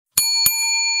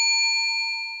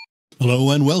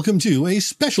Hello and welcome to a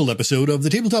special episode of the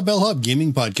Tabletop Bellhop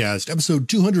Gaming Podcast, episode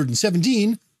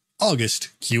 217, August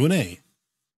Q&A.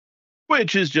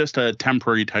 Which is just a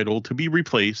temporary title to be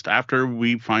replaced after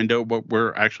we find out what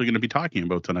we're actually going to be talking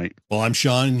about tonight. Well, I'm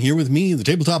Sean, and here with me, the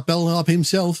Tabletop Bellhop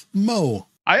himself, Mo.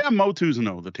 I am Mo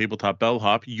Tuzano, the Tabletop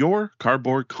Bellhop, your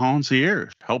cardboard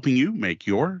concierge, helping you make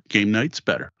your game nights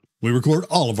better. We record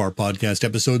all of our podcast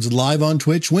episodes live on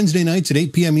Twitch Wednesday nights at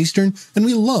 8 p.m. Eastern, and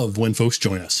we love when folks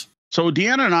join us. So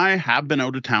Deanna and I have been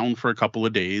out of town for a couple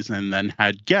of days and then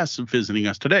had guests visiting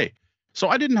us today. So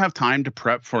I didn't have time to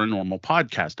prep for a normal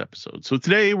podcast episode. So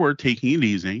today we're taking it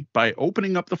easy by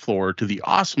opening up the floor to the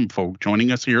awesome folk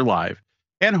joining us here live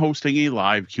and hosting a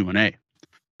live Q&A.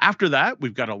 After that,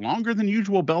 we've got a longer than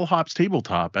usual Bellhop's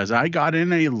Tabletop as I got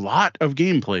in a lot of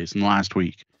gameplays in the last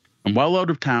week. I'm well out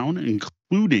of town,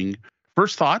 including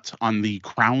first thoughts on the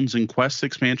Crowns and Quests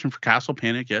expansion for Castle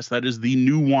Panic. Yes, that is the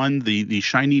new one, the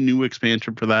shiny new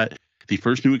expansion for that, the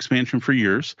first new expansion for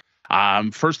years.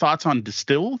 First thoughts on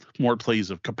Distilled, more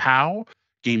plays of Kapow,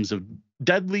 games of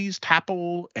Deadlies,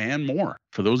 Tapow, and more.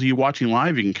 For those of you watching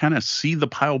live, you can kind of see the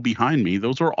pile behind me.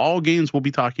 Those are all games we'll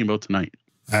be talking about tonight.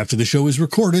 After the show is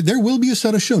recorded, there will be a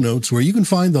set of show notes where you can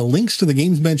find the links to the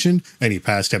games mentioned, any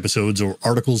past episodes or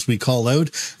articles we call out,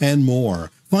 and more.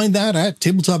 Find that at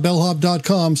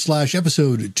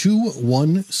tabletopbellhop.com/episode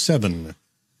 217.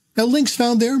 Now, links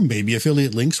found there may be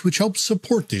affiliate links which help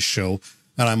support this show,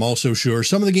 and I'm also sure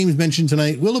some of the games mentioned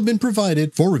tonight will have been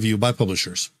provided for review by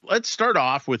publishers. Let's start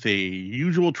off with a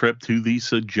usual trip to the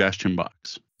suggestion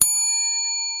box.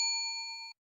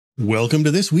 Welcome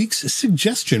to this week's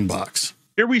suggestion box.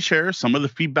 Here we share some of the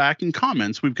feedback and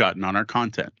comments we've gotten on our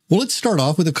content. Well, let's start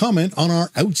off with a comment on our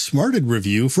Outsmarted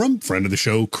review from friend of the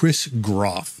show, Chris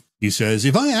Groff. He says,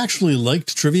 if I actually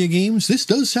liked trivia games, this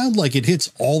does sound like it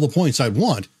hits all the points I'd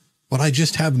want, but I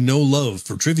just have no love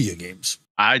for trivia games.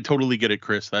 I totally get it,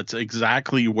 Chris. That's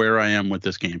exactly where I am with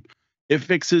this game. It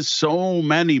fixes so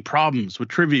many problems with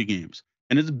trivia games,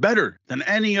 and it's better than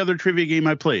any other trivia game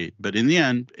I played, but in the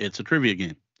end, it's a trivia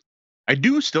game. I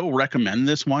do still recommend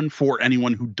this one for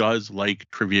anyone who does like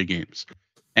trivia games.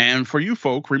 And for you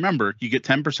folk, remember, you get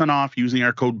 10% off using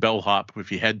our code BELLHOP if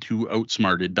you head to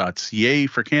outsmarted.ca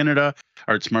for Canada,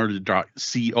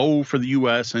 outsmarted.co for the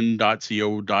US, and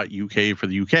 .co.uk for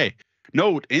the UK.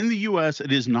 Note, in the US,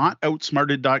 it is not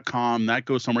outsmarted.com. That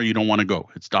goes somewhere you don't want to go.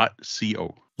 It's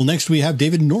 .co. Well, next we have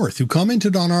David North, who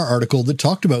commented on our article that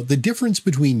talked about the difference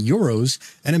between Euros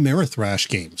and Amerithrash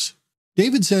games.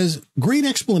 David says, great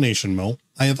explanation, Mo.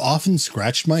 I have often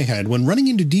scratched my head when running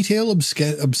into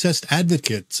detail-obsessed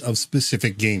advocates of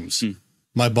specific games.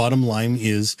 My bottom line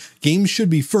is games should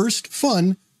be first,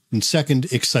 fun, and second,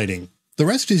 exciting. The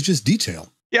rest is just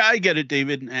detail. Yeah, I get it,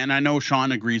 David, and I know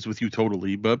Sean agrees with you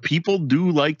totally, but people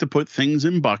do like to put things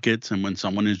in buckets, and when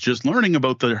someone is just learning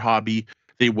about their hobby,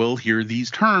 they will hear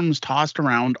these terms tossed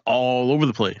around all over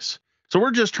the place. So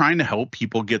we're just trying to help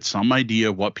people get some idea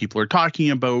of what people are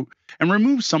talking about and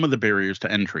remove some of the barriers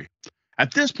to entry.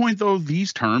 At this point, though,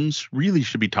 these terms really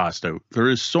should be tossed out. There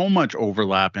is so much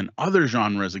overlap in other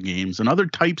genres of games and other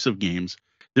types of games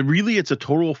that really it's a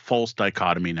total false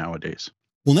dichotomy nowadays.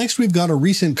 Well, next we've got a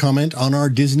recent comment on our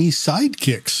Disney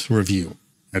Sidekicks review.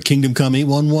 Now, Kingdom Come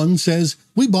 811 says,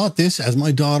 we bought this as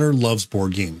my daughter loves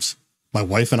board games. My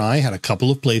wife and I had a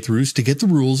couple of playthroughs to get the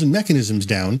rules and mechanisms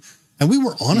down, and we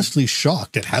were honestly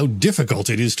shocked at how difficult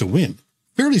it is to win.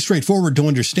 Fairly straightforward to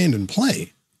understand and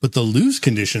play, but the lose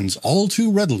conditions all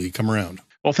too readily come around.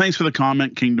 Well, thanks for the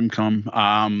comment, Kingdom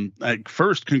Come.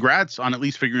 First, congrats on at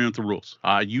least figuring out the rules.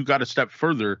 You got a step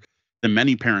further than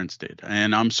many parents did,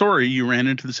 and I'm sorry you ran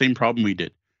into the same problem we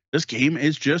did. This game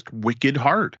is just wicked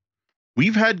hard.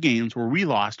 We've had games where we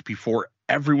lost before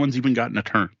everyone's even gotten a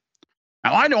turn.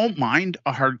 Now, I don't mind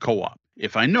a hard co-op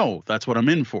if I know that's what I'm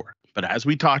in for. But as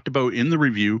we talked about in the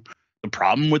review, the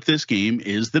problem with this game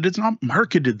is that it's not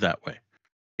marketed that way.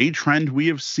 A trend we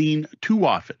have seen too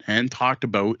often and talked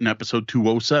about in episode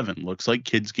 207. Looks like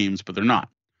kids' games, but they're not.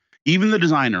 Even the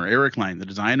designer, Eric Lang, the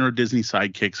designer of Disney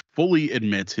Sidekicks, fully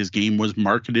admits his game was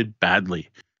marketed badly.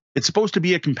 It's supposed to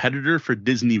be a competitor for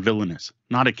Disney Villainous,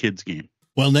 not a kids' game.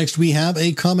 Well, next we have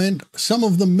a comment some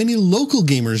of the many local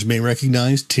gamers may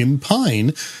recognize, Tim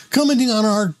Pine, commenting on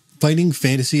our Fighting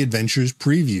Fantasy Adventures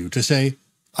preview to say,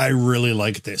 I really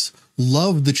like this.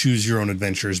 Loved the choose your own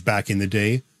adventures back in the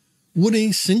day. Would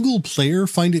a single player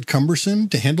find it cumbersome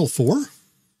to handle 4?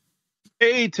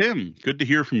 Hey, Tim, good to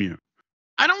hear from you.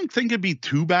 I don't think it'd be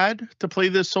too bad to play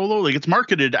this solo. Like, it's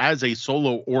marketed as a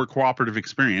solo or cooperative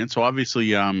experience. So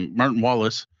obviously, Martin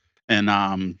Wallace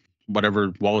and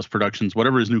whatever, Wallace Productions,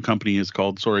 whatever his new company is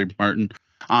called. Sorry, Martin.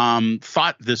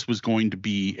 Thought this was going to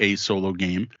be a solo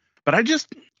game, but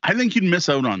I think you'd miss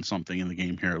out on something in the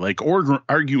game here, like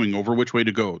arguing over which way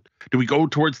to go. Do we go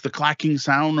towards the clacking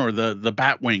sound or the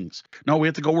bat wings? No, we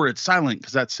have to go where it's silent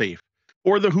because that's safe.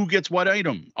 Or the who gets what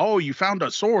item. Oh, you found a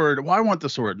sword. Well, I want the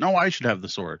sword. No, I should have the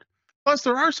sword. Plus,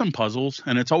 there are some puzzles,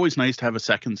 and it's always nice to have a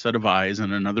second set of eyes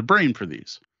and another brain for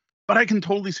these. But I can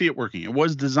totally see it working. It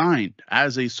was designed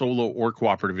as a solo or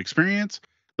cooperative experience,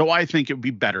 though I think it would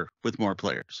be better with more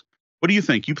players. What do you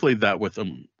think? You played that with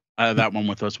them. That one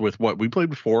with us with what we played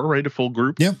before, right? A full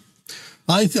group. Yeah.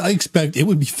 I expect it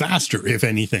would be faster, if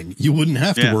anything. You wouldn't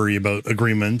have to worry about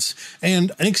agreements,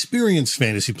 and an experienced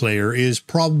fantasy player is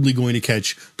probably going to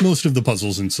catch most of the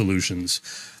puzzles and solutions.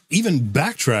 Even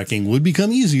backtracking would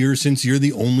become easier since you're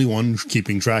the only one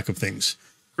keeping track of things.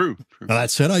 True. Now,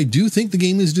 that said, I do think the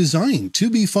game is designed to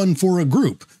be fun for a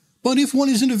group, but if one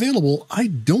isn't available, I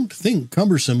don't think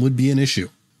cumbersome would be an issue.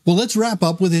 Well, let's wrap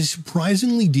up with a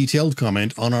surprisingly detailed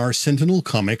comment on our Sentinel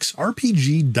Comics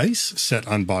RPG dice set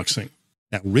unboxing.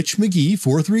 Now, Rich McGee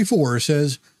 434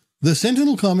 says, "The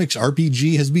Sentinel Comics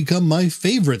RPG has become my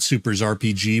favorite Supers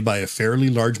RPG by a fairly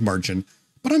large margin,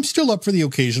 but I'm still up for the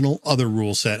occasional other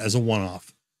rule set as a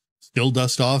one-off. Still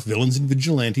dust off villains and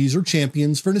vigilantes or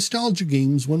champions for nostalgia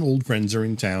games when old friends are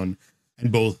in town, and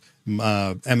both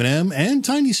M&M and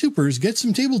Tiny Supers get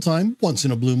some table time once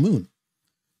in a blue moon.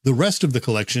 The rest of the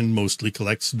collection mostly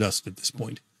collects dust at this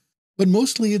point, but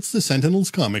mostly it's the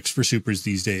Sentinels comics for Supers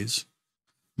these days.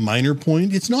 Minor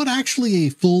point, it's not actually a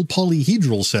full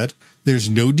polyhedral set. There's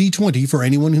no D20 for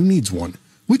anyone who needs one,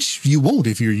 which you won't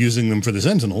if you're using them for the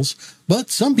Sentinels, but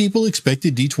some people expect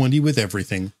a D20 with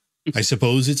everything. I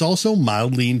suppose it's also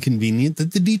mildly inconvenient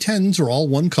that the D10s are all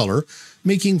one color,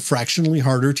 making fractionally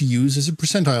harder to use as a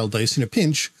percentile dice in a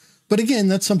pinch, but again,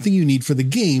 that's something you need for the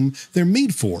game they're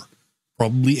made for.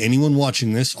 Probably anyone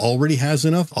watching this already has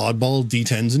enough oddball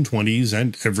D10s and 20s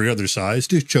and every other size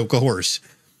to choke a horse.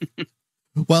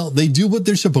 Well, they do what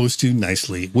they're supposed to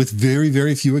nicely. With very,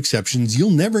 very few exceptions,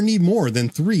 you'll never need more than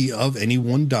 3 of any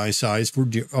one die size for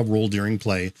a roll during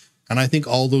play, and I think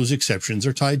all those exceptions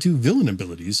are tied to villain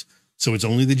abilities, so it's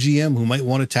only the GM who might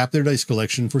want to tap their dice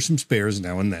collection for some spares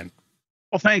now and then.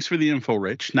 Well, thanks for the info,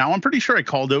 Rich. Now, I'm pretty sure I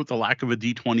called out the lack of a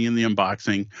D20 in the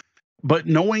unboxing, but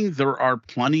knowing there are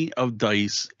plenty of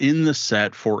dice in the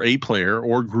set for a player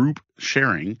or group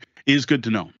sharing is good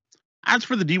to know. As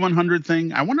for the D100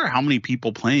 thing, I wonder how many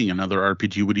people playing another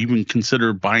RPG would even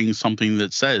consider buying something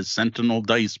that says Sentinel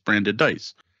Dice branded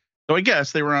dice. So I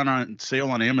guess they were on sale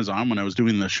on Amazon when I was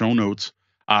doing the show notes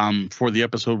for the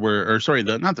episode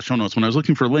not the show notes, when I was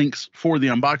looking for links for the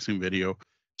unboxing video.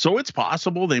 So it's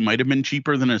possible they might have been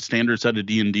cheaper than a standard set of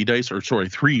D&D dice,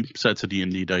 3 sets of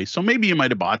D&D dice. So maybe you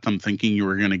might have bought them thinking you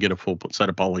were going to get a full set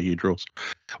of polyhedrals.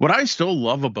 What I still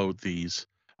love about these,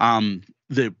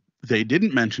 that they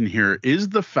didn't mention here, is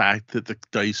the fact that the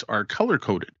dice are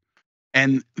color-coded.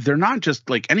 And they're not just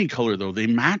like any color, though. They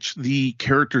match the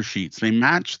character sheets. They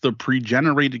match the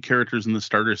pre-generated characters in the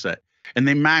starter set. And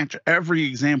they match every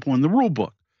example in the rule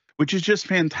book, which is just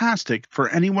fantastic for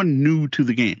anyone new to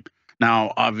the game.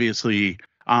 Now, obviously,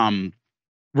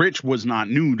 Rich was not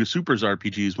new to Supers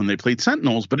RPGs when they played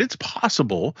Sentinels, but it's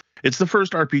possible it's the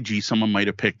first RPG someone might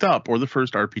have picked up or the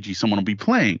first RPG someone will be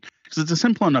playing. Because it's a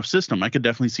simple enough system. I could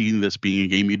definitely see this being a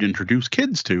game you'd introduce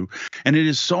kids to. And it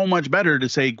is so much better to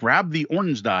say, grab the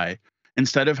orange die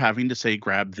instead of having to say,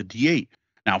 grab the D8.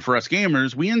 Now, for us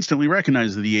gamers, we instantly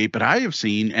recognize the D8, but I have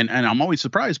seen, and I'm always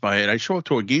surprised by it, I show up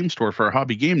to a game store for a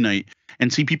hobby game night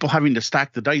and see people having to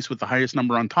stack the dice with the highest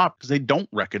number on top because they don't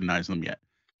recognize them yet.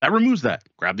 That removes that.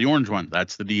 Grab the orange one.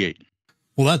 That's the D8.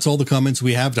 Well, that's all the comments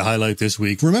we have to highlight this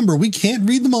week. Remember, we can't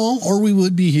read them all or we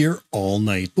would be here all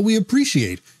night, but we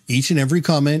appreciate each and every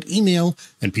comment, email,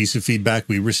 and piece of feedback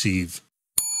we receive.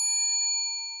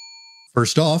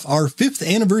 First off, our 5th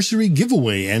anniversary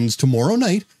giveaway ends tomorrow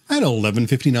night at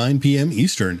 11:59 p.m.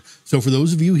 Eastern. So for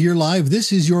those of you here live,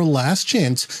 this is your last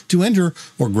chance to enter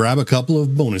or grab a couple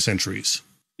of bonus entries.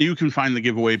 You can find the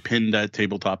giveaway pinned at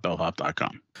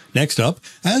tabletopbellhop.com. Next up,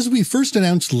 as we first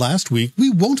announced last week, we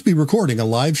won't be recording a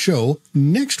live show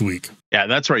next week. Yeah,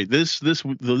 that's right. This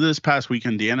past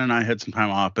weekend, Deanna and I had some time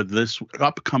off, but this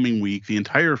upcoming week, the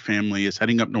entire family is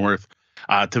heading up north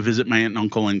to visit my aunt and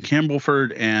uncle in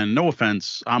Campbellford. And no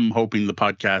offense, I'm hoping the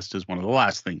podcast is one of the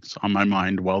last things on my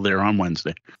mind while they're on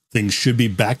Wednesday. Things should be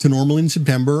back to normal in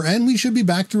September, and we should be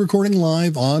back to recording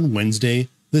live on Wednesday,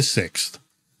 the 6th.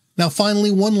 Now,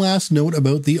 finally, one last note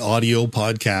about the audio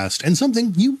podcast, and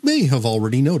something you may have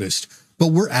already noticed, but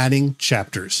we're adding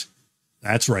chapters.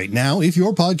 That's right. Now, if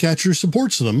your podcatcher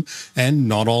supports them, and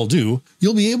not all do,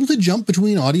 you'll be able to jump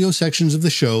between audio sections of the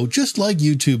show just like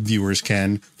YouTube viewers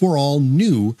can for all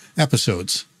new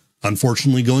episodes.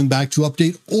 Unfortunately, going back to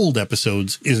update old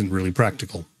episodes isn't really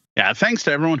practical. Yeah, thanks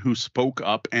to everyone who spoke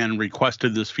up and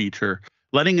requested this feature,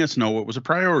 letting us know it was a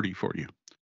priority for you.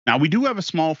 Now, we do have a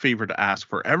small favor to ask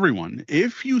for everyone.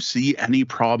 If you see any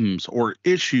problems or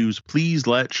issues, please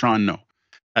let Sean know.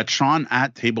 That's Sean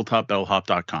at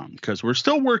tabletopbellhop.com, because we're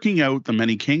still working out the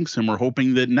many kinks, and we're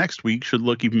hoping that next week should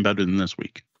look even better than this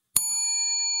week.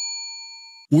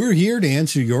 We're here to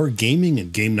answer your gaming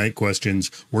and game night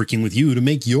questions, working with you to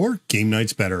make your game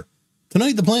nights better.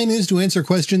 Tonight, the plan is to answer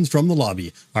questions from the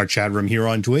lobby, our chat room here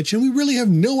on Twitch, and we really have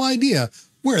no idea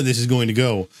where this is going to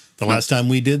go. The last time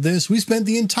we did this, we spent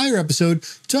the entire episode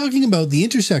talking about the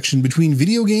intersection between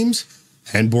video games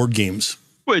and board games.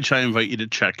 Which I invite you to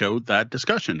check out that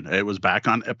discussion. It was back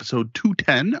on episode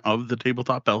 210 of the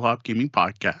Tabletop Bellhop Gaming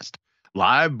Podcast.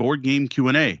 Live board game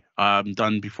Q&A.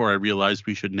 Done before I realized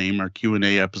we should name our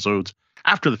Q&A episodes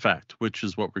after the fact, which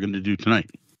is what we're going to do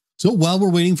tonight. So while we're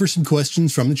waiting for some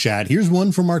questions from the chat, here's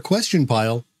one from our question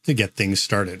pile to get things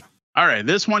started. All right,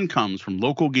 this one comes from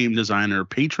local game designer,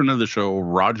 patron of the show,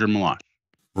 Roger Malash.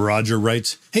 Roger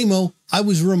writes, "Hey Mo, I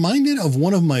was reminded of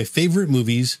one of my favorite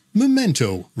movies,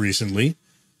 Memento, recently.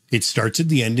 It starts at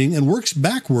the ending and works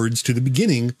backwards to the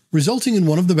beginning, resulting in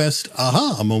one of the best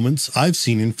aha moments I've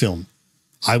seen in film.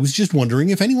 I was just wondering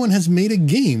if anyone has made a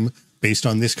game based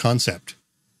on this concept.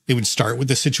 It would start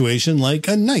with a situation like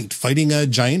a knight fighting a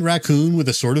giant raccoon with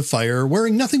a sword of fire,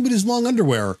 wearing nothing but his long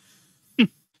underwear.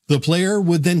 The player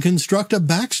would then construct a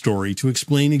backstory to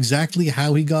explain exactly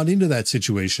how he got into that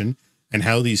situation and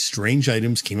how these strange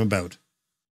items came about.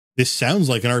 This sounds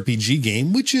like an RPG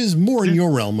game, which is more in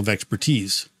your realm of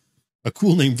expertise. A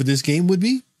cool name for this game would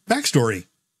be Backstory.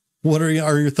 What are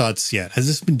your thoughts yet? Has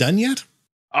this been done yet?"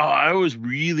 Oh, I was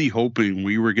really hoping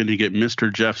we were going to get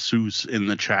Mr. Jeff Seuss in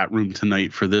the chat room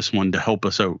tonight for this one to help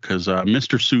us out, because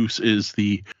Mr. Seuss is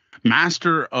the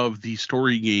master of the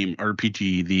story game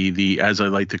RPG, the as I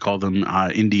like to call them,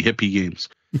 indie hippie games.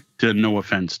 To no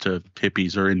offense to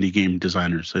hippies or indie game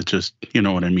designers, it's just, you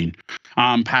know what I mean.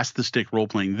 Past the stick role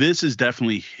playing. This is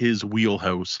definitely his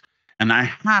wheelhouse, and I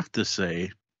have to say,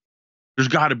 there's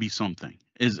got to be something.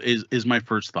 Is my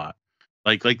first thought.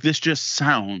 Like this just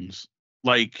sounds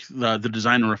like the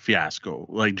designer of Fiasco,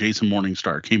 like Jason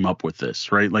Morningstar, came up with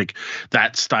this, right? Like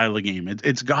that style of game.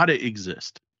 It's got to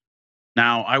exist.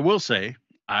 Now, I will say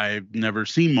I've never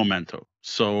seen Memento,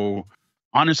 so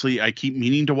honestly, I keep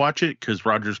meaning to watch it because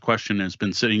Roger's question has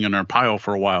been sitting in our pile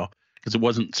for a while because it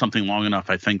wasn't something long enough,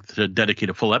 I think, to dedicate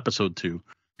a full episode to.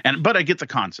 But I get the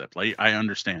concept. Like, I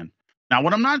understand. Now,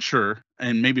 what I'm not sure,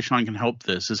 and maybe Sean can help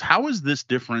this, is how is this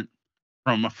different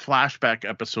from a flashback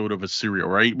episode of a serial,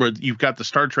 right? Where you've got the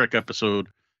Star Trek episode,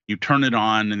 you turn it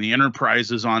on, and the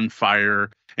Enterprise is on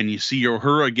fire, and you see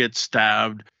Uhura get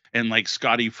stabbed, and like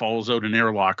Scotty falls out an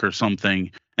airlock or something,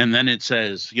 and then it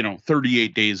says,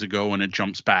 38 days ago, and it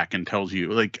jumps back and tells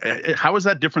you, like, how is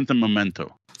that different than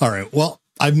Memento? All right, well,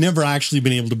 I've never actually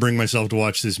been able to bring myself to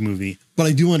watch this movie, but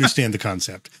I do understand the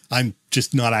concept. I'm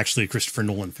just not actually a Christopher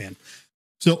Nolan fan.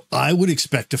 So I would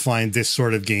expect to find this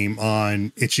sort of game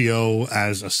on itch.io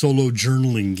as a solo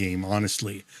journaling game,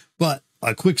 honestly. But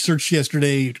a quick search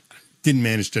yesterday didn't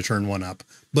manage to turn one up.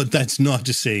 But that's not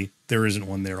to say there isn't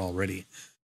one there already.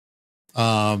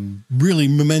 Really,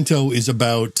 Memento is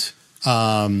about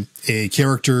a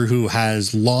character who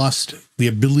has lost the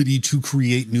ability to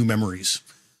create new memories.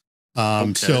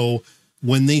 So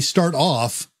when they start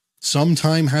off, some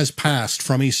time has passed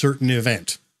from a certain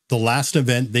event. The last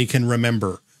event they can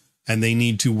remember, and they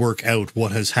need to work out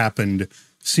what has happened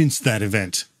since that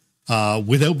event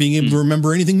without being able to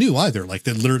remember anything new either. Like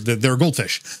they're a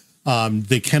goldfish.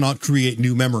 They cannot create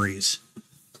new memories.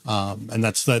 And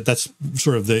that's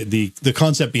sort of the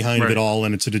concept behind it all.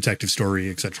 And it's a detective story,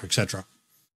 et cetera, et cetera.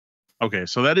 Okay.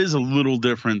 So that is a little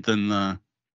different than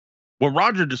what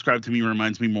Roger described to me.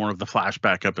 Reminds me more of the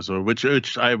flashback episode, which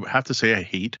I have to say I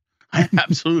hate. I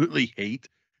absolutely hate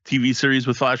TV series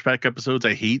with flashback episodes.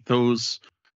 I hate those.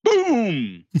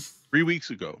 Boom! 3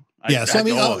 weeks ago. So I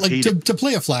mean, to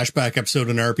play a flashback episode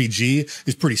in an RPG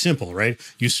is pretty simple, right?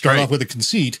 You start off with a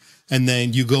conceit, and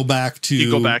then you go back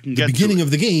to the beginning of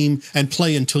the game and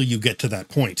play until you get to that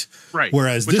point. Right.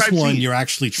 Whereas this one, you're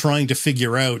actually trying to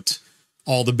figure out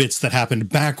all the bits that happened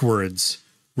backwards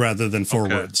rather than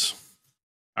forwards.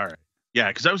 All right. Yeah,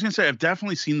 because I was going to say, I've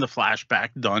definitely seen the flashback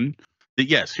done. That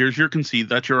yes, here's your conceit.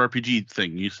 That's your RPG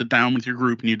thing. You sit down with your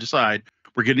group and you decide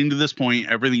we're getting to this point.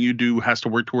 Everything you do has to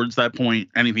work towards that point.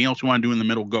 Anything else you want to do in the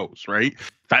middle goes, right?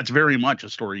 That's very much a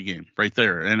story game right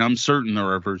there. And I'm certain there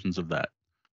are versions of that.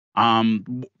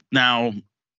 Now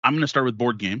I'm going to start with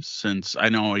board games since I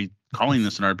know I'm calling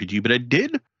this an RPG, but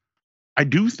I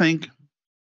do think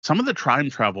some of the time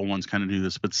travel ones kind of do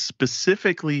this, but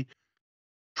specifically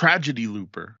Tragedy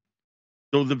Looper,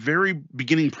 though the very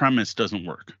beginning premise doesn't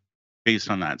work based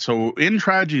on that. So in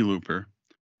Tragedy Looper,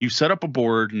 you set up a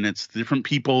board and it's different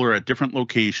people are at different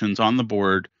locations on the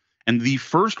board. And the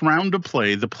first round of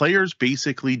play, the players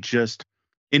basically just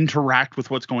interact with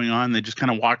what's going on. They just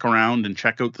kind of walk around and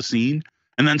check out the scene.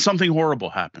 And then something horrible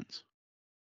happens.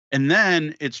 And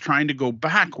then it's trying to go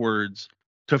backwards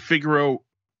to figure out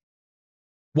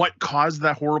what caused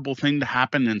that horrible thing to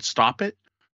happen and stop it.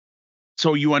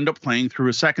 So you end up playing through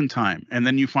a second time. And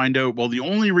then you find out, well, the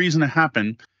only reason it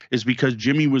happened is because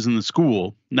Jimmy was in the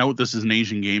school. Note this is an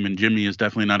Asian game and Jimmy is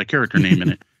definitely not a character name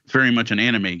in it. It's very much an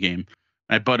anime game.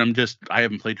 But I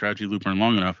haven't played Tragedy Looper in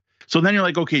long enough. So then you're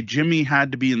like, okay, Jimmy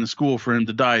had to be in the school for him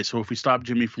to die. So if we stop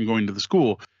Jimmy from going to the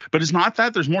school, but it's not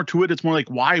that, there's more to it. It's more like,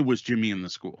 why was Jimmy in the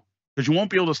school? Because you won't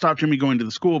be able to stop Jimmy going to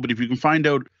the school. But if you can find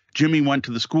out Jimmy went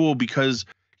to the school because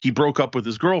he broke up with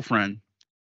his girlfriend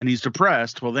and he's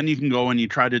depressed, well, then you can go and you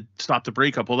try to stop the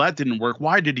breakup. Well, that didn't work.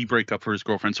 Why did he break up for his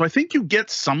girlfriend? So I think you get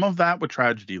some of that with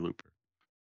Tragedy Looper.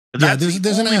 Yeah,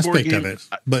 there's an aspect of it,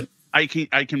 but I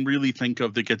can really think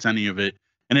of that gets any of it.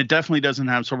 And it definitely doesn't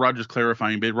have, so Roger's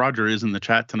clarifying, but Roger is in the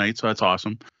chat tonight, so that's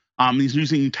awesome. He's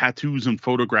using tattoos and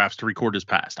photographs to record his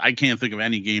past. I can't think of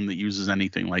any game that uses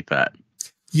anything like that.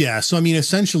 Yeah, so I mean,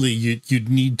 essentially, you'd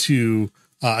need to,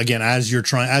 again, as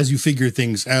you figure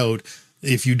things out,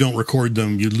 if you don't record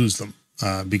them, you lose them.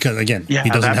 Because again, he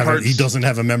doesn't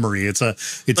have a memory. It's like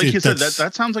you said,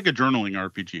 that sounds like a journaling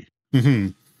RPG.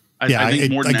 Mm-hmm. I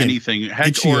think more than anything,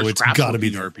 Itch.io, it's got to be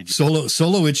there. RPG.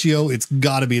 Solo Itch.io, it's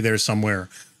got to be there somewhere.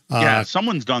 Yeah,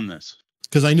 someone's done this.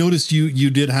 Because I noticed you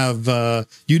did have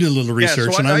you did a little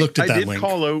research, and I looked at that link.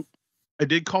 I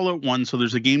did call out one. So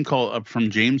there's a game called from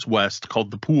James West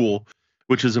called The Pool,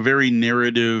 which is a very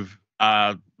narrative,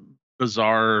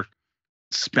 bizarre,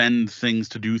 spend things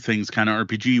to do things kind of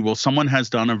RPG. Well, someone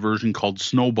has done a version called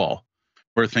Snowball,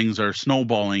 where things are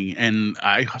snowballing, and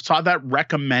I saw that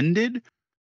recommended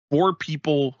for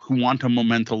people who want a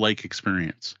Momento-like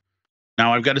experience.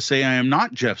 Now, I've got to say I am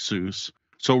not Jeff Seuss,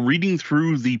 so reading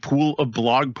through the pool of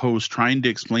blog posts trying to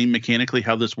explain mechanically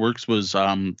how this works was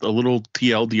a little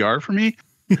TLDR for me.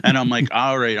 And I'm like,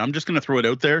 all right, I'm just going to throw it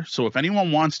out there. So if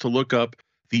anyone wants to look up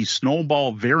the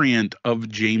Snowball variant of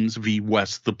James V.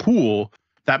 West, The Pool,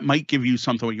 that might give you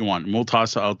something what you want. And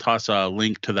I'll toss a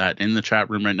link to that in the chat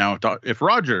room right now. If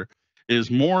Roger is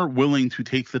more willing to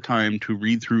take the time to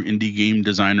read through indie game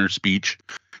designer speech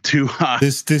to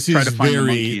this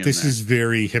is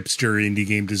very hipster indie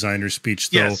game designer speech,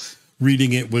 though. Yes.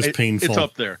 Reading it was painful. It's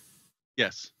up there.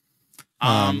 Yes.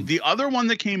 The other one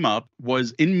that came up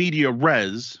was In Media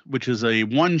Res, which is a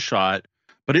one shot,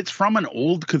 but it's from an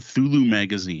old Cthulhu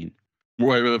magazine.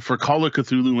 For Call of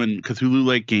Cthulhu and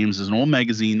Cthulhu-like games is an old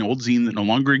magazine, old zine that no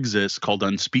longer exists, called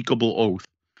Unspeakable Oath.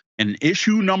 And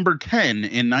issue number 10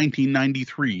 in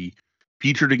 1993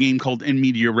 featured a game called In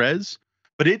Media Res,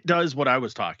 but it does what I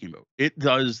was talking about. It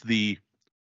does the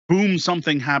boom,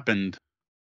 something happened.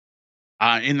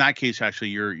 In that case, actually,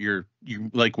 you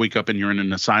like wake up and you're in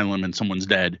an asylum and someone's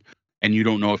dead, and you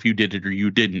don't know if you did it or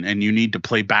you didn't, and you need to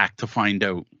play back to find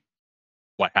out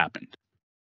what happened.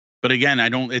 But again,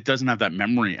 it doesn't have that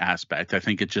memory aspect. I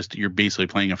think it's just you're basically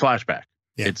playing a flashback.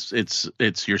 Yeah.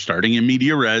 It's you're starting in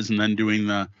media res and then doing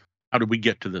the how did we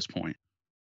get to this point?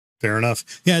 Fair enough.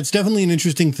 Yeah, it's definitely an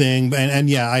interesting thing. And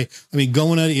yeah, I mean,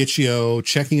 going on Itch.io,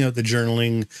 checking out the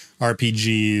journaling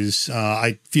RPGs,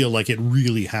 I feel like it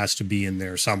really has to be in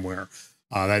there somewhere.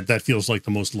 That feels like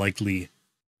the most likely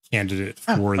candidate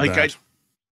for that.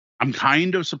 I'm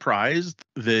kind of surprised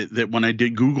that when I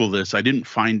did Google this, I didn't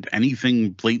find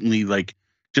anything blatantly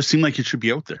just seemed like it should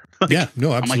be out there. Yeah,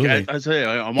 no, absolutely.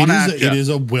 I want to ask it is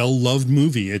a well-loved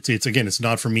movie. It's again, it's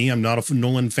not for me. I'm not a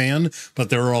Nolan fan, but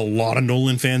there are a lot of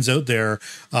Nolan fans out there.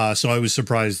 So I was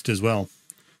surprised as well.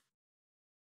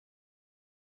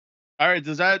 All right.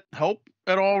 Does that help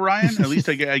at all, Ryan? At least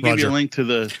I gave you a link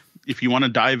to if you want to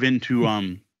dive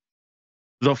into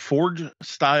the Forge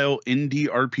style indie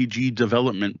RPG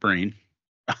development brain.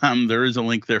 There is a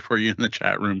link there for you in the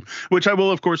chat room, which I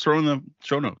will of course throw in the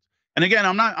show notes. And again,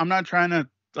 I'm not trying to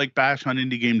like bash on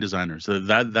indie game designers.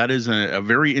 That is a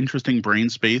very interesting brain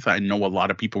space. I know a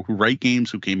lot of people who write games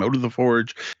who came out of the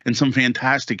Forge, and some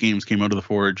fantastic games came out of the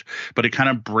Forge. But it kind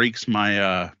of breaks my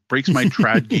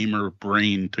trad gamer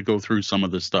brain to go through some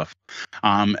of this stuff.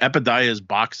 Epidaia's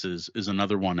boxes is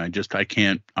another one. I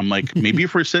can't. I'm like, maybe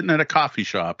if we're sitting at a coffee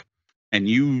shop and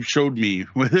you showed me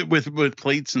with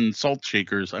plates and salt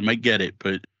shakers, I might get it.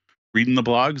 But reading the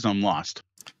blogs, I'm lost.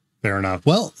 Fair enough.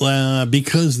 Well,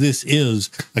 because this is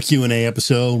a Q&A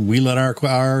episode, we let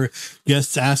our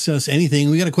guests ask us anything.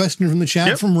 We got a question from the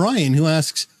chat from Ryan, who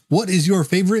asks, what is your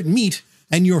favorite meat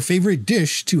and your favorite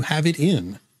dish to have it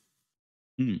in?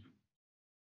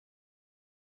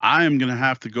 I am going to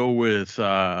have to go with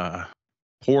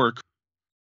pork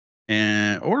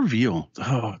or veal.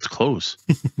 Oh, it's close.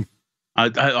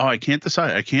 I can't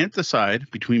decide. I can't decide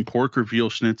between pork or veal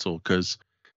schnitzel, because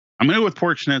I'm going to go with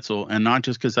pork schnitzel, and not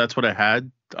just because that's what I had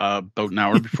about an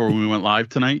hour before we went live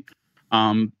tonight.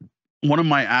 One of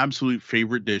my absolute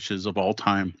favorite dishes of all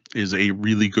time is a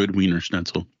really good Wiener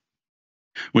Schnitzel,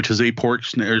 which is a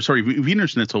Wiener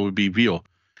Schnitzel would be veal,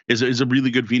 is a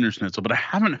really good Wiener Schnitzel. But I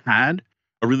haven't had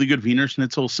a really good Wiener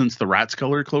Schnitzel since the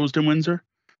Ratskeller closed in Windsor.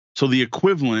 So the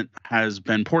equivalent has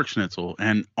been pork schnitzel,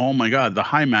 and oh my God, the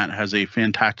Heimat has a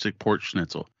fantastic pork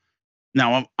schnitzel.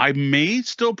 Now, I may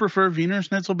still prefer Wiener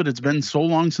Schnitzel, but it's been so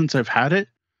long since I've had it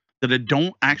that I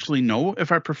don't actually know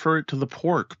if I prefer it to the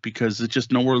pork, because it's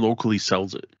just nowhere locally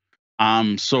sells it.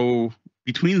 So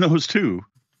between those two,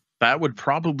 that would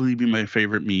probably be my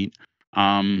favorite meat.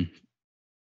 I'm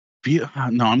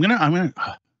gonna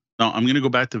go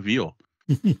back to veal,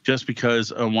 just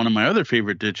because one of my other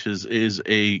favorite dishes is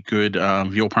a good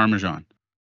veal parmesan.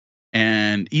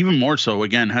 And even more so,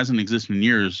 again, hasn't existed in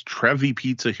years. Trevi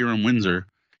Pizza here in Windsor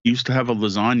used to have a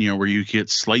lasagna where you get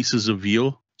slices of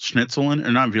veal schnitzel in,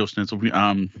 or not veal schnitzel,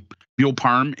 veal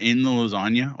parm in the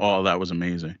lasagna. Oh, that was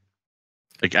amazing.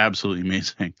 Like, absolutely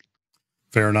amazing.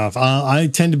 Fair enough. I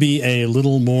tend to be a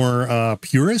little more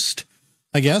purist,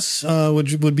 I guess,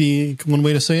 which would be one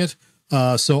way to say it.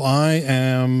 So I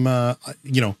am, I'm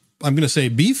going to say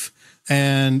beef,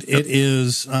 and it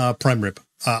is prime rib.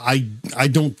 I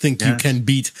don't think you can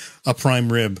beat a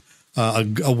prime rib.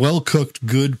 A well-cooked,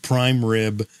 good prime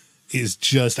rib is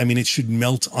just, I mean, it should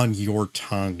melt on your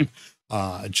tongue.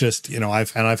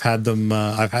 I've had them,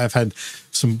 I've had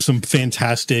some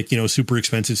fantastic, super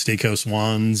expensive steakhouse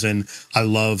ones. And I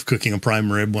love cooking a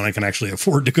prime rib when I can actually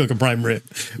afford to cook a prime rib,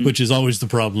 which is always the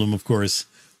problem, of course.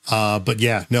 But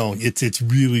yeah, no, it's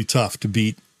really tough to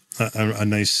beat a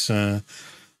nice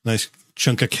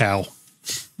chunk of cow.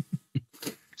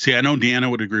 See, I know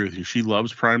Deanna would agree with you. She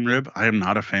loves prime rib. I am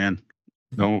not a fan.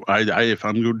 No, if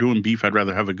I'm doing beef, I'd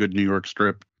rather have a good New York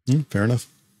strip. Fair enough.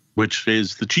 Which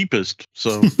is the cheapest.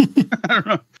 So I don't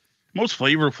know. Most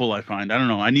flavorful, I find. I don't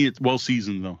know. I need it well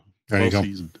seasoned though. There you go.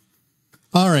 Seasoned.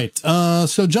 All right.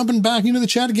 So jumping back into the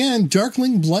chat again,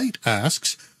 Darkling Blight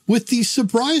asks, with the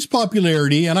surprise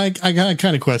popularity, and I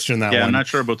kind of question that one. Yeah, I'm not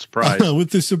sure about surprise.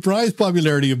 With the surprise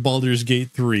popularity of Baldur's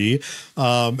Gate 3,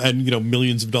 and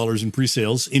millions of dollars in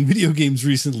pre-sales in video games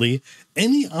recently,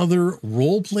 any other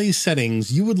role-play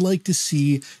settings you would like to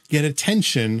see get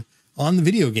attention on the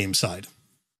video game side?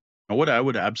 What I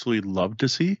would absolutely love to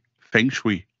see? Feng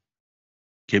Shui.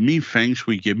 Give me Feng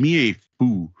Shui. Give me a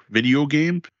video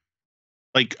game.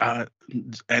 Like,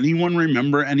 does anyone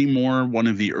remember anymore one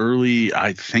of the early,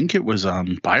 I think it was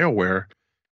BioWare,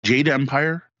 Jade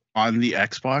Empire on the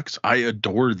Xbox? I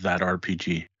adored that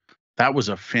RPG. That was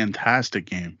a fantastic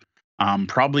game.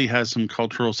 Probably has some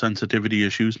cultural sensitivity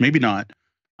issues. Maybe not.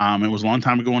 It was a long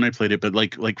time ago when I played it, but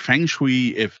like Feng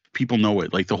Shui, if people know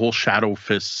it, like the whole Shadow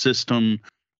Fist system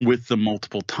with the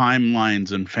multiple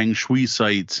timelines and Feng Shui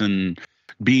sites and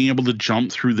being able to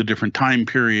jump through the different time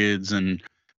periods and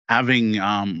having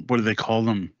what do they call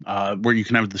them, where you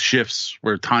can have the shifts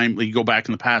where you go back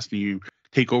in the past and you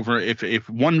take over. If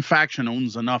one faction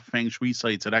owns enough Feng Shui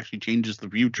sites, it actually changes the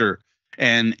future.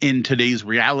 And in today's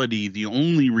reality, the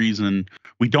only reason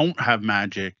we don't have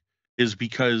magic is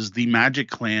because the magic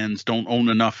clans don't own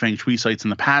enough Feng Shui sites in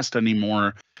the past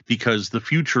anymore, because the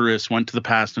futurists went to the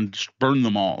past and just burned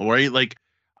them all, right? Like,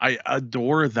 I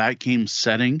adore that game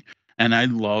setting, and I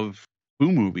love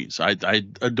movies. I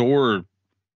adore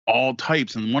all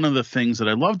types. And one of the things that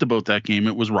I loved about that game,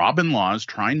 it was Robin Laws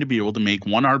trying to be able to make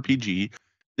one RPG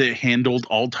that handled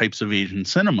all types of Asian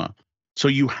cinema. So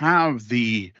you have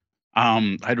the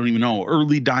I don't even know,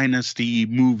 early dynasty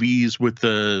movies with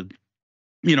the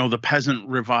the peasant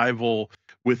revival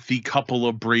with the couple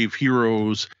of brave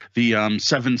heroes, the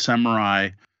Seven Samurai,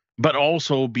 but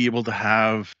also be able to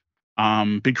have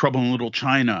Big Trouble in Little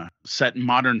China, set in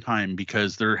modern time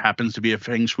because there happens to be a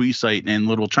feng shui site in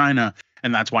Little China,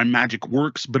 and that's why magic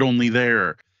works, but only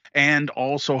there. And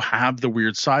also have the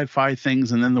weird sci-fi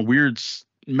things, and then the weird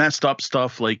messed up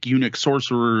stuff like eunuch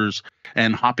sorcerers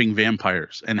and hopping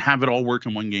vampires, and have it all work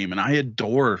in one game. And I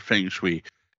adore feng shui.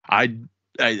 I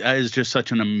is just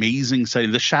such an amazing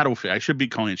setting. The Shadowfist, I should be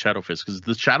calling it Shadowfist, because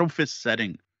the Shadowfist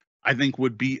setting I think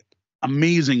would be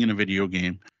amazing in a video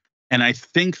game. And I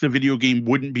think the video game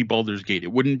wouldn't be Baldur's Gate.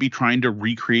 It wouldn't be trying to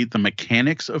recreate the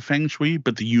mechanics of feng shui,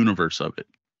 but the universe of it.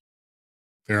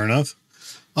 Fair enough.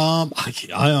 I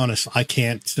honestly, I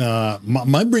can't,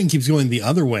 my brain keeps going the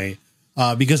other way,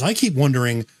 because I keep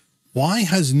wondering, why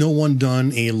has no one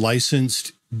done a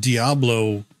licensed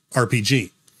Diablo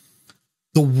RPG?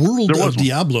 The world of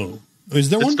Diablo. Is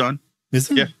there one? It's done. Is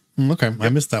there? Yeah. Okay. Yep. I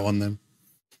missed that one then.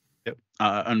 Yep.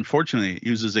 Unfortunately, it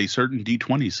uses a certain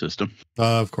D20 system.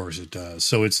 Of course it does.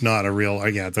 So it's not a real,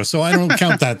 so I don't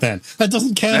count that then. That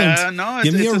doesn't count. No,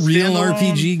 Give me a real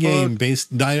RPG game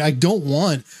based. I don't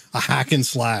want a hack and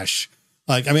slash.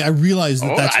 Like, I mean, I realize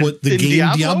that that's what the game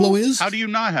Diablo is. How do you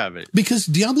not have it? Because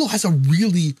Diablo has a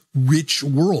really rich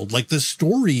world. Like, the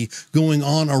story going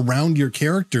on around your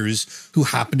characters who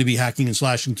happen to be hacking and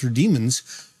slashing through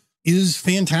demons is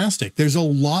fantastic. There's a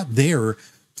lot there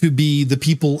to be the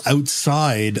people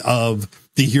outside of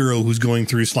the hero who's going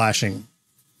through slashing.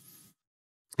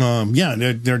 Yeah,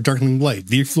 they're Darkling Blight.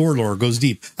 The Explorer lore goes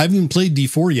deep. I haven't even played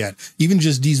D4 yet. Even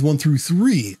just Ds 1 through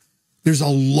 3, there's a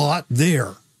lot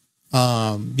there.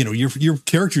 Your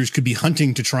characters could be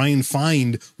hunting to try and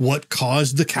find what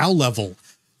caused the cow level.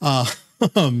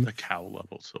 The cow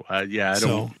level. So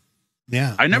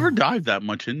I never dived that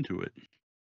much into it.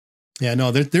 Yeah,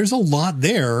 no, there's a lot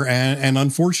there. And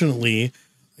unfortunately,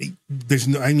 there's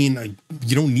no, I mean,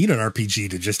 you don't need an RPG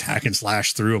to just hack and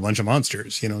slash through a bunch of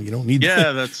monsters. You don't need.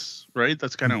 Yeah, that's right.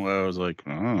 That's kind of what I was like,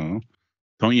 oh,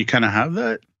 don't you kind of have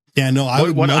that? Yeah, no, I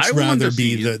would much rather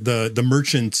be the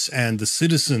merchants and the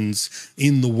citizens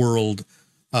in the world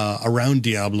around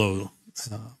Diablo.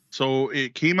 So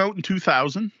it came out in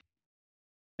 2000,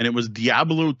 and it was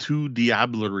Diablo 2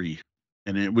 Diablerie,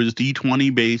 and it was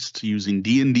D20 based using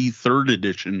D&D 3rd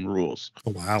edition rules.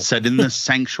 Oh, wow. Set in the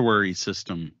Sanctuary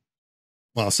system.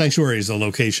 Well, Sanctuary is a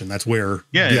location. That's where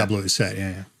Diablo is set.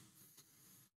 Yeah.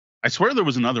 I swear there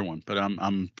was another one, but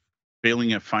I'm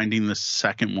failing at finding the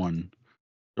second one.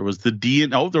 There was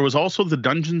there was also the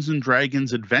Dungeons and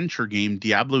Dragons adventure game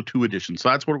Diablo 2 edition. So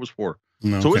that's what it was for.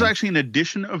 Okay. So it was actually an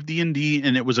edition of D&D,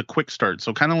 and it was a quick start.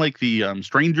 So kind of like the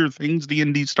Stranger Things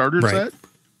D&D starter set.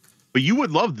 But you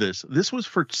would love this. This was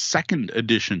for 2nd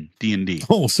edition D&D.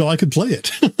 Oh, so I could play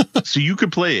it. So you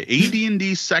could play it.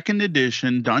 AD&D 2nd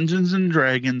edition Dungeons and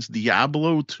Dragons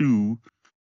Diablo 2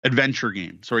 adventure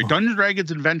game. Sorry, Dungeons & Dragons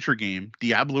adventure game,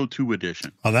 Diablo 2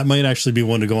 edition. Oh, that might actually be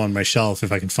one to go on my shelf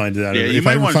if I can find it out. If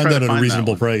I can find that at a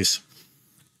reasonable price.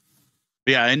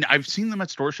 Yeah, and I've seen them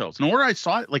at store shelves. Nor I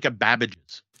saw it like at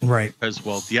Babbage's. Right. As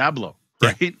well, Diablo,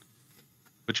 right? Yeah.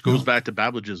 Which goes back to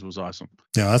Babbage's was awesome.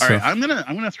 Yeah, that's all right. I'm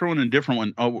gonna throw in a different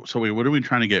one. Oh, so wait, what are we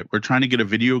trying to get? We're trying to get a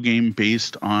video game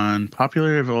based on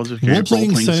popularity of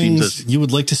role-playing settings you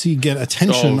would like to see get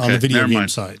attention on the video game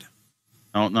side.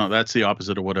 Oh, no, that's the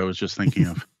opposite of what I was just thinking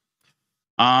of.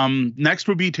 Next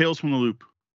would be Tales from the Loop.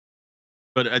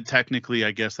 But technically,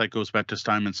 I guess that goes back to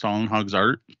Simon Stollenhag's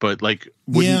art. But like,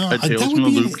 wouldn't a Tales from the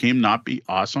Loop game not be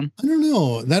awesome? I don't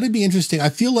know. That'd be interesting. I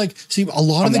feel like, see, a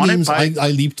lot of the games I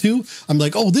leap to, I'm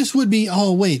like, oh, this would be,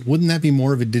 oh, wait, wouldn't that be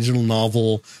more of a digital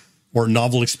novel or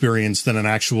novel experience than an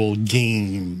actual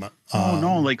game? Oh,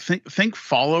 no, like think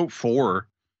Fallout 4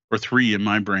 or 3 in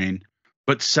my brain.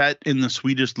 But set in the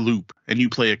Swedish loop, and you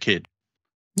play a kid.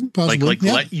 Possibly,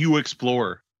 let you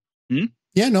explore.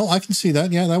 Yeah, no, I can see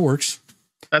that. Yeah, that works.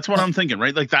 That's what I'm thinking,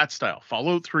 right? Like that style.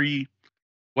 Fallout 3,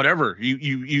 whatever.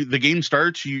 You the game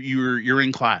starts. You're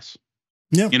in class.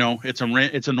 Yeah. It's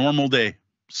a normal day.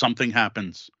 Something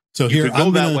happens. So you could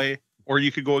go that way, or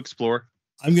you could go explore.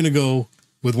 I'm gonna go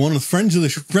with one of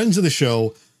the friends of the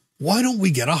show. Why don't we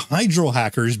get a Hydro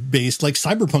Hackers based like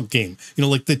Cyberpunk game?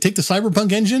 Like they take the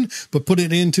Cyberpunk engine, but put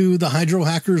it into the Hydro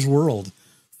Hackers world,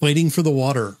 fighting for the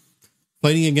water,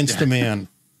 fighting against a man.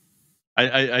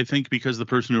 I think because the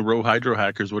person who wrote Hydro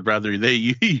Hackers would rather they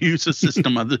use a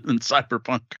system other than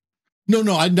Cyberpunk.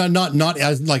 No, I'm not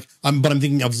as like but I'm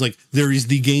thinking I was like, there is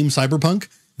the game Cyberpunk,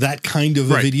 that kind of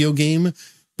a video game,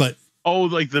 but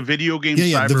like the video game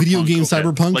Cyberpunk. The video game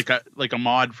Cyberpunk. Like a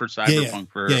mod for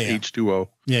Cyberpunk for H2O.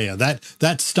 Yeah.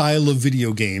 That style of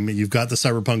video game. You've got the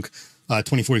Cyberpunk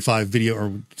 2045 video,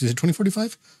 or is it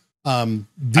 2045?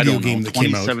 video game that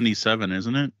came out. 2077,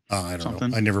 isn't it? I don't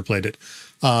know. I never played it.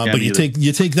 But neither.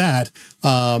 you take that,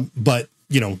 but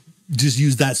just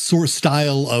use that source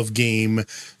style of game.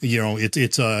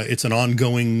 It's an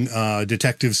ongoing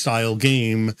detective style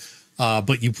game,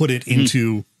 but you put it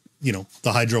into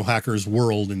the Hydro Hackers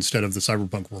world instead of the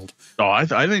Cyberpunk world. Oh, I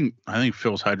think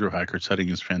Phil's Hydro Hacker setting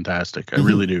is fantastic. I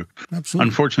really do. Absolutely.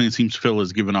 Unfortunately, it seems Phil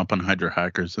has given up on Hydro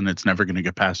Hackers, and it's never going to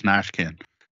get past Nashcan.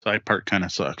 So that part kind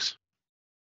of sucks.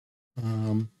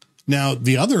 Now,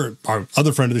 our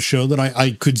other friend of the show that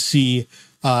I could see,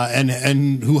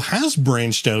 and who has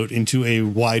branched out into a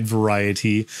wide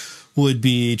variety, would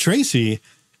be Tracy,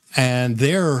 and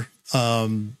their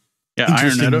Iron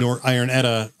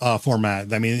Edda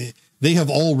format. I mean, they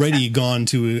have already gone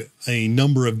to a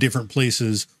number of different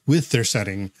places with their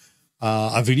setting.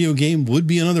 A video game would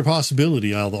be another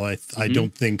possibility, although I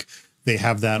don't think they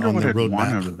have that on their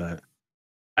roadmap.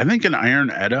 I think in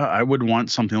Iron Edda, I would want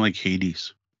something like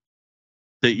Hades.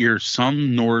 That you're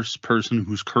some Norse person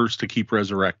who's cursed to keep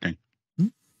resurrecting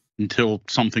until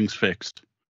something's fixed.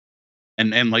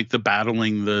 And like the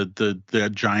battling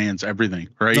the giants, everything,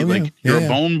 right? You're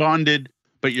bone bonded,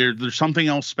 but there's something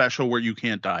else special where you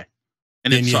can't die.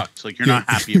 And it sucks. Like you're not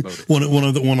happy about it.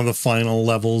 One of the final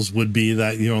levels would be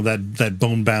that that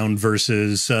bone bound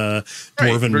versus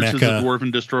dwarven versus mecha, the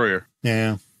dwarven destroyer.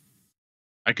 Yeah,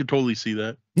 I could totally see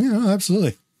that. Yeah,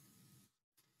 absolutely.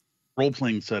 Role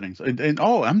playing settings. And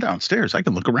I'm downstairs. I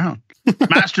can look around.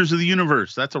 Masters of the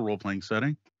Universe. That's a role playing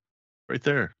setting, right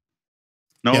there.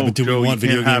 No, yeah, but do Joe, we want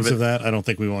video games of that? I don't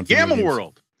think we want. Gamma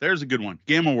World. There's a good one.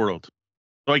 Gamma World.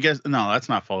 So I guess no, that's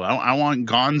not Fallout. I want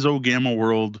Gonzo Gamma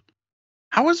World.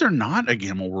 How is there not a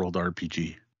Gamma World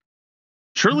RPG?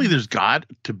 Surely there's got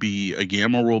to be a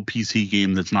Gamma World PC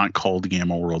game that's not called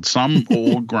Gamma World. Some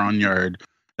old groundyard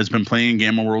has been playing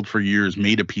Gamma World for years,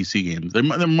 made a PC game.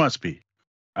 There must be.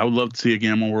 I would love to see a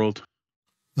Gamma World.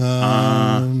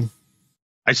 I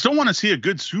still want to see a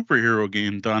good superhero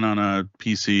game done on a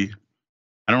PC.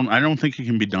 I don't think it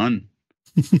can be done.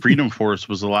 Freedom Force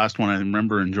was the last one I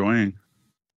remember enjoying.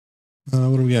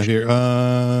 What do we got here?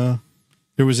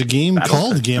 There was a game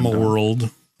called Gamma World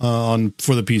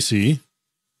for the PC.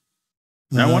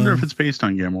 I wonder if it's based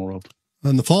on Gamma World.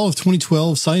 In the fall of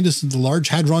 2012, scientists at the Large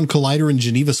Hadron Collider in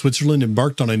Geneva, Switzerland,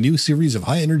 embarked on a new series of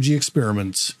high-energy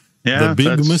experiments. Yeah, the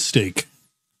Big Mistake.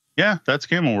 Yeah, that's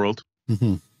Gamma World.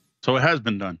 So it has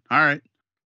been done. All right.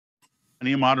 I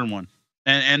need a modern one.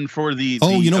 And for the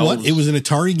you know what? It was an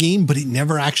Atari game, but it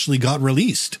never actually got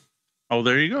released. Oh,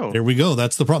 there you go. There we go.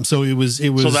 That's the problem. So it was.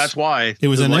 So that's why it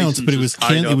was announced, but it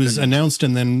was announced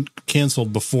and then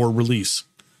canceled before release.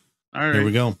 All right. There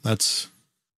we go. That's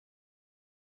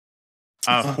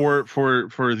for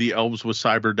the Elves with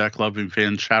Cyber Deck loving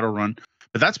fans, Shadowrun.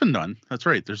 But that's been done. That's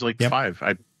right. There's like 5.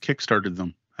 I kickstarted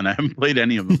them and I haven't played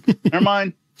any of them. Never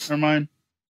mind.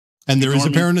 And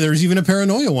there's even a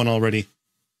Paranoia one already.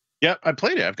 Yeah, I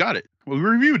played it. I've got it. We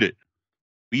reviewed it.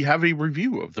 We have a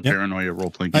review of the Paranoia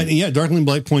role-playing game. Darkling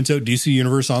Blight points out DC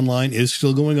Universe Online is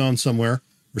still going on somewhere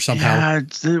or somehow. Yeah,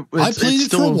 I played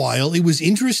it for a while. It was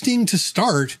interesting to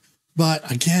start, but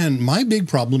again, my big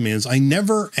problem is I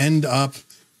never end up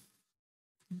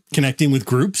connecting with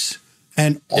groups,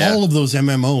 and all of those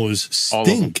MMOs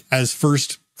stink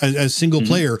as single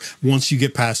player once you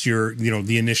get past your,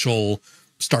 the initial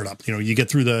startup. You get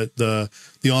through the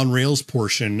on rails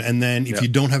portion, and then if you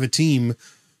don't have a team,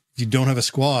 if you don't have a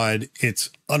squad, it's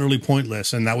utterly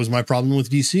pointless. And that was my problem with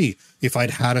DC. If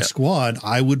I'd had a squad,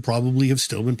 I would probably have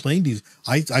still been playing DC.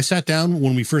 I sat down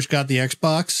when we first got the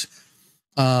Xbox,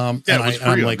 and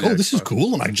I'm like, oh, this is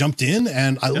cool. And I jumped in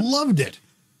and I loved it.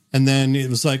 And then it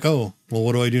was like, oh, well,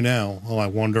 what do I do now? Oh, I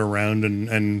wander around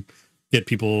and get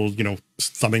people,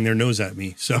 thumbing their nose at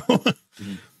me. So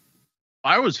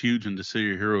I was huge into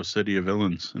City of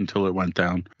Villains until it went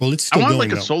down. Well, it's still going. I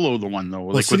want a solo one though.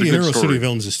 Well, City of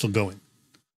Villains is still going.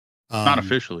 Not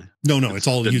officially. No, it's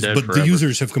all used, but the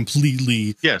users have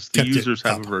completely. Yes, the users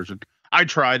have a version. I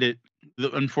tried it.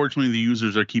 Unfortunately, the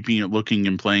users are keeping it looking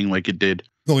and playing like it did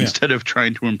instead of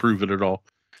trying to improve it at all.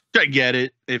 I get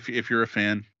it. If you're a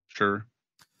fan, sure.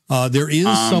 There is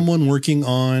someone working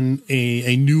on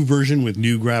a new version with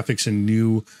new graphics and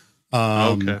new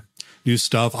new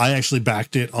stuff. I actually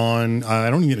backed it on.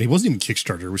 It wasn't even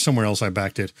Kickstarter. It was somewhere else. I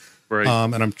backed it. Right.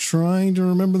 And I'm trying to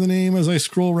remember the name as I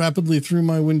scroll rapidly through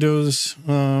my Windows.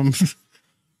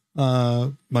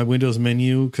 My Windows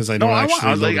menu, because I don't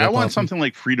I want something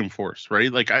like Freedom Force,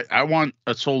 right? Like I want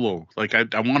a solo. Like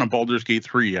I want a Baldur's Gate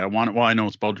 3. I know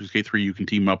it's Baldur's Gate 3. You can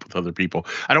team up with other people.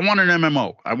 I don't want an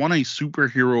MMO. I want a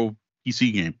superhero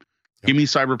PC game. Give me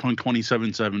Cyberpunk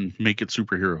 2077. Make it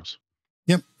superheroes.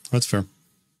 Yep. That's fair.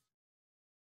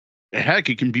 Heck,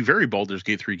 it can be very Baldur's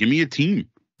Gate 3. Give me a team.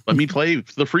 Let me play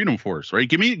the Freedom Force, right?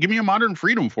 Give me a modern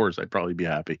Freedom Force. I'd probably be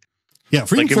happy. Yeah,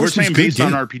 Freedom like if Force we're saying based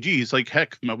game. on RPGs, like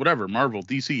heck, whatever, Marvel,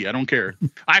 DC, I don't care.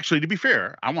 Actually, to be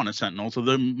fair, I want a Sentinels of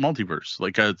the multiverse.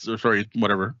 Like,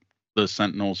 whatever the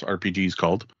Sentinels RPG is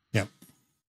called. Yeah.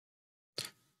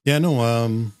 Yeah,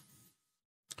 no.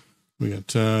 We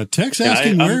got Tex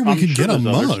asking where we could get a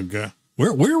mug.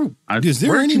 Where is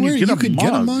there anywhere you could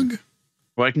get a mug?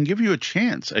 Well, I can give you a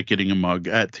chance at getting a mug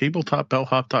at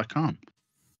tabletopbellhop.com.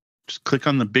 Just click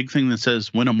on the big thing that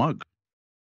says "Win a mug."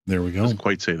 There we go. Doesn't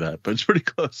quite say that, but it's pretty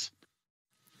close.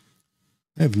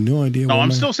 I have no idea. No,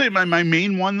 I'm still saying my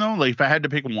main one though. Like if I had to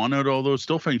pick one out of all those,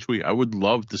 still Feng Shui. I would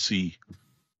love to see.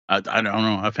 I don't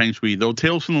know, a Feng Shui though.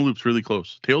 Tales from the Loop's really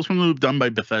close. Tales from the Loop done by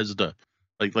Bethesda,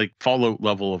 like Fallout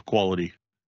level of quality.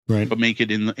 Right. But make it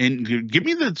in give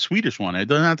me the Swedish one. It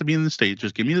doesn't have to be in the States.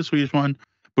 Just give me the Swedish one.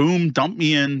 Boom, dump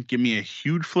me in. Give me a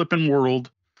huge flipping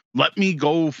world. Let me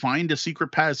go find a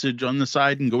secret passage on the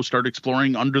side and go start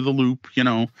exploring under the loop,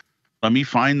 Let me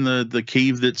find the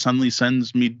cave that suddenly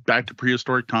sends me back to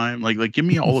prehistoric time. Like give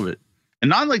me all of it. And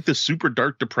not like the super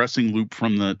dark, depressing loop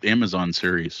from the Amazon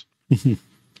series. Keep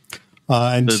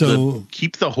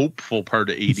the hopeful part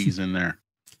of 80s in there.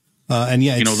 And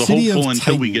yeah, it's the City hopeful of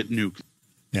until Titan. we get nuked.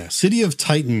 Yeah, City of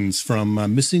Titans from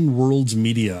Missing Worlds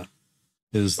Media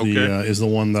is the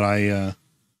one that I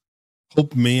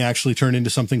hope may actually turn into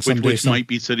something someday. Which might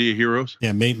be City of Heroes.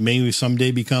 Yeah, may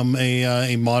someday become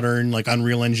a modern like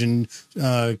Unreal Engine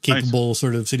capable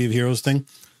sort of City of Heroes thing.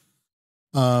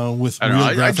 With real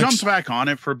graphics. I jumped back on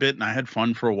it for a bit and I had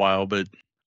fun for a while, but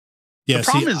the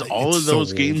problem is all of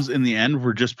those games in the end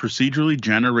were just procedurally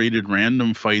generated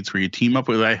random fights where you team up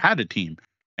with. I had a team.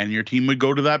 And your team would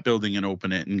go to that building and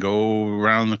open it and go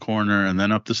around the corner and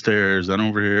then up the stairs, then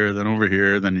over here, then over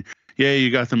here. Then,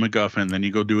 you got the MacGuffin. Then you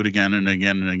go do it again and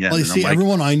again and again. Well, you see,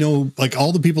 everyone I know, like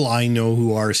all the people I know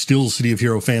who are still City of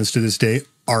Hero fans to this day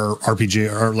are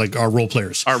RPG, are role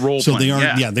players. Are role so playing,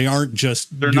 they aren't, they aren't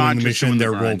just they're doing not the just mission,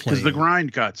 they're role playing. Because the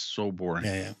grind got so boring.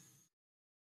 Yeah.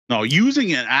 No,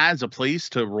 using it as a place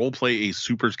to role play a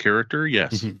super's character,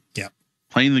 yes. Mm-hmm. Yeah.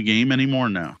 Playing the game anymore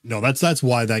now. No, that's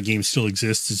why that game still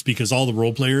exists. Is because all the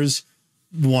role players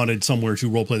wanted somewhere to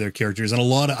role play their characters, and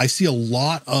I see a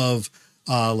lot of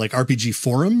like RPG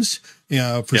forums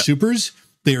for supers.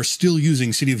 They are still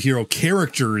using City of Hero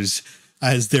characters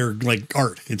as their like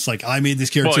art. It's like I made this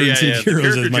character in City of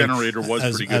Heroes as my generator was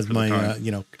pretty good for the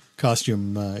time.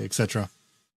 Costume, etc.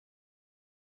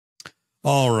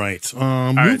 All right,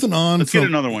 moving on. Let's get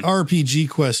another one. RPG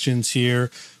questions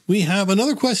here. We have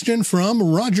another question from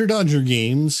Roger Dodger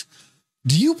Games.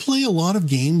 Do you play a lot of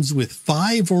games with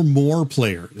 5 or more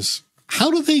players?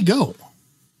 How do they go?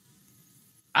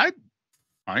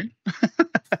 Fine.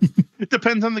 It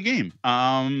depends on the game.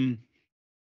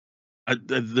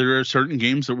 There are certain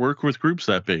games that work with groups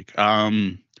that big.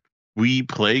 We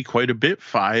play quite a bit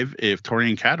 5 if Tori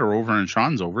and Kat are over and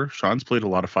Sean's over. Sean's played a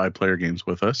lot of 5-player games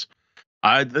with us.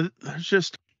 There's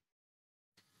just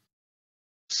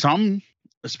some,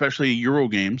 especially Euro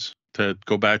games, to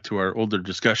go back to our older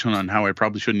discussion on how I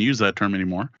probably shouldn't use that term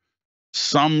anymore.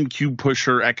 Some cube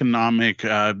pusher, economic,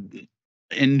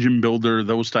 engine builder,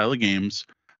 those style of games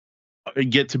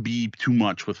get to be too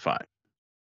much with 5.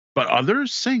 But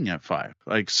others sing at 5.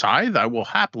 Like Scythe, I will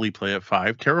happily play at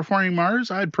 5. Terraforming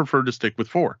Mars, I'd prefer to stick with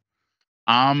 4.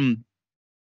 I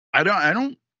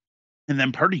don't. And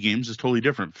then party games is totally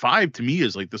different. 5 to me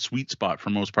is like the sweet spot for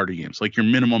most party games, like your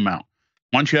minimum amount.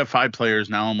 Once you have 5 players,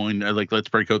 now I'm going to let's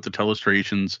break out the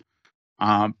Telestrations.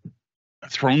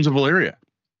 Thrones of Valeria,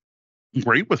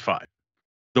 great with 5.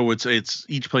 Though it's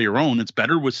each play your own. It's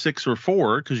better with 6 or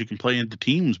 4 because you can play into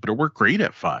teams, but it worked great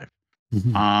at 5.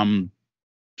 Mm-hmm.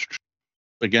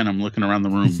 Again, I'm looking around the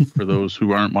room for those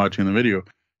who aren't watching the video.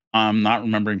 I'm not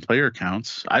remembering player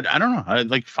counts. I don't know.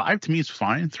 Like 5 to me is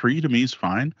fine. 3 to me is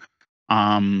fine.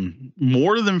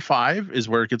 More than 5 is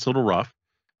where it gets a little rough.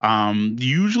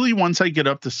 Usually once I get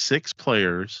up to 6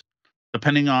 players,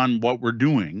 depending on what we're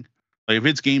doing, like if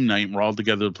it's game night and we're all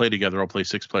together to play together, I'll play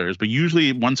 6 players. But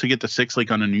usually once I get to 6,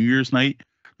 like on a New Year's night,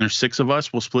 there's 6 of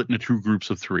us, we'll split into 2 groups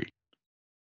of 3.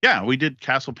 Yeah, we did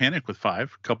Castle Panic with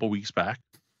 5 a couple weeks back.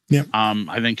 Yeah.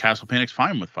 I think Castle Panic's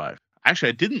fine with 5. Actually,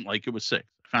 I didn't like it with 6.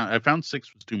 I found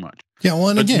 6 was too much. Yeah, well,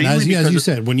 and again, as you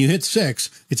said, when you hit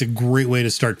 6, it's a great way to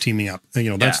start teaming up.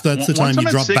 That's the time you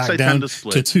drop back down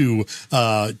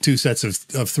to 2 sets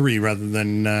of 3 rather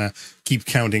than keep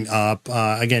counting up.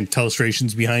 Again,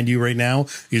 Telestrations behind you right now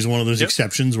is one of those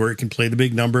exceptions where it can play the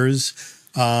big numbers.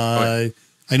 I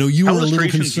know you were a little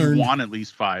concerned. You want at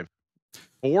least 5.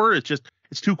 4, it's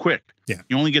too quick. Yeah.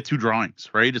 You only get 2 drawings,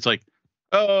 right? It's like,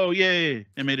 oh, yay,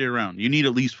 it made it around. You need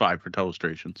at least 5 for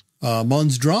Telestrations.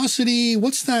 Monstrosity,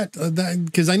 what's that?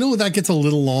 Because I know that gets a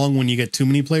little long when you get too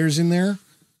many players in there.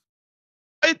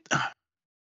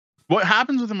 What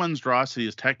happens with the Monstrosity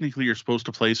is technically you're supposed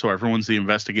to play so everyone's the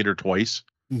investigator twice.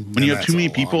 When you have too many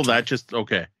people, that's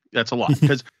a lot.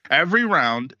 Because every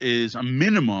round is a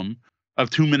minimum of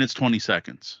 2 minutes, 20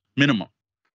 seconds. Minimum.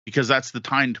 Because that's the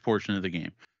timed portion of the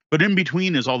game. But in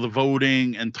between is all the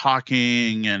voting and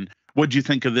talking and what'd you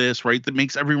think of this, right? That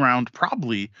makes every round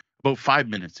probably about 5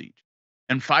 minutes each.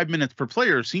 And 5 minutes per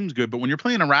player seems good. But when you're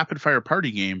playing a rapid fire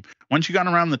party game, once you got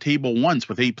around the table once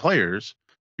with 8 players,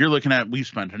 you're looking at, we've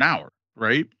spent an hour,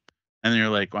 right? And then you're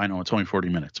like, well, I know it's only 40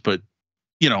 minutes, but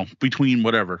between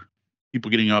whatever,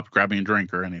 people getting up, grabbing a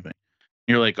drink or anything,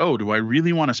 you're like, oh, do I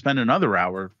really want to spend another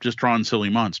hour just drawing silly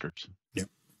monsters? Yeah.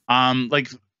 Like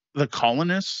the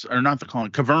colonists, or not the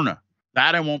colonists, Caverna,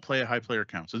 that I won't play at high player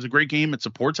counts. It's a great game. It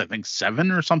supports, I think,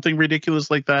 7 or something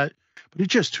ridiculous like that, but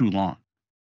it's just too long.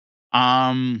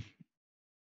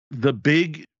 The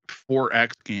big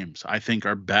 4X games, I think,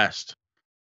 are best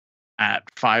at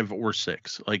 5 or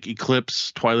 6, like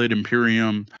Eclipse, Twilight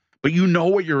Imperium, but you know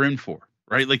what you're in for,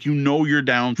 right? Like, you're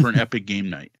down for an epic game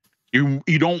night. You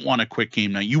don't want a quick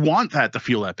game night. You want that to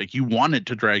feel epic. You want it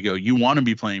to drag out. You want to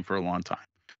be playing for a long time.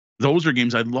 Those are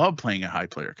games I love playing at high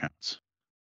player counts.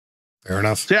 Fair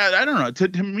enough. So, yeah, I don't know.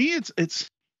 To me, it's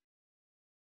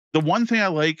the one thing I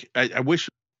like. I wish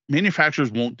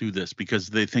manufacturers won't do this because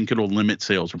they think it'll limit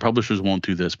sales, or publishers won't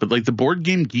do this. But like the Board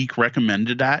Game Geek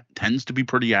recommended that tends to be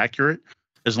pretty accurate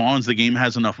as long as the game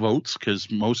has enough votes,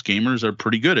 because most gamers are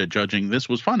pretty good at judging this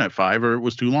was fun at 5 or it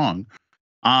was too long.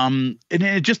 And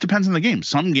it just depends on the game.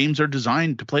 Some games are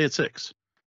designed to play at 6.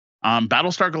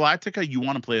 Battlestar Galactica, you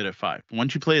want to play it at 5.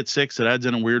 Once you play at 6, it adds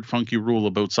in a weird, funky rule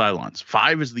about Cylons.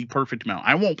 5 is the perfect amount.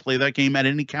 I won't play that game at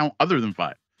any count other than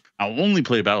 5. I'll only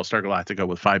play Battlestar Galactica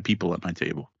with 5 people at my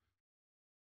table.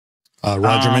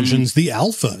 Roger mentions the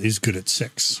alpha is good at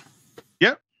 6.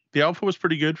 Yep. The alpha was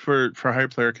pretty good for higher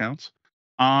player counts.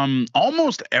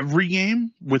 Almost every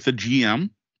game with a GM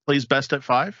plays best at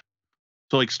 5.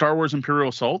 So like Star Wars Imperial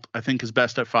Assault, I think, is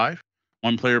best at 5.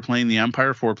 1 player playing the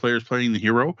Empire, 4 players playing the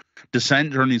hero.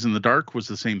 Descent, Journeys in the Dark was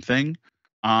the same thing.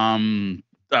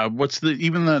 What's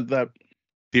the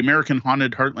American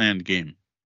Haunted Heartland game?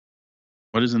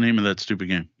 What is the name of that stupid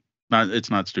game? It's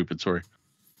not stupid, sorry.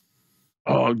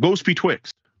 Ghost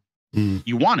Betwixt.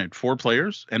 You wanted 4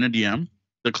 players and a DM.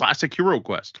 The classic Hero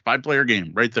Quest, 5-player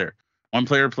game right there. 1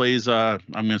 player plays, I'm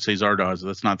going to say Zardoz.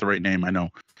 That's not the right name, I know.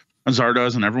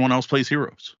 Zardoz, and everyone else plays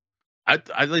heroes. Like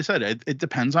I said, it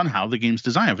depends on how the game's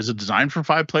designed. If it's designed for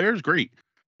 5 players, great.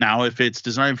 Now, if it's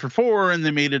designed for 4 and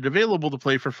they made it available to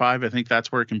play for 5, I think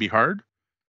that's where it can be hard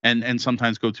and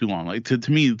sometimes go too long. Like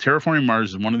to me, Terraforming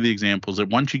Mars is one of the examples that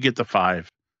once you get to 5,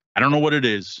 I don't know what it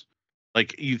is.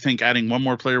 Like, you think adding 1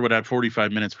 more player would add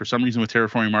 45 minutes. For some reason with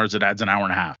Terraforming Mars, it adds an hour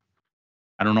and a half.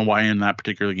 I don't know why in that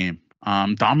particular game.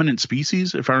 Dominant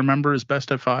Species, if I remember, is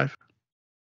best at 5.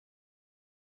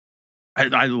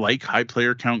 I like high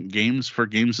player count games for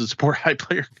games that support high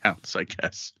player counts, I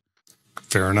guess.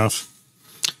 Fair enough.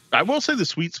 I will say the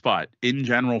sweet spot in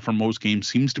general for most games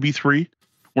seems to be 3,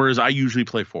 whereas I usually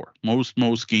play 4.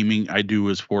 Most gaming I do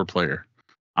is 4 player.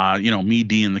 Me,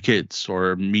 D, and the kids,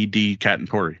 or me, D, Cat, and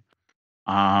Tori.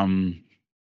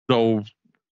 So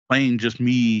playing just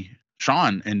me,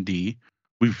 Sean, and D,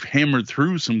 we've hammered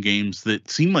through some games that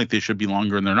seem like they should be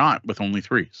longer and they're not, with only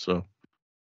 3. So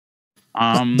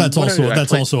that's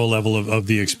also a level of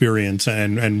the experience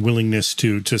and willingness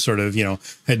to sort of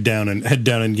head down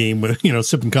and game with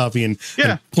sipping coffee and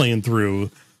playing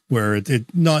through, where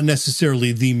it not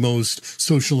necessarily the most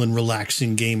social and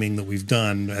relaxing gaming that we've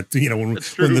done at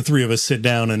when the 3 of us sit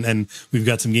down and we've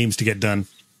got some games to get done.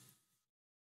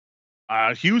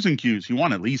 Hues and Cues, you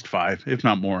want at least 5, if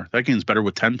not more. That game's better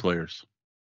with 10 players.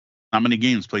 Not many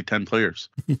games play 10 players.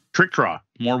 Trick Draw,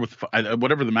 more with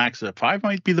whatever the max is. 5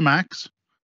 might be the max.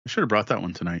 I should have brought that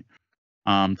one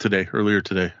earlier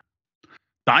today.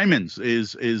 Diamonds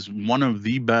is one of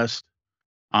the best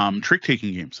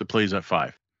trick-taking games that plays at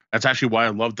 5. That's actually why I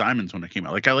love Diamonds when it came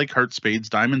out. Like, I like Heart Spades.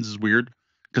 Diamonds is weird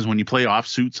because when you play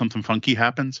offsuit, something funky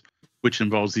happens, which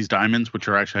involves these diamonds, which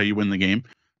are actually how you win the game.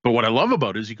 But what I love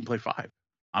about it is you can play 5.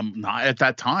 I'm not at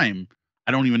that time.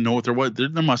 I don't even know if there was. There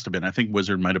must have been. I think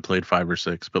Wizard might have played 5 or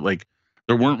 6, but like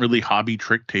there weren't really hobby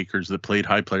trick takers that played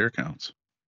high player counts.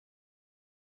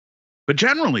 But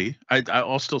generally,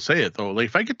 I'll still say it though. Like,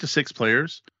 if I get to 6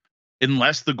 players,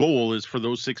 unless the goal is for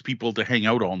those 6 people to hang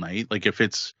out all night, like if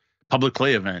it's public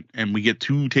play event and we get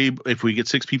if we get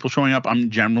 6 people showing up, I'm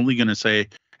generally going to say,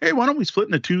 hey, why don't we split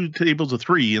into 2 tables of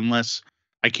 3 unless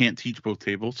I can't teach both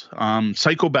tables.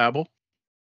 Psychobabble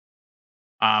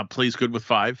plays good with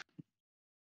 5.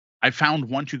 I found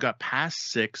once you got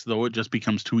past 6, though, it just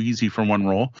becomes too easy for one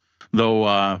roll. Though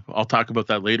I'll talk about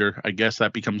that later. I guess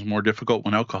that becomes more difficult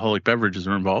when alcoholic beverages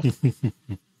are involved.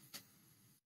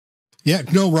 Yeah,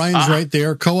 no, Ryan's right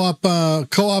there.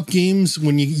 Co-op games,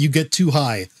 when you get too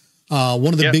high.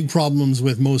 One of the big problems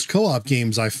with most co-op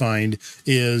games, I find,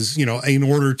 is, in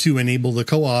order to enable the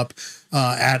co-op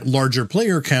at larger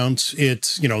player counts,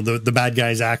 it's, the bad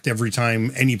guys act every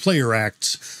time any player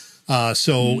acts.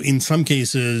 So in some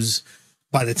cases,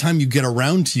 by the time you get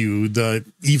around to the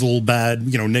evil, bad,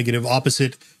 negative,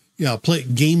 opposite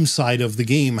game side of the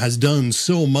game has done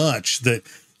so much that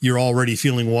you're already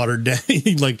feeling watered down,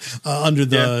 like under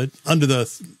the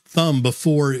thumb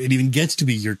before it even gets to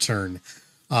be your turn.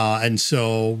 And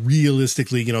so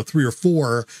realistically, 3 or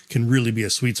 4 can really be a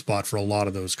sweet spot for a lot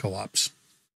of those co-ops.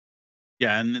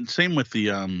 Yeah. And then same with the,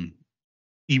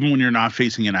 even when you're not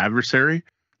facing an adversary,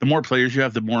 the more players you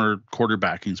have, the more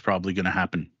quarterbacking is probably going to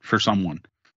happen for someone.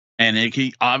 And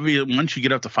obviously, once you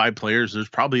get up to 5 players, there's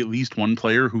probably at least one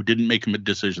player who didn't make a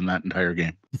decision that entire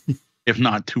game, if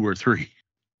not 2 or 3.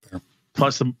 Fair.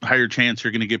 Plus, the higher chance you're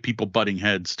going to get people butting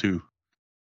heads too.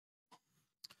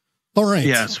 All right.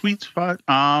 Yeah, sweet spot.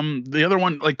 The other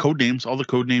one, like Codenames, all the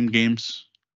Codename games.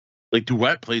 Like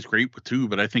Duet plays great with 2,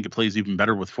 but I think it plays even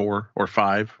better with 4 or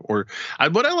 5. What I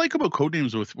like about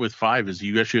Codenames with 5 is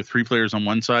you actually have 3 players on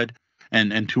one side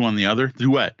and 2 on the other.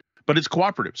 Duet, but it's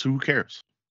cooperative, so who cares?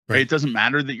 Right? It doesn't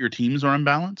matter that your teams are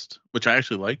unbalanced, which I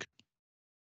actually like.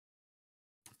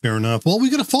 Fair enough. Well,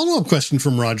 we got a follow-up question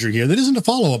from Roger here. That isn't a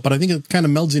follow-up, but I think it kind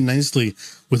of melds in nicely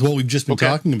with what we've just been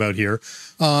talking about here.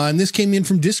 And this came in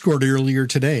from Discord earlier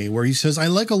today, where he says, I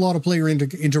like a lot of player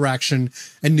interaction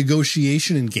and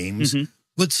negotiation in games,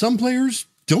 but some players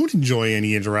don't enjoy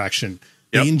any interaction.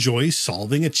 They enjoy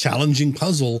solving a challenging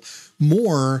puzzle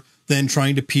more than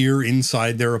trying to peer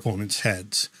inside their opponent's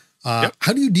heads. How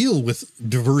do you deal with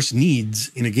diverse needs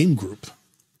in a game group?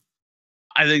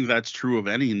 I think that's true of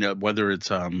any, whether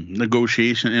it's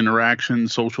negotiation, interaction,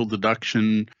 social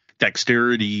deduction,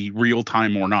 dexterity, real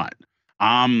time or not.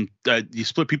 You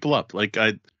split people up. Like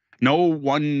no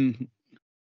one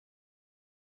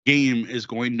game is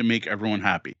going to make everyone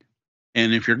happy.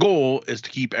 And if your goal is to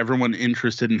keep everyone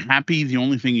interested and happy, the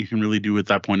only thing you can really do at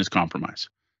that point is compromise.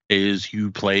 Is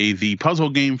you play the puzzle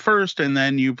game first, and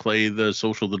then you play the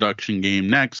social deduction game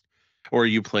next. Or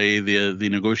you play the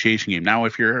negotiation game. Now,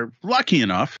 if you're lucky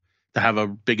enough to have a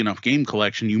big enough game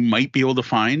collection, you might be able to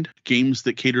find games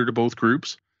that cater to both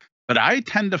groups. But I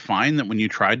tend to find that when you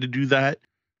try to do that,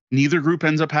 neither group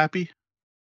ends up happy.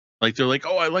 Like they're like,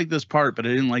 oh, I like this part, but I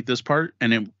didn't like this part.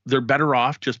 And they're better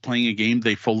off just playing a game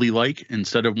they fully like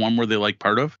instead of one where they like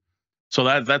part of. So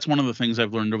that's one of the things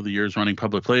I've learned over the years running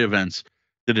public play events,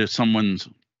 that if someone's,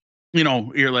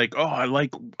 you're like, oh, I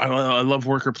love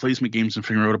worker placement games and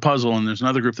figuring out a puzzle. And there's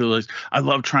another group that like, I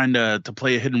love trying to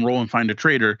play a hidden role and find a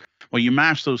traitor. Well, you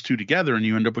mash those 2 together and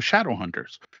you end up with Shadow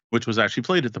Hunters, which was actually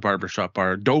played at the barbershop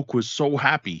bar. Doak was so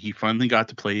happy. He finally got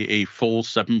to play a full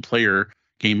 7-player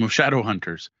game of Shadow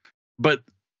Hunters. But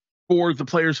for the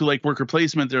players who like worker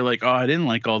placement, they're like, oh, I didn't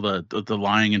like all the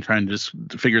lying and trying to just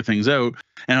figure things out.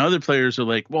 And other players are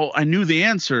like, well, I knew the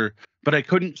answer, but I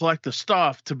couldn't collect the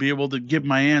stuff to be able to give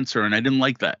my answer, and I didn't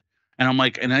like that. And I'm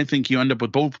like, and I think you end up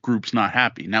with both groups not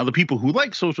happy. Now, the people who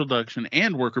like social deduction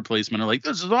and worker placement are like,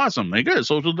 this is awesome. They got a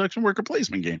social deduction worker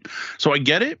placement game. So I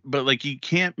get it, but like you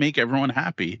can't make everyone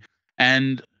happy.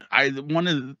 And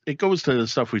it goes to the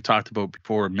stuff we've talked about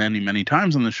before many, many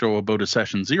times on the show about a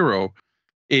session 0,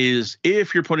 is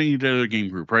if you're putting together a game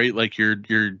group, right? Like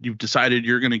you've decided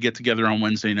you're going to get together on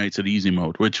Wednesday nights at easy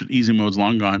mode, which easy mode's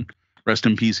long gone. Rest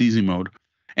in peace, easy mode.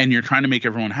 And you're trying to make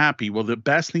everyone happy. Well, the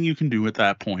best thing you can do at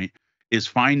that point is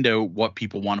find out what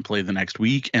people want to play the next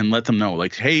week and let them know,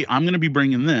 like, hey, I'm going to be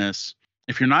bringing this.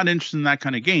 If you're not interested in that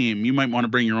kind of game, you might want to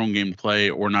bring your own game to play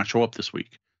or not show up this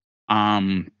week.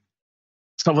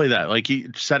 Stuff like that. Like,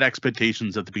 you set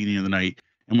expectations at the beginning of the night.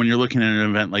 And when you're looking at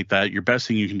an event like that, your best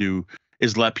thing you can do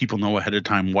is let people know ahead of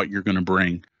time what you're going to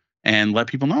bring, and let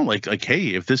people know, like, hey,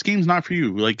 if this game's not for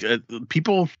you, like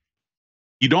people.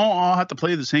 You don't all have to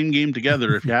play the same game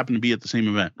together if you happen to be at the same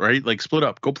event, right? Like split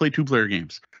up, go play 2-player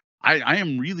games. I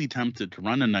am really tempted to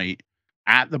run a night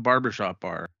at the barbershop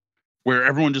bar where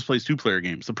everyone just plays 2-player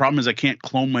games. The problem is I can't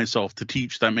clone myself to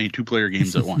teach that many 2-player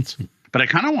games at once. But I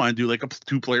kind of want to do like a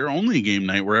 2-player only game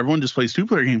night where everyone just plays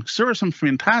 2-player games. There are some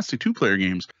fantastic 2-player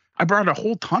games. I brought a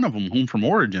whole ton of them home from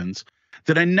Origins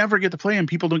that I never get to play, and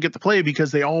people don't get to play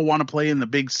because they all want to play in the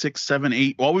big 6, 7,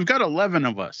 8. Well, we've got 11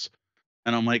 of us,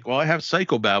 and I'm like, well, I have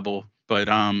Psychobabble, but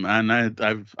and I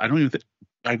don't even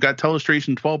I've got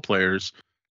Telestration 12 players,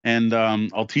 and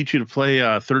I'll teach you to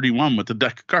play 31 with the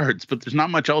deck of cards, but there's not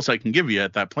much else I can give you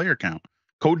at that player count.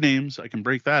 Code names, I can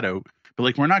break that out, but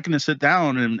like we're not going to sit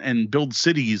down and build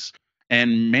cities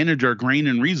and manage our grain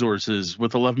and resources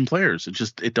with 11 players.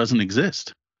 It doesn't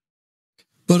exist.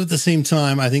 But at the same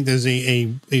time, I think there's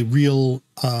a real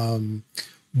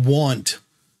want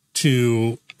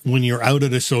to, when you're out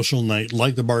at a social night,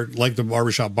 like the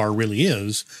barbershop bar really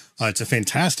is, it's a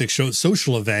fantastic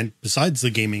social event besides the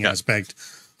gaming aspect,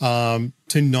 to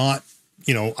not,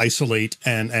 isolate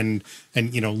and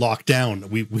lock down.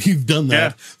 We've done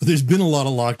that. But there's been a lot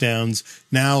of lockdowns.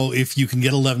 Now, if you can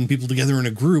get 11 people together in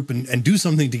a group and do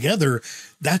something together,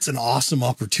 that's an awesome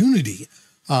opportunity.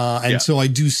 So I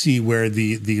do see where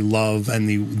the love and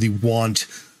the want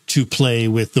to play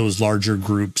with those larger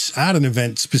groups at an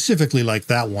event specifically like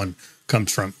that one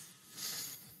comes from.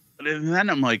 And then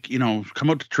I'm like, come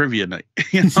out to trivia night.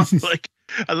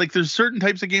 Like there's certain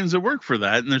types of games that work for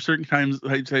that, and there's certain types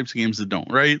of games that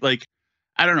don't, right? Like,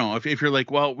 I don't know if you're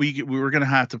like, well, we were gonna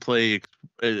have to play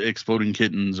Exploding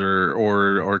Kittens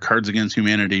or Cards Against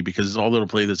Humanity because it's all that'll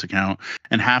play this account,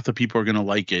 and half the people are gonna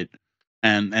like it,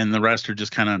 and the rest are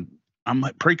just kind of, I'm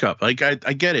like, break up. Like I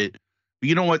get it, but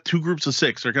you know what? 2 groups of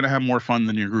 6 are gonna have more fun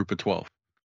than your group of 12.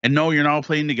 And no, you're not all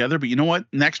playing together, but you know what?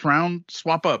 Next round,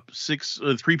 swap up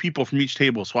 3 people from each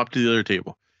table, swap to the other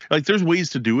table. Like there's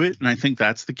ways to do it, and I think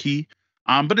that's the key.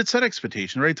 But it's set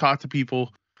expectation, right? Talk to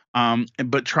people,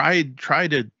 but try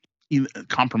to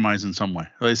compromise in some way.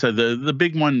 Like I said, the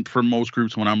big one for most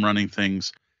groups when I'm running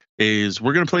things is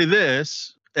we're gonna play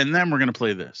this, and then we're gonna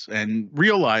play this, and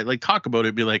realize, like, talk about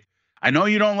it. Be like, I know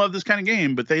you don't love this kind of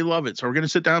game, but they love it, so we're gonna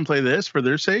sit down and play this for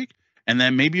their sake. And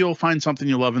then maybe you'll find something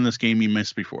you love in this game you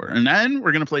missed before. And then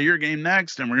we're going to play your game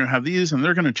next, and we're going to have these, and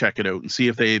they're going to check it out and see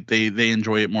if they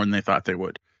enjoy it more than they thought they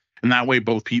would. And that way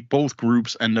both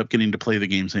groups end up getting to play the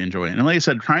games they enjoy. And like I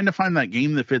said, trying to find that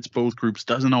game that fits both groups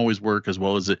doesn't always work as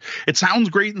well as it sounds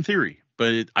great in theory,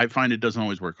 but I find it doesn't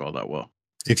always work all that well.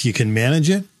 If you can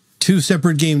manage it, 2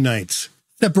 separate game nights.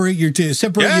 Separate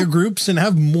your groups and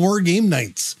have more game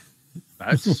nights.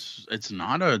 It's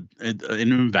not an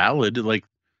invalid, like,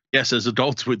 yes, as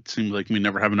adults, it seems like we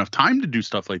never have enough time to do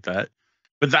stuff like that.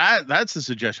 But that's the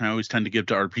suggestion I always tend to give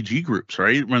to RPG groups,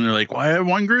 right? When they're like, well, I have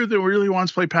one group that really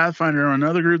wants to play Pathfinder, or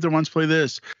another group that wants to play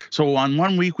this. So on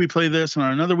one week we play this, and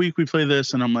on another week we play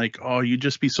this. And I'm like, oh, you'd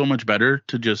just be so much better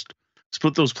to just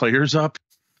split those players up.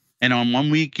 And on one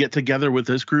week, get together with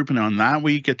this group, and on that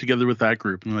week, get together with that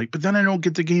group. And I'm like, but then I don't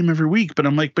get the game every week. But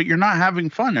I'm like, but you're not having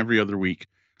fun every other week.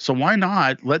 So why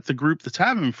not let the group that's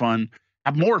having fun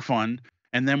have more fun?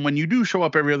 And then when you do show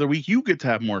up every other week, you get to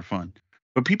have more fun.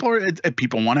 But people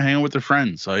want to hang out with their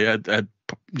friends. So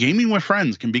gaming with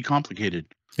friends can be complicated.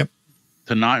 Yep.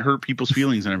 To not hurt people's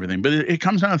feelings and everything. But it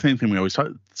comes down to the same thing we always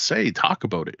talk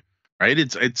about it, right?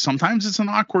 It's sometimes it's an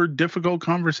awkward, difficult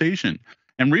conversation.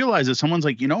 And realize that someone's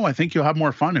like, I think you'll have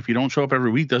more fun if you don't show up every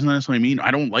week. Doesn't necessarily mean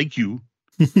I don't like you.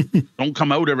 Don't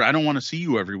come out I don't want to see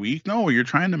you every week. No, you're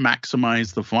trying to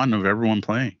maximize the fun of everyone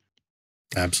playing.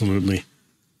 Absolutely.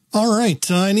 All right.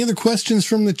 Any other questions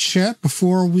from the chat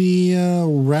before we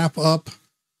wrap up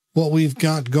what we've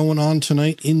got going on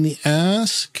tonight in the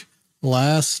Ask?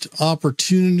 Last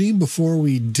opportunity before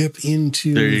we dip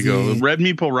into. There you go. Red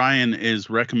Meeple Ryan is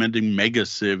recommending Mega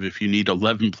Civ if you need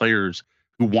 11 players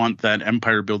who want that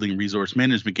empire building resource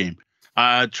management game.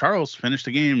 Charles finished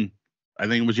the game. I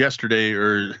think it was yesterday,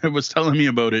 or it was telling me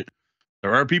about it.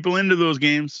 There are people into those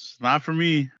games. Not for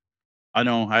me. I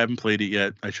know I haven't played it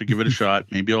yet. I should give it a shot.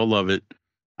 Maybe I'll love it.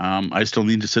 I still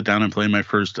need to sit down and play my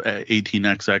first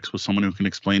 18XX with someone who can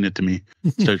explain it to me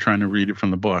instead of trying to read it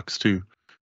from the books too.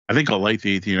 I think I'll like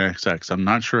the 18XX. I'm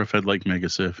not sure if I'd like Mega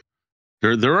Civ.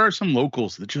 There are some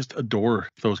locals that just adore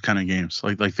those kind of games.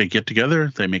 Like they get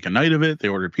together, they make a night of it, they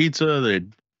order pizza,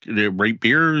 they rate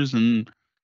beers, and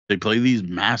they play these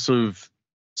massive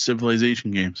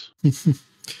civilization games.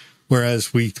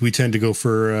 Whereas we tend to go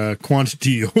for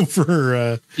quantity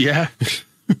over. Yeah.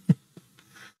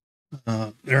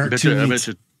 There aren't too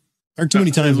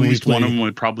many times at when least one of them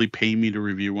would probably pay me to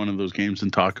review one of those games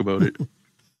and talk about it.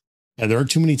 Yeah, there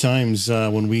aren't too many times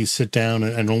when we sit down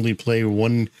and only play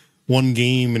one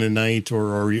game in a night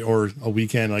or a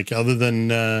weekend, like other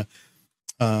than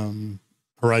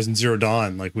Horizon Zero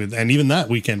Dawn. And even that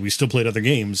weekend we still played other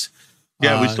games.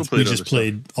 Yeah, we still played. We just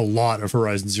played a lot of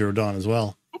Horizon Zero Dawn as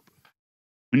well.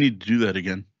 We need to do that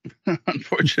again,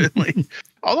 unfortunately.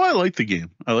 Although I like the game.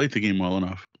 I like the game well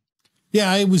enough.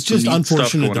 Yeah, it was just neat stuff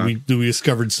unfortunate going that we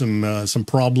discovered some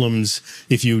problems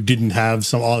if you didn't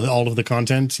have all of the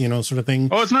content, sort of thing.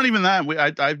 Oh, it's not even that.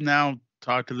 I've now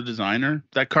talked to the designer.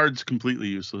 That card's completely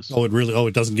useless. Oh,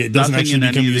 it doesn't actually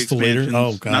become useful later.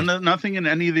 Oh god, nothing in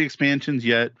any of the expansions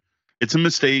yet. It's a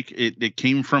mistake. It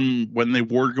came from when they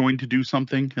were going to do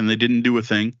something and they didn't do a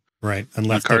thing. Right, and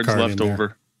left the cards card left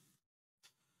over.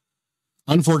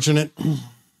 Unfortunate.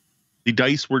 The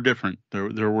dice were different.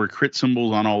 There were crit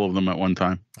symbols on all of them at one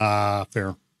time.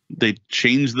 Fair. They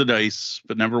changed the dice,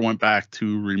 but never went back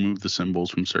to remove the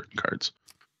symbols from certain cards.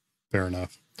 Fair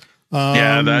enough.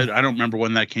 I don't remember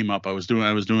when that came up. I was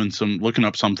looking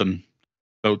up something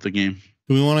about the game.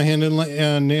 Do we want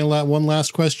to nail that one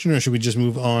last question, or should we just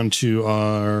move on to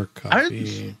our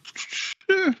copy?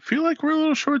 I feel like we're a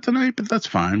little short tonight, but that's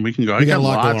fine. We can go. We got a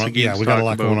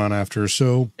lot going on after.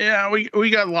 So yeah, we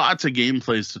got lots of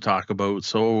gameplays to talk about.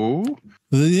 So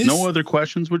no other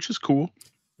questions, which is cool.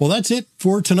 Well, that's it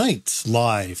for tonight's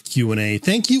live Q&A.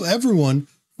 Thank you, everyone,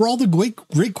 for all the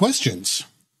great questions.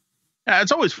 Yeah,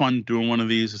 it's always fun doing one of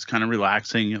these. It's kind of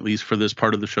relaxing, at least for this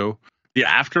part of the show. The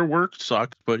after work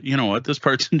sucked, but you know what? This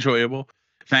part's enjoyable.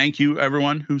 Thank you,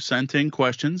 everyone who sent in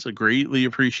questions. I greatly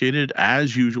appreciated,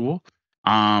 as usual.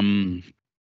 I'm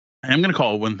going to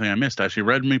call it one thing I missed. Actually,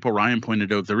 Red Maple Ryan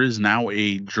pointed out there is now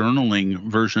a journaling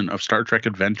version of Star Trek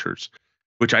Adventures,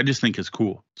 which I just think is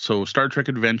cool. So Star Trek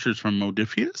Adventures from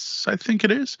Modiphius, I think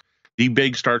it is. The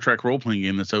big Star Trek role-playing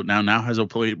game that's out now has a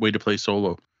way to play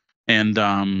solo. And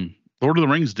Lord of the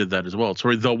Rings did that as well.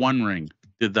 Sorry, The One Ring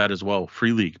did that as well.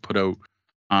 Free League put out,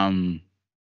 I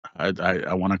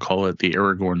want to call it the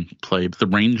Aragorn play, the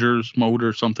Rangers mode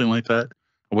or something like that.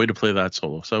 A way to play that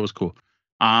solo. So that was cool.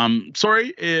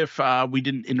 Sorry if we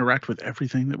didn't interact with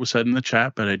everything that was said in the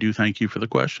chat, but I do thank you for the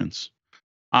questions.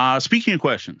 Speaking of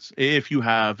questions, if you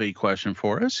have a question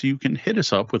for us, you can hit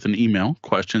us up with an email,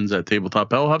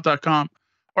 questions@tabletopbellhop.com,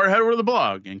 or head over to the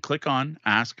blog and click on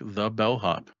Ask the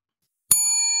Bellhop.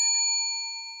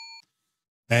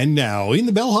 And now, in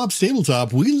the Bellhop's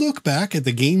Tabletop, we look back at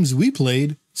the games we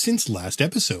played since last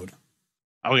episode.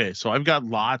 Okay, so I've got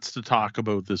lots to talk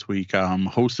about this week.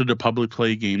 Hosted a public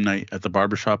play game night at the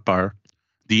Barbershop Bar.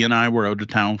 Dee and I were out of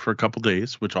town for a couple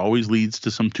days, which always leads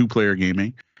to some two-player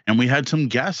gaming. And we had some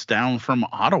guests down from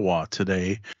Ottawa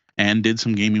today and did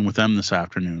some gaming with them this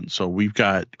afternoon. So we've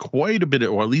got quite a bit,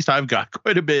 or at least I've got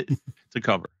quite a bit to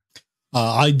cover.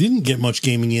 I didn't get much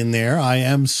gaming in there. I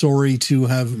am sorry to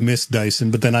have missed Dyson,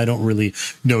 but then I don't really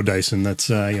know Dyson. That's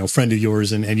a friend of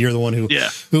yours, and you're the one who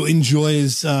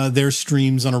enjoys their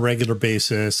streams on a regular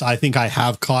basis. I think I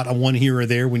have caught a one here or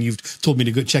there when you've told me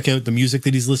to go check out the music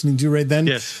that he's listening to right then.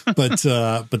 Yes. but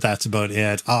that's about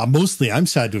it. Mostly, I'm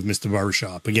sad to have missed the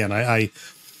Barbershop. Again,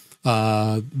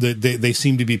 they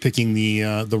seem to be picking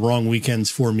the wrong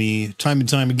weekends for me time and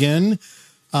time again.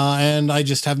 And I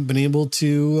just haven't been able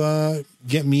to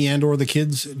get me and or the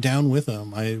kids down with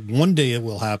them. One day it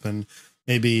will happen.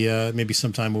 Maybe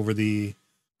sometime over the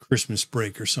Christmas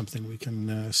break or something. We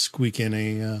can squeak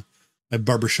in a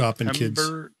barbershop and kids.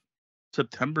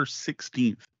 September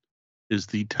 16th is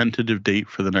the tentative date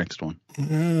for the next one.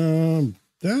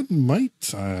 That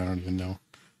might. I don't even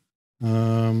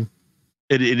know.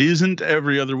 It isn't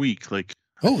every other week.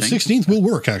 16th will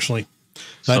work actually.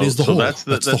 That is the whole. That's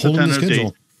the whole in the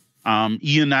schedule.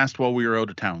 Ian asked while we were out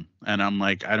of town, and I'm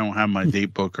like, I don't have my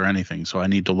date book or anything, so I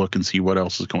need to look and see what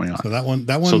else is going on. So that one,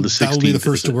 that will be the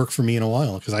first to work for me in a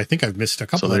while because I think I've missed a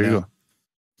couple. So there you go.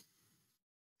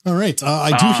 All right,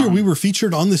 I do hear we were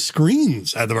featured on the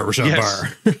screens at the Barbershop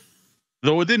Bar,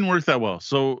 though it didn't work that well.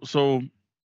 So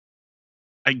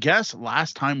I guess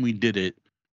last time we did it,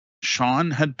 Sean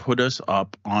had put us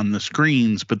up on the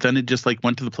screens, but then it just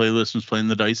went to the playlist and was playing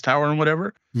the Dice Tower and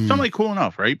whatever. So I'm like, cool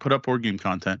enough, right? Put up board game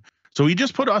content. So he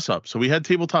just put us up. So we had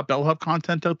Tabletop Bellhop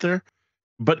content out there,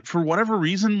 but for whatever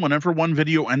reason, whenever one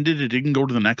video ended, it didn't go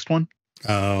to the next one.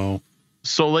 Oh,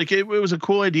 so it was a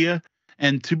cool idea.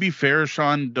 And to be fair,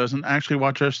 Sean doesn't actually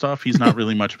watch our stuff. He's not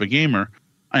really much of a gamer.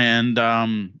 And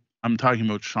I'm talking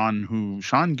about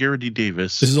Sean Garrity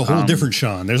Davis. This is a whole different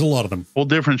Sean. There's a lot of them. Whole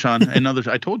different Sean. And others.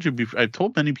 I told you before. I've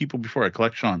told many people before. I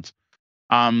collect Sean's.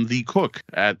 The cook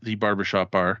at the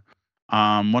Barbershop Bar.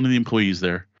 One of the employees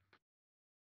there.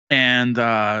 And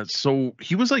so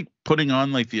he was putting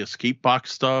on the escape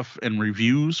box stuff and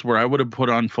reviews where I would have put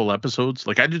on full episodes.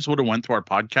 I just would have went to our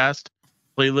podcast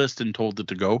playlist and told it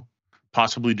to go,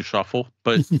 possibly to shuffle,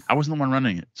 but I wasn't the one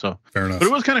running it. So fair enough. But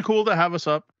it was kind of cool to have us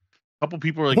up. A couple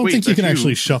people were like, I don't think you can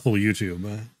actually shuffle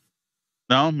YouTube.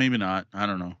 No, maybe not. I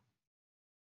don't know.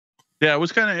 Yeah, it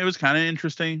was kind of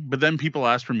interesting. But then people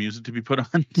asked for music to be put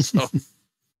on. So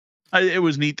It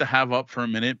was neat to have up for a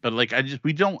minute, but like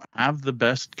we don't have the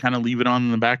best kind of leave it on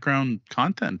in the background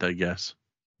content, I guess.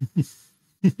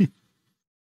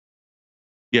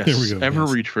 Yes, there we go. Ever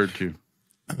yes. referred to.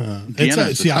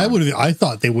 I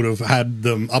thought they would have had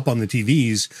them up on the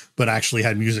TVs, but actually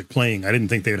had music playing. I didn't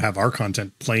think they would have our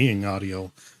content playing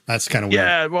audio. That's kind of weird.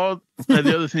 Yeah, well,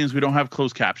 the other thing is we don't have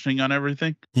closed captioning on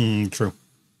everything. True.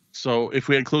 So if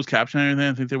we had closed captioning and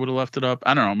everything, I think they would have left it up.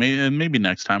 I don't know. Maybe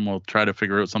next time we'll try to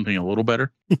figure out something a little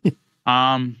better.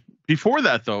 Before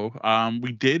that, though,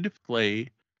 we did play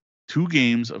 2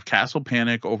 games of Castle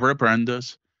Panic over at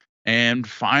Brenda's, and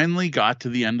finally got to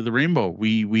the end of the rainbow.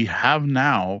 We have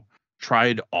now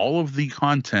tried all of the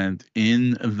content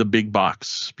in the big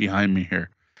box behind me here,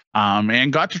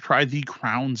 and got to try the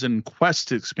Crowns and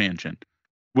Quest expansion,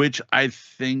 which I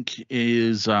think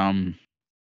is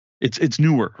it's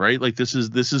newer, right? Like this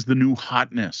is the new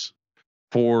hotness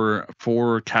for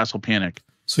Castle Panic.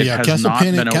 So yeah, Castle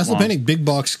Panic Big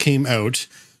Box came out.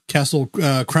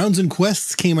 Crowns and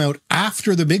Quests came out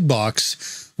after the big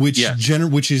box, which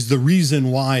is the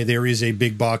reason why there is a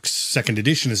big box second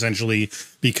edition, essentially,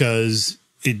 because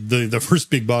the first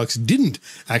big box didn't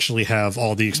actually have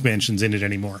all the expansions in it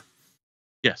anymore.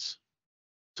 Yes.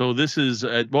 So this is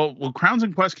well, Crowns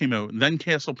and Quests came out, and then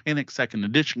Castle Panic second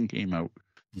edition came out,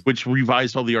 which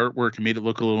revised all the artwork and made it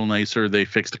look a little nicer. They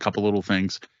fixed a couple little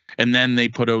things, and then they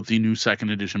put out the new second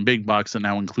edition big box that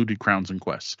now included Crowns and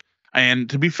Quests. And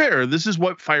to be fair, this is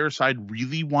what Fireside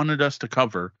really wanted us to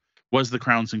cover, was the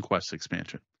Crowns and Quests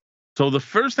expansion. So the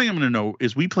first thing I'm going to note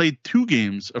is we played 2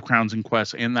 games of Crowns and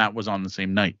Quests, and that was on the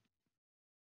same night.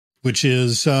 Which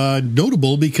is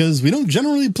notable because we don't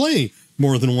generally play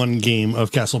more than 1 game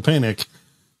of Castle Panic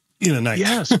in a night.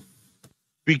 Yes,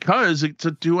 because it's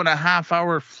a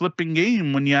 2.5-hour flipping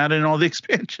game when you add in all the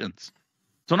expansions.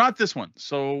 So not this one.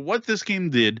 So what this game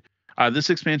did, this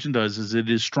expansion does, is it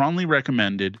is strongly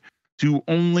recommended to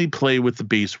only play with the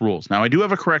base rules. Now, I do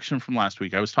have a correction from last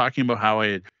week. I was talking about how I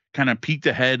had kind of peeked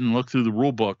ahead and looked through the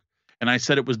rule book, and I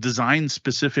said it was designed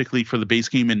specifically for the base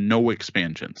game and no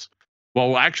expansions.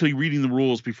 Well, actually reading the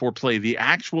rules before play, the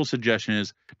actual suggestion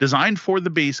is designed for the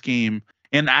base game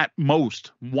and at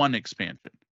most 1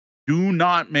 expansion. Do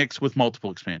not mix with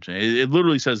multiple expansions. It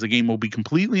literally says the game will be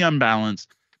completely unbalanced,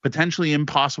 potentially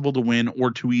impossible to win, or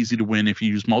too easy to win if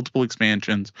you use multiple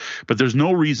expansions, but there's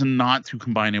no reason not to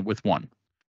combine it with 1.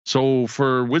 So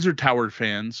for Wizard Tower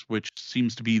fans, which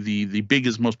seems to be the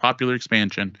biggest, most popular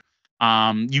expansion,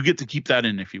 you get to keep that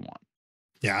in if you want.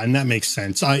 Yeah, and that makes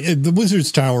sense. The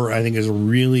Wizard's Tower, I think, is a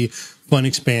really fun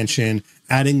expansion.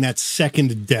 Adding that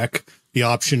second deck, the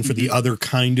option for the other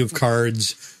kind of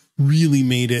cards, really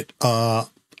made it a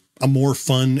more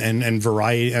fun and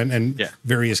variety and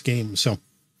various games. So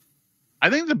I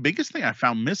think the biggest thing I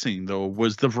found missing, though,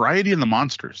 was the variety in the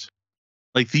monsters.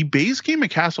 Like, the base game of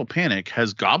Castle Panic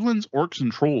has goblins, orcs,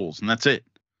 and trolls, and that's it.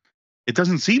 It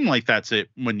doesn't seem like that's it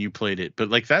when you played it, but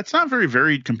like that's not very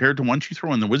varied compared to once you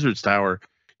throw in the Wizard's Tower.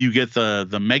 You get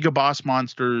the mega boss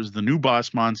monsters, the new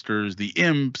boss monsters, the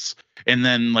imps, and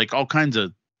then like all kinds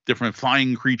of different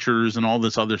flying creatures and all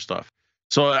this other stuff.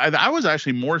 So I was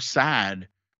actually more sad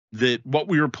that what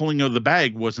we were pulling out of the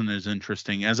bag wasn't as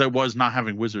interesting as I was not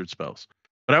having wizard spells.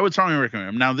 But I would strongly recommend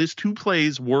them. Now, these 2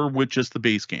 plays were with just the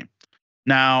base game.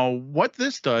 Now, what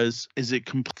this does is it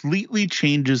completely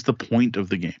changes the point of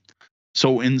the game.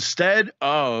 So instead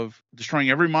of destroying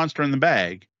every monster in the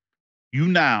bag, you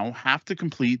now have to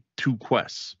complete 2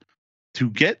 quests. To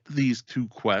get these 2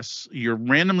 quests, you're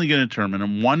randomly going to determine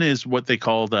them. One is what they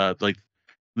call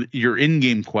your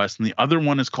in-game quest, and the other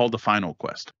one is called the final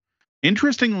quest.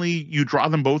 Interestingly, you draw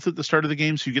them both at the start of the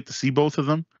game, so you get to see both of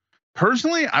them.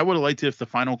 Personally, I would have liked it if the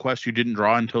final quest you didn't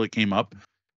draw until it came up,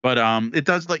 but it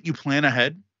does let you plan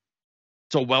ahead.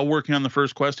 So while working on the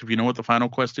first quest, if you know what the final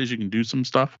quest is, you can do some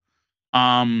stuff.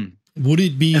 Would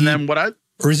it be, and then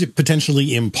or is it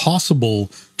potentially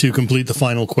impossible to complete the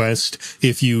final quest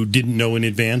if you didn't know in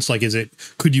advance? Like,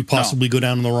 could you possibly go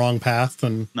down the wrong path?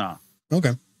 And no,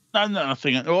 okay,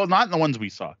 nothing. Well, not in the ones we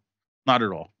saw, not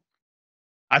at all.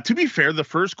 To be fair, the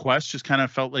first quest just kind of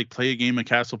felt like play a game of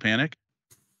Castle Panic,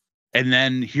 and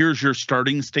then here's your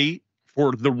starting state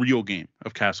for the real game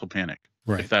of Castle Panic.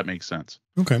 Right. If that makes sense.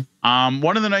 Okay.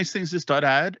 One of the nice things this does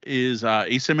add is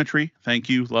asymmetry. Thank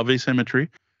you. Love asymmetry.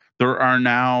 There are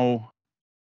now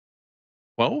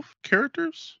 12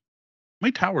 characters. How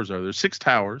many towers are there? 6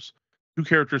 towers, 2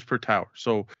 characters per tower.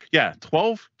 So yeah,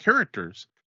 12 characters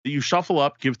that you shuffle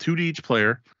up, give 2 to each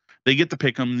player. They get to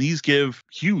pick them. These give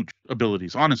huge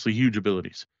abilities, honestly, huge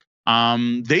abilities.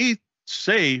 They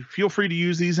say feel free to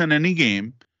use these in any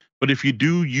game, But if you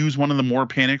do use one of the more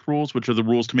panic rules, which are the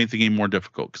rules to make the game more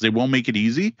difficult, because they won't make it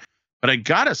easy. But I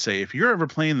gotta say, if you're ever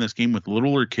playing this game with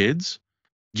littler kids,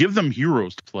 give them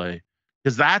heroes to play,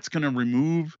 because that's going to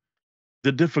remove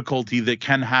the difficulty that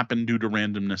can happen due to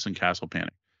randomness and castle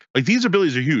panic. Like, these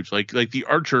abilities are huge. Like the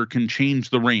archer can change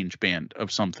the range band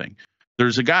of something.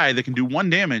 There's a guy that can do 1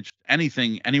 damage,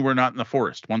 anything, anywhere not in the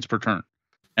forest, once per turn.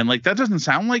 And like, that doesn't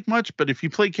sound like much, but if you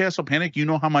play Castle Panic, you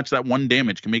know how much that 1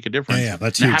 damage can make a difference. Yeah,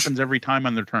 that's huge. It happens every time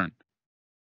on their turn.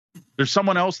 There's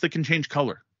someone else that can change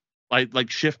color, like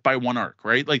shift by 1 arc,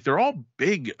 right? Like, they're all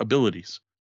big abilities.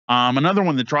 Another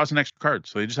one that draws an extra card,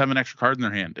 so they just have an extra card in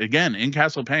their hand. Again, in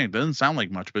Castle Panic, doesn't sound like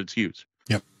much, but it's huge.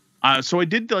 Yep. So I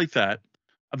did like that.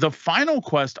 The final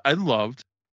quest I loved,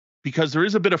 because there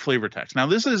is a bit of flavor text. Now,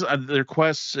 this is their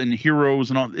quests and heroes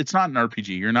and all. It's not an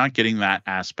RPG. You're not getting that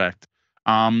aspect.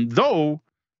 Though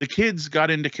the kids got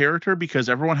into character because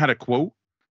everyone had a quote,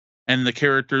 and the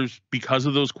characters, because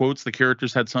of those quotes, the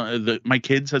characters had my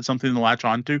kids had something to latch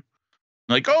onto.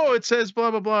 Like, oh, it says blah,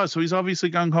 blah, blah. So he's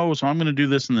obviously gung-ho, so I'm going to do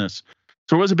this and this.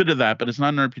 So there was a bit of that, but it's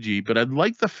not an RPG. But I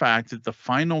like the fact that the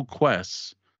final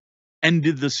quests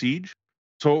ended the siege.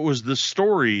 So it was the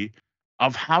story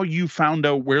of how you found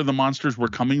out where the monsters were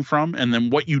coming from and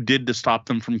then what you did to stop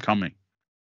them from coming.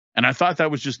 And I thought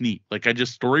that was just neat. Like,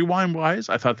 story-wise,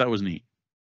 I thought that was neat.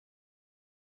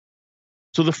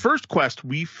 So the first quest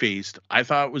we faced, I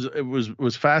thought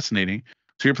was fascinating.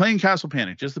 So you're playing Castle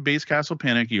Panic, just the base Castle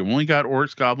Panic. You only got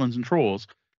orcs, goblins, and trolls.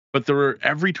 But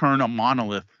every turn a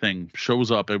monolith thing shows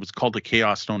up. It was called a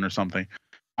Chaos Stone or something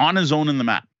on a zone in the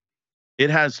map. It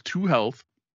has 2 health.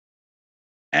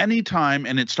 Anytime,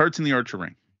 and it starts in the archer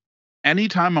ring.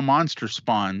 Anytime a monster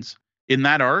spawns in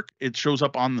that arc, it shows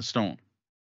up on the stone.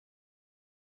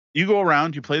 You go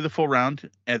around, you play the full round.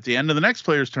 At the end of the next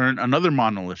player's turn, another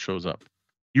monolith shows up.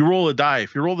 You roll a die.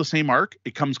 If you roll the same arc,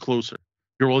 it comes closer.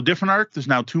 You roll a different arc, there's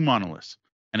now 2 monoliths.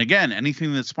 And again,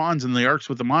 anything that spawns in the arcs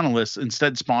with the monoliths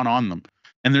instead spawn on them.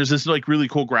 And there's this like really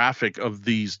cool graphic of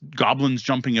these goblins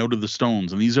jumping out of the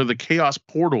stones. And these are the chaos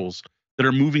portals that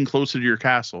are moving closer to your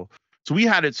castle. So we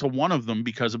had it so one of them,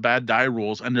 because of bad die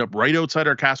rolls, ended up right outside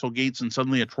our castle gates, and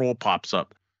suddenly a troll pops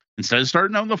up. Instead of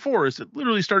starting out in the forest, it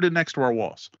literally started next to our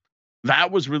walls. That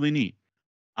was really neat.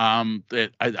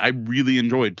 I really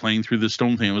enjoyed playing through the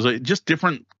stone thing. It was like just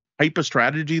different type of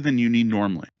strategy than you need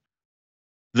normally.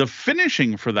 The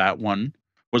finishing for that one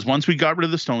was once we got rid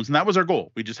of the stones, and that was our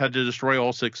goal. We just had to destroy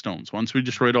all 6 stones. Once we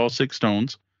destroyed all 6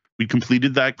 stones, we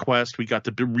completed that quest. We got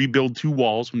to rebuild 2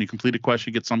 walls. When you complete a quest,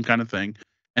 you get some kind of thing.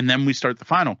 And then we start the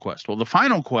final quest. Well, the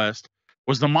final quest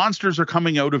was the monsters are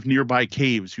coming out of nearby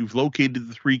caves. You've located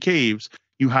the 3 caves.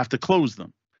 You have to close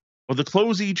them. Well, to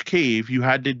close each cave, you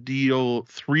had to deal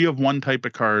 3 of one type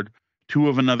of card, 2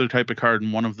 of another type of card,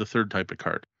 and 1 of the third type of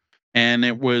card. And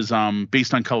it was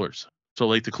based on colors. So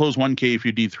like to close one cave,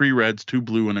 you need 3 reds, 2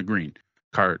 blue, and a green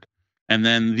card. And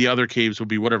then the other caves would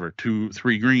be whatever, 2,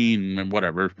 3 green, and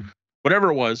whatever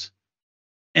it was.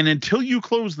 And until you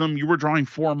close them, you were drawing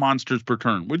 4 monsters per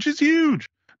turn, which is huge.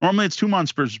 Normally it's 2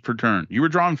 monsters per turn. You were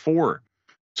drawing 4.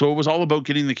 So it was all about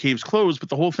getting the caves closed. But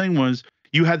the whole thing was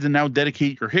you had to now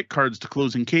dedicate your hit cards to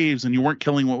closing caves, and you weren't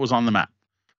killing what was on the map.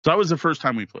 So that was the first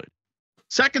time we played.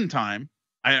 Second time,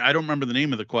 I don't remember the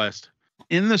name of the quest.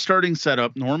 In the starting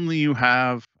setup, normally you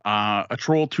have a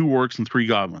troll, 2 orcs, and 3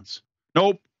 goblins.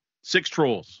 Nope, 6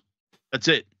 trolls. That's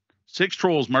it. 6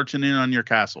 trolls marching in on your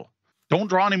castle. Don't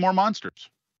draw any more monsters.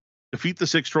 Defeat the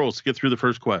 6 trolls to get through the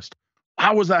first quest.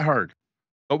 How was that hard?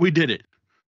 But we did it.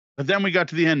 But then we got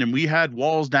to the end, and we had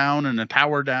walls down and a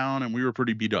tower down, and we were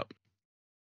pretty beat up.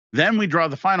 Then we draw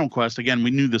the final quest. Again,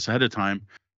 we knew this ahead of time.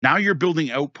 Now you're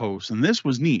building outposts, and this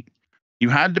was neat. You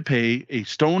had to pay a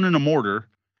stone and a mortar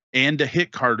and a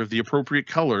hit card of the appropriate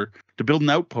color to build an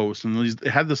outpost. And it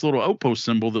had this little outpost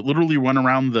symbol that literally went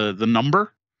around the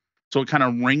number. So it kind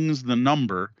of rings the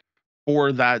number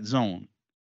for that zone.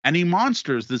 Any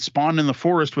monsters that spawn in the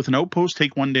forest with an outpost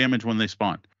take 1 damage when they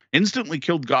spawn. Instantly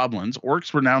killed goblins.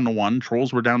 Orcs were down to 1.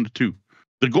 Trolls were down to 2.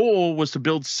 The goal was to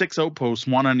build 6 outposts,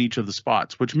 1 on each of the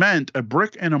spots, which meant a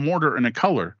brick and a mortar and a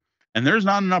color. And there's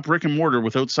not enough brick and mortar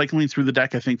without cycling through the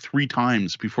deck, I think, 3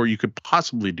 times before you could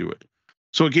possibly do it.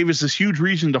 So it gave us this huge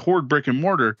reason to hoard brick and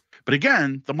mortar. But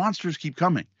again, the monsters keep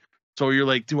coming. So you're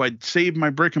like, do I save my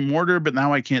brick and mortar, but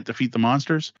now I can't defeat the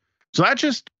monsters? So that's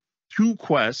just 2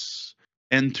 quests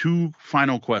and 2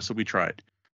 final quests that we tried.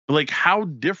 But like, how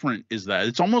different is that?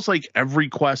 It's almost like every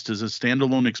quest is a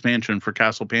standalone expansion for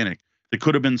Castle Panic that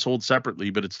could have been sold separately,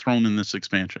 but it's thrown in this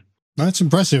expansion. That's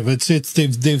impressive.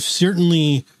 They've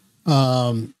certainly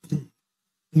made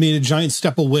a giant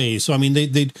step away. So I mean,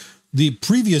 the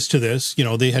previous to this, you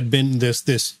know, they had been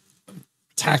this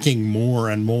tacking more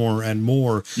and more and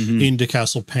more into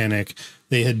Castle Panic.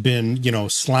 They had been,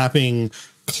 slapping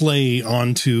clay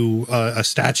onto a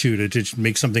statue to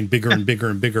make something bigger and bigger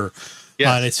and bigger.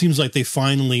 Yes. And it seems like they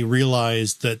finally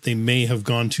realized that they may have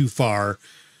gone too far,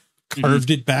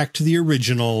 carved it back to the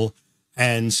original,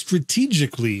 and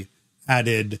strategically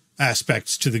added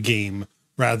aspects to the game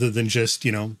rather than just,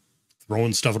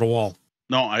 throwing stuff at a wall.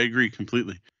 No, I agree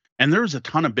completely. And there's a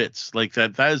ton of bits like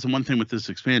that. That is the one thing with this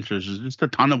expansion. There's just a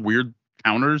ton of weird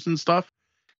counters and stuff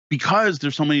because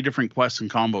there's so many different quests and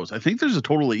combos. I think there's a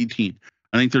total of 18.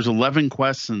 I think there's 11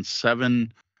 quests and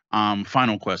 7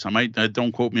 final quests.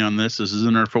 Don't quote me on this. This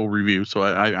isn't our full review, so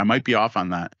I might be off on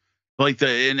that. Like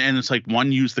and it's like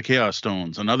one used the Chaos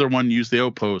Stones, another one used the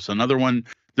Outposts, another one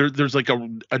there's like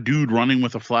a dude running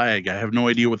with a flag. I have no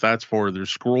idea what that's for. There's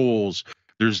scrolls,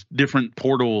 there's different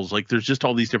portals, like there's just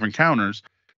all these different counters.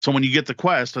 So when you get the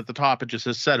quest at the top, it just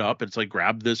says set up. It's like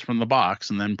grab this from the box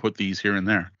and then put these here and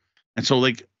there. And so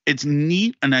like it's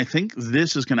neat, and I think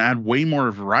this is going to add way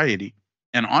more variety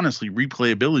and honestly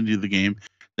replayability to the game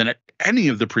than any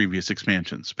of the previous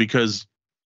expansions, because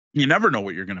you never know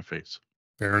what you're going to face.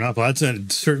 Fair enough. Well,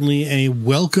 that's certainly a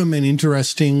welcome and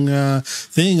interesting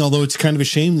thing, although it's kind of a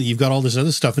shame that you've got all this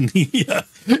other stuff in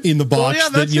the box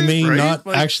that you may not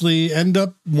actually end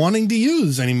up wanting to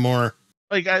use anymore.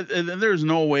 Like, there's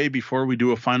no way before we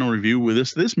do a final review with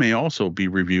this may also be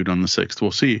reviewed on the 6th.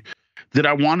 We'll see. That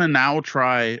I want to now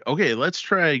try, okay, let's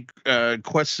try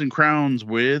Quests and Crowns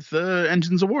with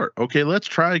Engines of War. Okay, let's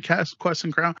try Quests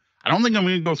and Crowns. I don't think I'm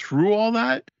going to go through all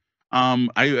that.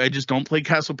 I just don't play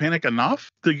Castle Panic enough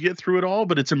to get through it all,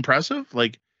 but it's impressive.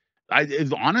 Like,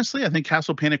 honestly, I think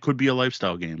Castle Panic could be a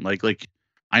lifestyle game. Like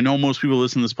I know most people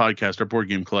listen to this podcast are board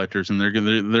game collectors, and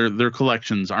their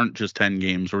collections aren't just 10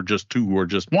 games or just 2 or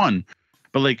just 1.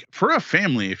 But like for a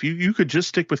family, if you could just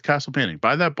stick with Castle Panic,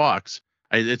 buy that box.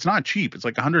 It's not cheap. It's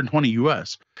like 120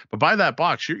 US. But buy that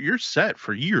box, you're set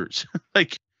for years.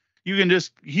 Like you can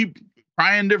just keep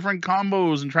trying different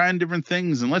combos and trying different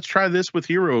things, and let's try this with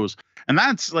heroes. And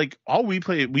that's like all we've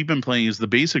been playing is the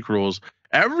basic rules.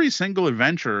 Every single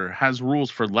adventure has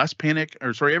rules for less panic,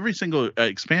 every single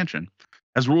expansion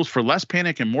has rules for less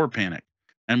panic and more panic.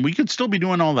 And we could still be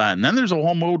doing all that. And then there's a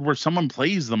whole mode where someone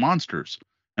plays the monsters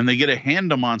and they get a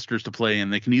hand of monsters to play,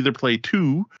 and they can either play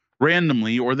 2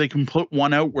 randomly or they can put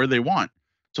 1 out where they want.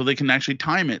 So they can actually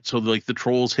time it so like the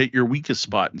trolls hit your weakest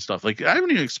spot and stuff. Like I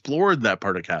haven't even explored that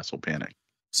part of Castle Panic.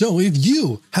 So if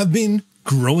you have been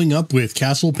growing up with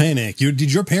Castle Panic,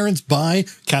 did your parents buy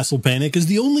Castle Panic as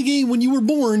the only game when you were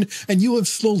born, and you have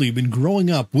slowly been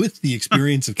growing up with the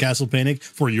experience of Castle Panic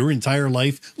for your entire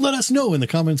life? Let us know in the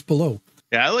comments below.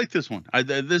 Yeah, I like this one.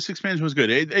 This expansion was good.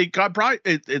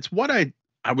 It's what I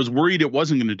was worried it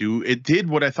wasn't going to do. It did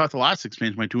what I thought the last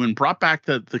expansion might do and brought back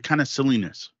the kind of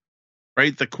silliness,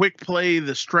 right? The quick play,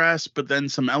 the stress, but then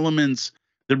some elements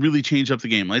that really changed up the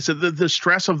game. Like I said, the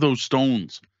stress of those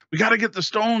stones. We got to get the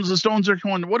stones. The stones are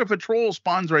going. What if a troll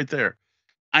spawns right there?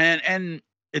 And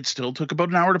it still took about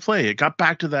an hour to play. It got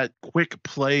back to that quick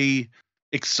play,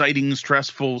 exciting,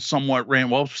 stressful, somewhat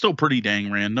still pretty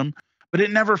dang random. But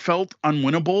it never felt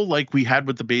unwinnable like we had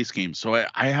with the base game. So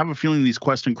I have a feeling these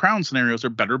Quest and Crown scenarios are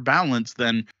better balanced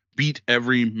than beat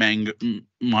every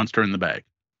monster in the bag.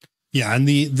 Yeah, and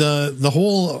the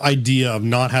whole idea of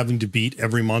not having to beat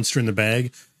every monster in the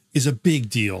bag is a big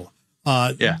deal.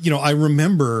 I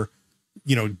remember,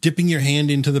 dipping your hand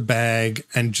into the bag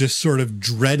and just sort of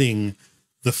dreading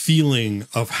the feeling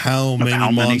of how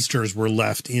many monsters were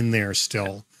left in there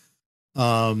still.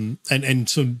 And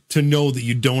so to know that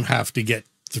you don't have to get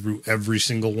through every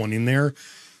single one in there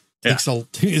is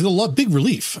a big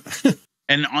relief.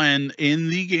 and in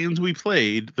the games we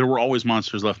played, there were always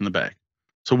monsters left in the bag.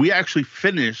 So we actually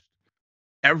finished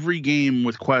every game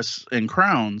with Quests and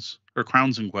Crowns, or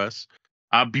Crowns and Quests,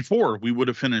 before we would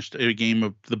have finished a game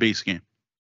of the base game.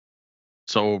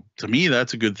 So to me,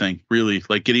 that's a good thing, really.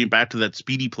 Like getting back to that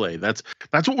speedy play. That's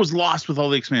what was lost with all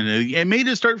the expansion. It made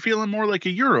it start feeling more like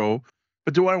a Euro.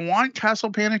 But do I want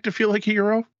Castle Panic to feel like a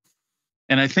Euro?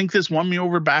 And I think this won me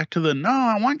over back to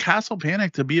I want Castle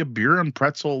Panic to be a beer and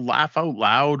pretzel, laugh out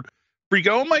loud, freak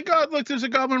out. Oh my God, look, there's a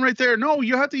goblin right there. No,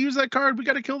 you have to use that card. We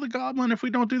got to kill the goblin. If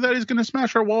we don't do that, he's going to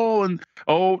smash our wall. And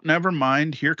never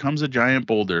mind. Here comes a giant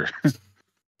boulder.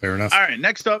 Fair enough. All right,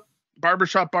 next up,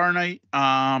 Barbershop Bar Night.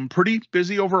 Pretty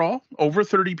busy overall, over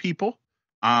 30 people.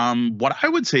 What I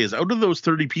would say is out of those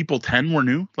 30 people, 10 were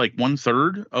new. Like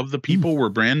 1/3 of the people were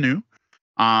brand new.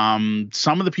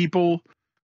 Some of the people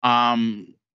who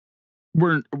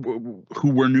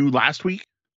were new last week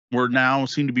were now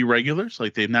seem to be regulars.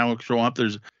 Like they've now shown up.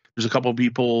 There's There's a couple of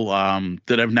people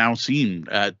that I've now seen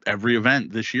at every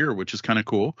event this year, which is kind of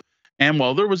cool. And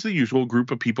while there was the usual group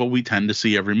of people we tend to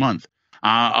see every month,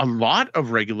 a lot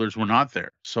of regulars were not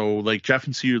there. So like Jeff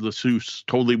and Cedar Lassus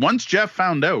totally, once Jeff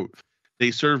found out they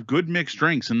serve good mixed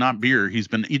drinks and not beer, he's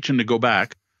been itching to go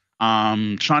back.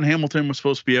 Sean Hamilton was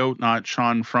supposed to be out, not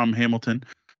Sean from Hamilton,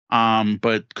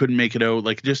 but couldn't make it out.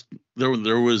 Like just there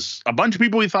was a bunch of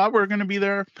people we thought were going to be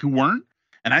there who weren't.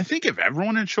 And I think if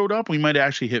everyone had showed up, we might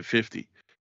actually hit 50.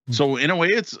 So in a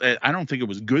way, I don't think it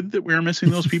was good that we were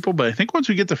missing those people, but I think once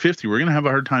we get to 50, we're going to have a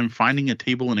hard time finding a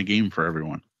table and a game for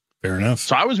everyone. Fair enough.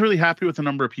 So I was really happy with the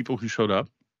number of people who showed up.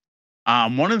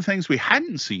 One of the things we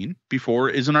hadn't seen before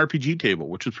is an RPG table,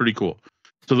 which is pretty cool.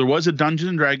 So there was a Dungeons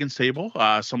and Dragons table.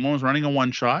 Someone was running a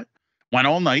one shot, went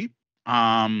all night.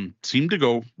 Seemed to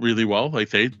go really well. Like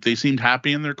they seemed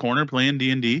happy in their corner playing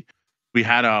D&D. We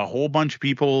had a whole bunch of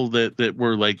people that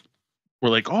were like,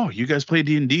 oh, you guys play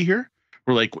D&D here?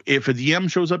 We're like, if a DM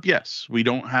shows up, yes. We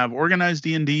don't have organized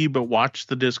D&D, but watch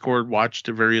the Discord, watch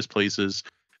to various places.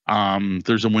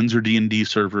 There's a Windsor D&D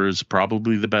server is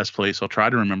probably the best place. I'll try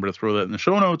to remember to throw that in the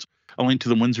show notes. A link to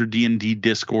the Windsor D&D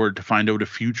Discord to find out if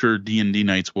future D&D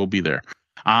nights will be there.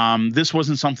 This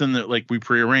wasn't something that like we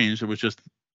prearranged. It was just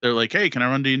they're like, hey, can I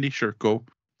run D&D? Sure, go.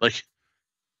 Like,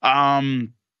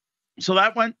 so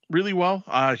that went really well.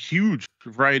 Huge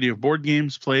variety of board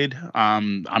games played.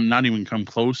 I'm not even come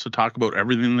close to talk about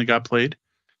everything that got played.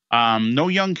 No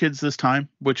young kids this time,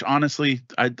 which honestly,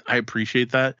 I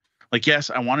appreciate that. Like, yes,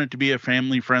 I want it to be a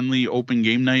family-friendly open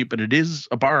game night, but it is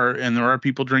a bar and there are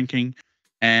people drinking.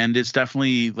 And it's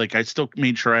definitely like I still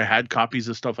made sure I had copies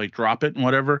of stuff like Drop It and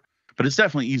whatever. But it's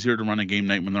definitely easier to run a game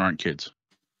night when there aren't kids.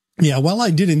 Yeah, while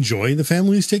I did enjoy the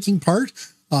families taking part,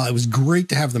 it was great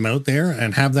to have them out there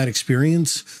and have that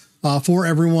experience for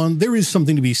everyone. There is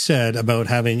something to be said about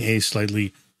having a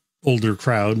slightly older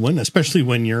crowd, especially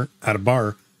when you're at a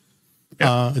bar.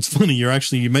 Yeah. It's funny.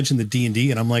 You mentioned the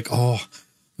D&D and I'm like, oh,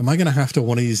 am I going to have to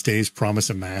one of these days promise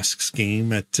a masks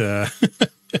game at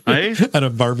at a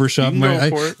barbershop?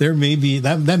 There may be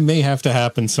that may have to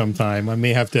happen sometime. I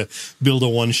may have to build a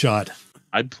one shot.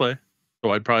 I'd play.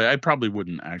 So I probably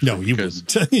wouldn't actually. No, you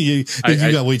wouldn't. you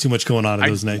got way too much going on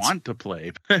those nights. I want to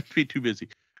play, but I'd be too busy.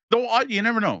 Though you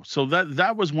never know. So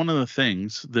that was one of the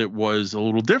things that was a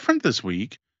little different this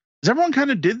week. Is everyone kind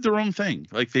of did their own thing.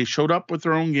 Like they showed up with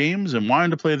their own games and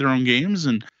wanted to play their own games,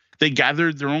 and they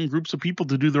gathered their own groups of people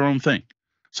to do their own thing.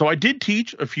 So I did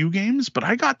teach a few games, but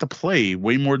I got to play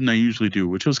way more than I usually do,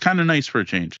 which was kind of nice for a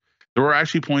change. There were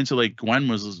actually points that like Gwen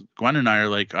and I are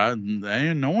like,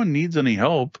 no one needs any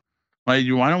help. Like,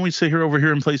 why don't we sit here over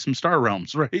here and play some Star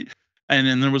Realms, right? And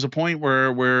then there was a point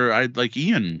where I like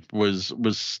Ian was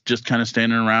just kind of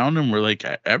standing around, and we're like,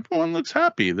 everyone looks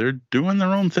happy. They're doing their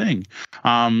own thing.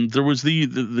 There was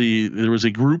there was a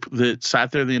group that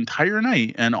sat there the entire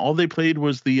night, and all they played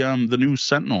was the new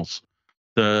Sentinels.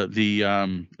 Is it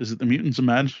the Mutants and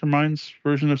Masterminds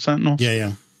version of Sentinels?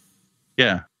 Yeah.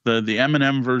 The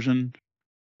M&M version,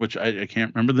 which I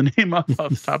can't remember the name off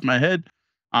the top of my head.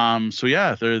 So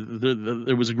yeah,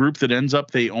 there was a group that ends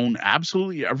up, they own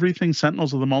absolutely everything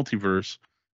Sentinels of the Multiverse,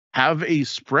 have a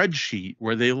spreadsheet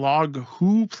where they log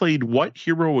who played what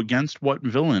hero against what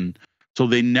villain, so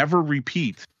they never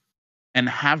repeat, and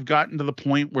have gotten to the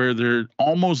point where they're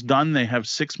almost done. They have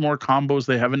 6 more combos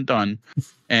they haven't done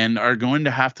and are going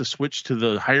to have to switch to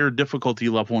the higher difficulty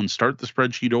level and start the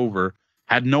spreadsheet over.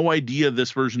 Had no idea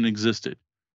this version existed.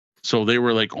 So they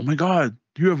were like, oh my God,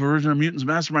 you have a version of Mutants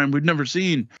Mastermind we've never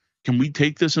seen. Can we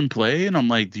take this and play? And I'm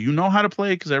like, do you know how to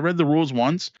play? Because I read the rules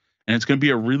once and it's going to be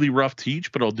a really rough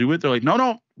teach, but I'll do it. They're like,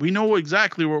 no, we know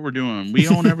exactly what we're doing. We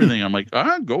own everything. I'm like,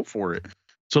 go for it.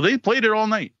 So they played it all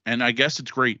night, and I guess it's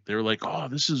great. They were like, oh,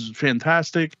 this is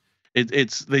fantastic.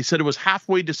 They said it was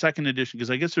halfway to 2nd edition,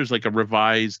 because I guess there's like a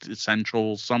revised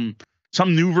essential, some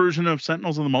new version of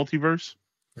Sentinels of the Multiverse.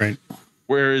 Right.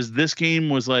 Whereas this game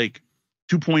was like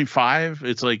 2.5.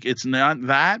 It's like, it's not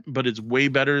that, but it's way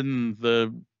better than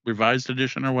the revised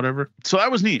edition or whatever. So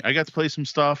that was neat. I got to play some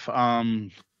stuff.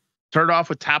 Started off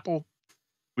with Tapple.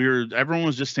 Everyone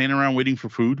was just standing around waiting for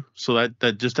food. So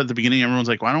that just at the beginning, everyone's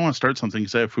like, well, I don't want to start something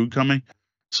because I have food coming.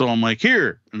 So I'm like,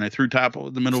 here. And I threw Tapple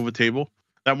in the middle of a table.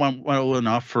 That went well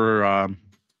enough for a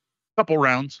couple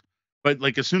rounds. But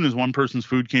like as soon as one person's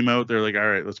food came out, they're like, all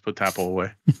right, let's put Tapple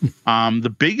away.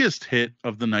 The biggest hit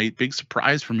of the night, big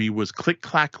surprise for me, was Click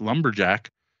Clack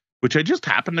Lumberjack, which I just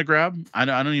happened to grab. I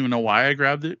don't even know why I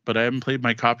grabbed it, but I haven't played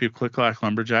my copy of Click Clack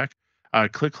Lumberjack.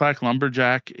 Click Clack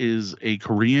Lumberjack is a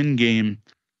Korean game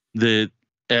that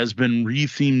has been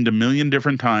rethemed a million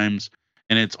different times,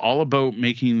 and it's all about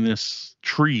making this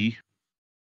tree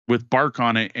with bark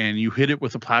on it, and you hit it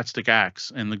with a plastic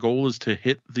axe, and the goal is to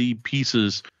hit the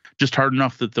pieces just hard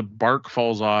enough that the bark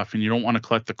falls off, and you don't want to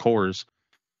collect the cores.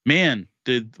 Man,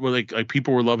 like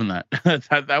people were loving that.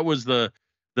 that was the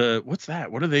what's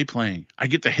that? What are they playing? I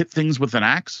get to hit things with an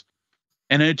axe,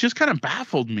 and it just kind of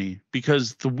baffled me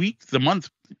because the month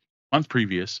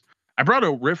previous, I brought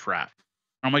out Riff Raff.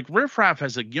 I'm like, Riff Raff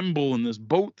has a gimbal and this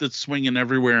boat that's swinging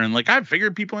everywhere, and like I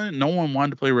figured people in it, no one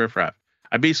wanted to play Riff Raff.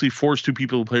 I basically forced 2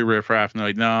 people to play Riff Raff, and they're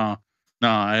like, no,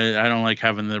 I don't like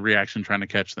having the reaction trying to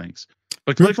catch things.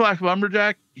 But Click Clack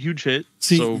Lumberjack, huge hit.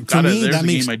 See, so to me, there's that a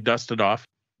game I dusted off.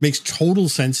 Makes total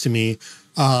sense to me.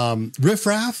 Riff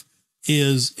Raff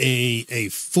is a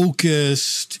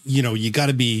focused, you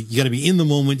gotta be in the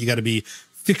moment, you gotta be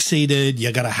fixated,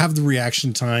 you gotta have the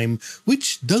reaction time,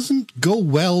 which doesn't go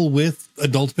well with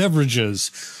adult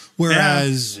beverages.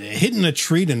 Whereas hitting a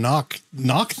tree to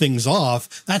knock things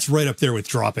off, that's right up there with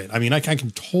Drop It. I mean, I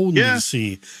can totally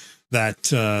see that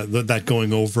that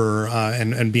going over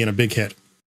and being a big hit.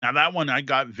 Now that one, I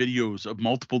got videos of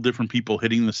multiple different people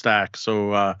hitting the stack.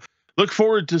 So look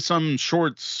forward to some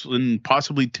shorts and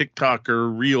possibly TikTok or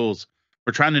Reels.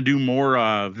 We're trying to do more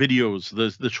videos,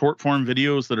 the short form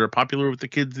videos that are popular with the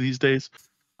kids these days.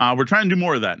 We're trying to do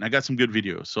more of that, and I got some good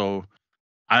videos. So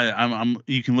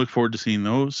you can look forward to seeing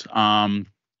those. Boop!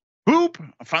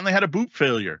 I finally had a boop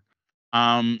failure.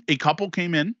 A couple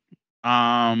came in.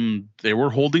 They were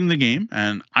holding the game,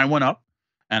 and I went up,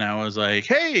 and I was like,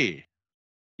 "Hey,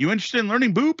 you interested in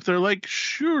learning boop?" They're like,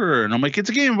 "Sure." And I'm like, "It's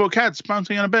a game about cats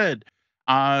bouncing on a bed."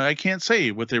 I can't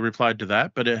say what they replied to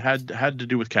that, but it had to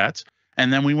do with cats.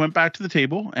 And then we went back to the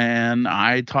table, and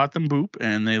I taught them boop,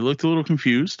 and they looked a little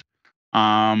confused.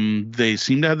 They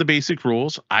seemed to have the basic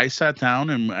rules. I sat down,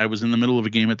 and I was in the middle of a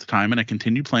game at the time, and I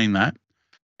continued playing that.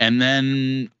 And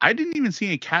then I didn't even see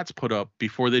any cats put up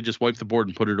before they just wiped the board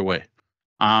and put it away.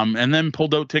 And then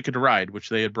pulled out Ticket to Ride, which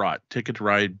they had brought. Ticket to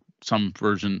Ride, some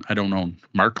version, I don't know,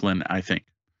 Markland, I think.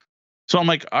 So I'm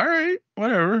like, all right,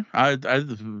 whatever. I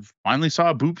finally saw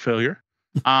a boop failure.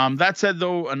 That said,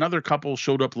 though, another couple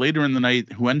showed up later in the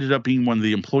night who ended up being one of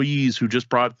the employees who just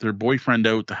brought their boyfriend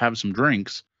out to have some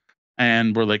drinks.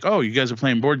 And we're like, oh, you guys are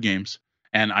playing board games.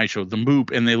 And I showed them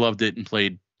boop, and they loved it and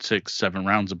played 6-7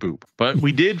 rounds of boop. But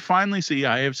we did finally see,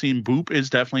 I have seen boop is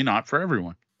definitely not for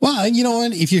everyone. Well, you know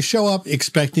what? If you show up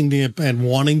expecting to and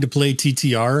wanting to play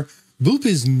TTR, boop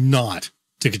is not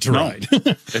Ticket to Ride.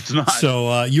 It's not.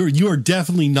 So you are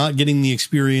definitely not getting the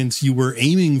experience you were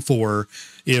aiming for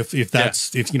if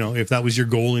that was your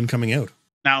goal in coming out.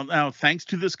 Now, thanks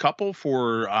to this couple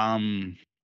for I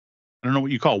don't know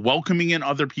what you call welcoming in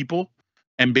other people,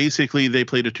 and basically they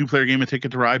played a 2-player game of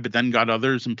Ticket to Ride, but then got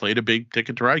others and played a big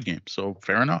Ticket to Ride game. So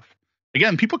fair enough.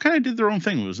 Again, people kind of did their own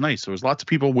thing. It was nice. There was lots of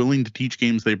people willing to teach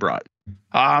games they brought.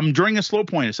 During a slow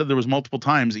point, I said there was multiple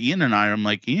times. Ian and I'm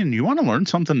like, Ian, you want to learn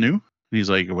something new? And he's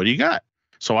like, what do you got?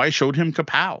 So I showed him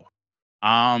Kapow.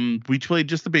 We played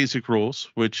just the basic rules,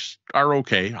 which are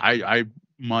okay. I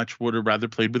much would have rather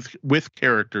played with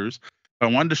characters. But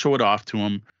I wanted to show it off to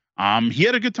him. He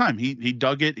had a good time. He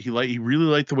dug it. He really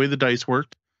liked the way the dice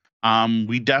worked.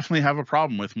 We definitely have a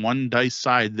problem with one dice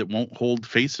side that won't hold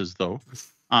faces, though.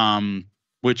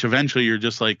 Which eventually you're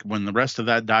just like, when the rest of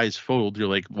that die is fold, you're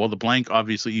like, well, the blank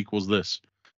obviously equals this.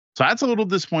 So that's a little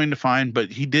disappointing to find, but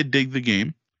he did dig the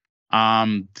game.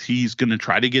 He's going to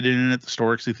try to get it in at the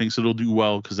store because he thinks it'll do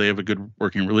well because they have a good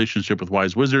working relationship with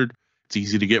Wise Wizard. It's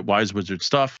easy to get Wise Wizard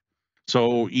stuff.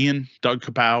 So Ian, Doug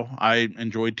Kapow, I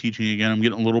enjoyed teaching again. I'm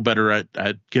getting a little better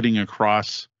at getting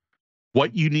across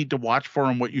what you need to watch for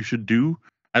and what you should do,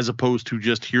 as opposed to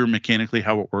just hear mechanically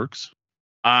how it works.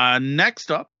 Next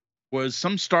up was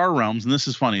some Star Realms, and this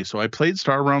is funny. So I played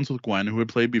Star Realms with Gwen, who had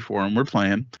played before, and we're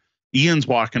playing. Ian's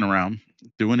walking around,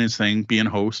 doing his thing, being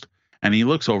host, and he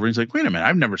looks over and he's like, wait a minute,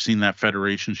 I've never seen that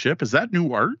Federation ship. Is that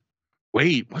new art?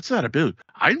 Wait, what's that about?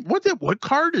 What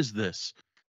card is this?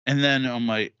 And then I'm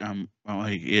like,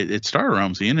 it's Star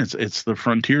Realms, Ian. It's the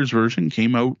Frontiers version,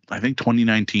 came out, I think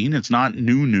 2019. It's not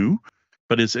new,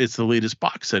 but it's the latest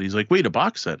box set. He's like, wait, a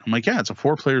box set? I'm like, yeah, it's a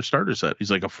 4-player starter set. He's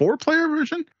like, a 4-player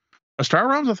version? A Star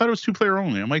Realms? I thought it was 2-player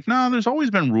only. I'm like, no, there's always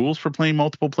been rules for playing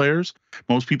multiple players.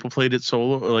 Most people played it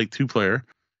solo, like 2-player.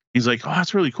 He's like, oh,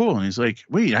 that's really cool. And he's like,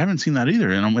 wait, I haven't seen that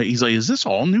either. And he's like, is this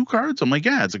all new cards? I'm like,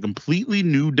 yeah, it's a completely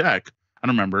new deck. I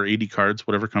don't remember, 80 cards,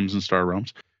 whatever comes in Star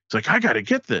Realms. He's like, I got to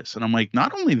get this. And I'm like,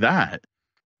 not only that,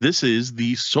 this is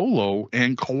the solo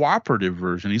and cooperative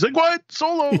version. He's like, what?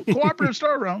 Solo, cooperative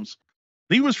Star Realms?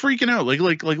 He was freaking out,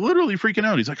 like literally freaking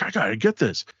out. He's like, I got to get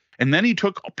this. And then he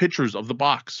took pictures of the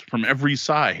box from every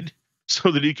side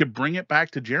so that he could bring it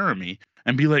back to Jeremy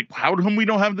and be like, how come we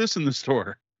don't have this in the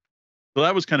store? So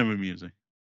that was kind of amusing.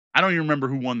 I don't even remember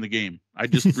who won the game. I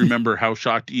just remember how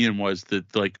shocked Ian was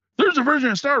that, like, there's a version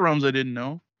of Star Realms I didn't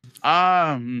know.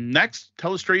 Next,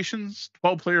 Telestrations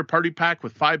 12-player party pack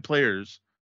with 5 players.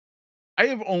 I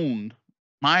have owned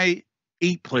my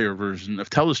 8-player version of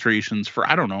Telestrations for,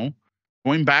 I don't know,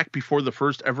 going back before the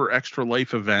first ever Extra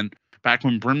Life event, back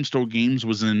when Brimstone Games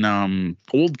was in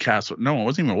Oldcastle. No, it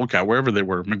wasn't even Oldcastle, wherever they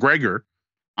were, McGregor.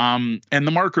 And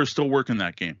the markers still work in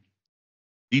that game.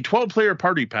 The 12-player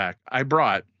party pack I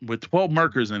brought with 12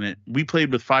 markers in it, we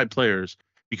played with 5 players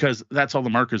because that's all the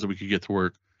markers that we could get to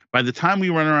work. By the time we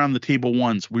went around the table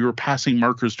once, we were passing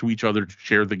markers to each other to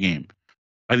share the game.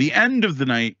 By the end of the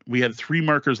night, we had 3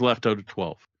 markers left out of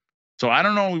 12. So I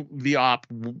don't know the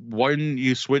when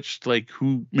you switched, like,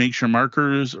 who makes your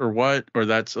markers or what, or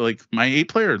that's like my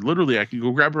 8-player. Literally, I can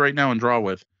go grab it right now and draw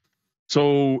with.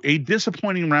 So a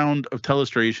disappointing round of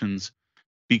Telestrations,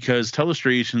 because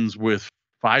Telestrations with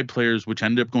 5 players, which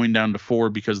ended up going down to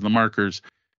 4 because of the markers.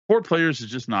 4 players is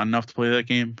just not enough to play that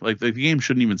game. Like, the game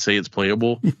shouldn't even say it's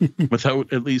playable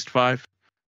without at least 5.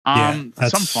 Some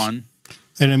fun.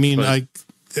 And I mean,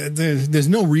 there's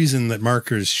no reason that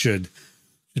markers should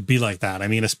be like that. I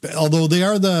mean, although they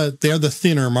are the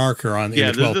thinner marker in the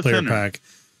 12-player pack.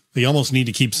 You almost need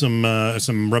to keep some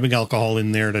rubbing alcohol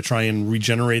in there to try and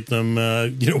regenerate them,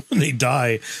 when they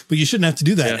die. But you shouldn't have to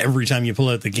do that every time you pull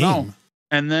out the game. No.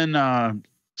 And then,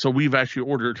 so we've actually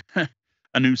ordered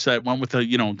a new set, one with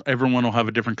everyone will have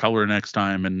a different color next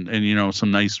time, and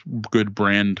some nice, good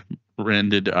branded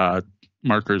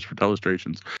markers for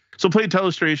Telestrations. So played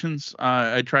Telestrations.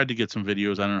 I tried to get some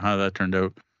videos. I don't know how that turned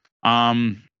out.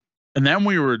 And then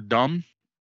we were dumb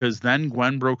because then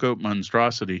Gwen broke out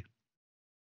Monstrosity,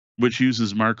 which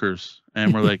uses markers,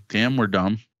 and we're like, damn, we're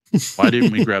dumb. Why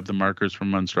didn't we grab the markers from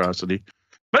Monstrosity?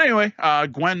 But anyway,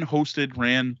 Gwen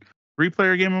ran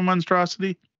 3-player game of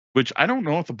Monstrosity, which I don't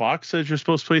know if the box says you're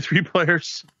supposed to play 3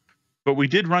 players, but we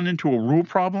did run into a rule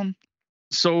problem.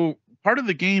 So part of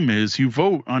the game is you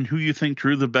vote on who you think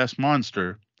drew the best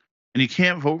monster, and you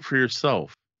can't vote for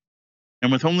yourself.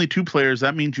 And with only 2 players,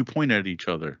 that means you point at each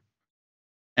other.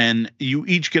 And you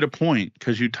each get a point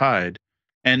because you tied.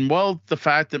 And while the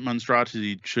fact that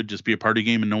Monstrosity should just be a party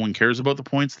game and no one cares about the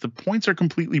points are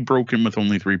completely broken with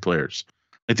only 3 players.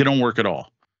 Like, they don't work at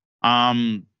all.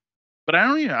 But I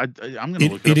don't even, I'm going to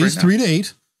look it up. It is right 3 to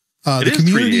 8. The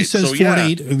community says 4 to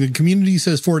 8. The community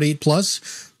says 4 to 8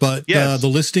 plus, but the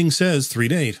listing says 3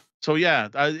 to 8. So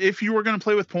if you were going to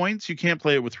play with points, you can't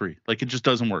play it with 3. Like, it just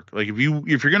doesn't work. Like, if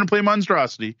you're going to play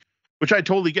Monstrosity, which I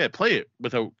totally get, play it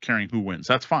without caring who wins.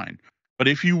 That's fine. But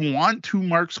if you want to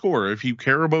mark score, if you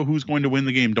care about who's going to win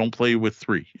the game, don't play with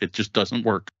 3. It just doesn't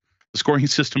work. The scoring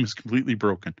system is completely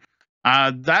broken.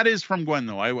 That is from Gwen,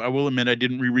 though. I will admit I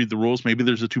didn't reread the rules. Maybe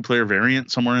there's a 2-player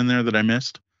variant somewhere in there that I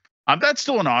missed. That's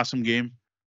still an awesome game.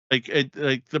 Like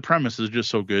the premise is just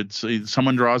so good. So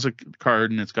someone draws a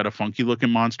card and it's got a funky looking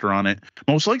monster on it.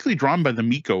 Most likely drawn by the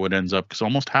Miko. It ends up because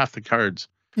almost half the cards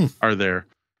are there.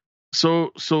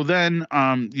 So then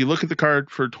you look at the card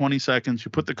for 20 seconds.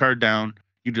 You put the card down.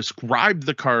 You describe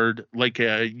the card like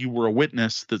you were a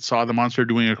witness that saw the monster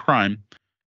doing a crime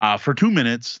for 2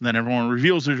 minutes. Then everyone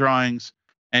reveals their drawings,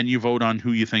 and you vote on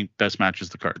who you think best matches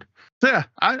the card. So yeah,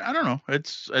 I don't know.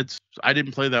 It's I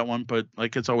didn't play that one, but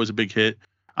like it's always a big hit.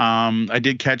 I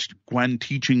did catch Gwen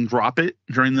teaching Drop It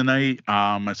during the night.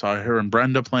 I saw her and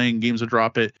Brenda playing games of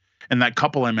Drop It, and that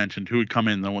couple I mentioned who would come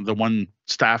in, the one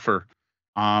staffer,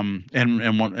 and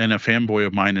a fanboy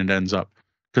of mine, and ends up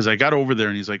because I got over there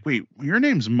and he's like, "Wait, your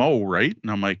name's Mo, right?"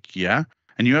 And I'm like, "Yeah."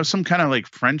 And you have some kind of like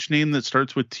French name that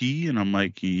starts with T, and I'm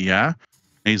like, "Yeah."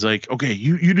 And he's like, "Okay,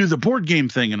 you do the board game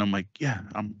thing," and I'm like, "Yeah,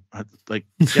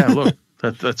 yeah, look,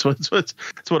 that's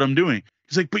what I'm doing."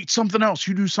 He's like, "But something else,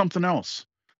 you do something else."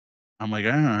 I'm like,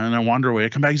 and I wander away. I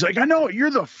come back. He's like, "I know it.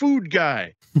 You're the food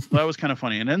guy." So that was kind of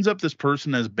funny. And ends up this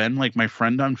person has been like my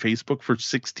friend on Facebook for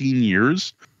 16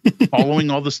 years, following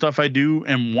all the stuff I do.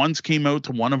 And once came out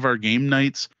to one of our game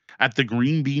nights at the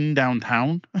Green Bean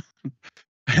downtown.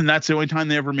 And that's the only time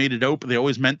they ever made it out, but they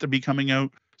always meant to be coming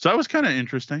out. So that was kind of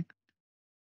interesting.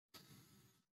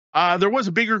 There was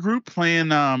a bigger group playing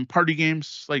party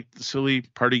games, like the silly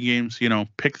party games,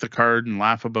 pick the card and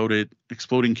laugh about it,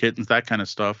 exploding kittens, that kind of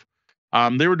stuff.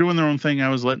 They were doing their own thing. I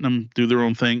was letting them do their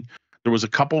own thing. There was a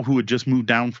couple who had just moved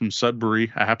down from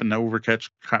Sudbury. I happened to overcatch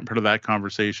part of that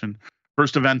conversation.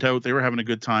 First event out, they were having a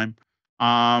good time.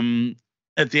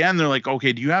 At the end, they're like,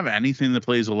 "Okay, do you have anything that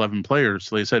plays 11 players?"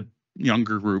 So they said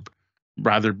younger group,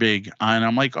 rather big. And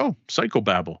I'm like, "Oh,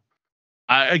 Psychobabble."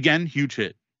 Again, huge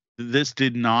hit. This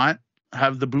did not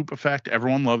have the boop effect.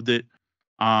 Everyone loved it.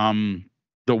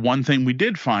 The one thing we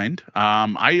did find,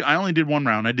 I only did one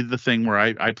round. I did the thing where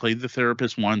I played the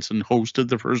therapist once and hosted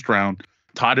the first round,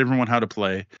 taught everyone how to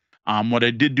play. What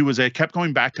I did do is I kept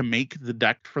going back to make the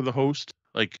deck for the host.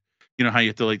 Like, you know how you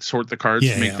have to like sort the cards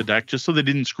to make the deck, just so they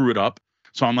didn't screw it up.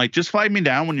 So I'm like, just flag me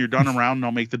down when you're done a round and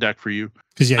I'll make the deck for you.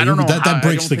 Because I don't know that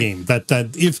breaks the game. That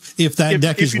if that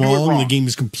deck is wrong, the game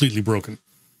is completely broken.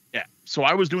 Yeah. So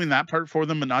I was doing that part for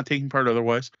them, but not taking part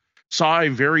otherwise. Saw a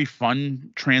very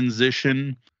fun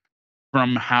transition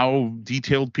from how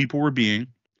detailed people were being.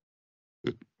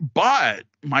 But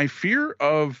my fear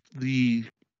of the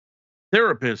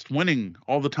therapist winning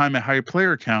all the time at high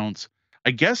player counts,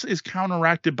 I guess, is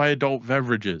counteracted by adult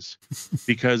beverages.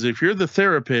 Because if you're the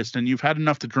therapist and you've had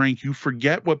enough to drink, you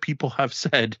forget what people have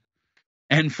said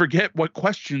and forget what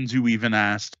questions you even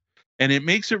asked. And it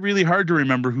makes it really hard to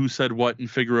remember who said what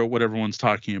and figure out what everyone's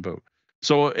talking about.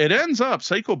 So it ends up,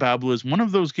 Psychobabble is one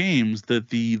of those games that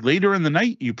the later in the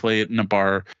night you play it in a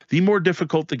bar, the more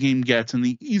difficult the game gets and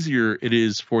the easier it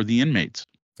is for the inmates.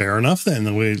 Fair enough,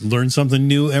 then. We learn something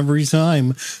new every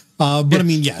time. But yes. I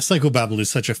mean, yeah, Psychobabble is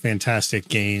such a fantastic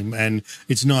game, and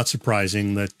it's not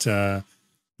surprising that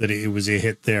that it was a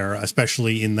hit there,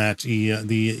 especially in that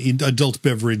the adult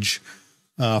beverage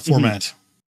format. Mm-hmm.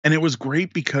 And it was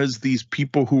great because these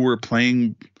people who were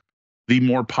playing the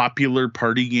more popular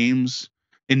party games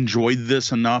enjoyed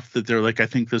this enough that they're like, I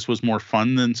think this was more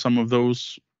fun than some of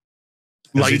those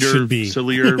lighter,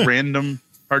 sillier, random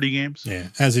party games. Yeah,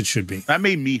 as it should be. That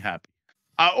made me happy.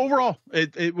 Overall,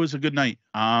 it was a good night.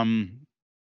 I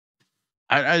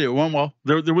went well.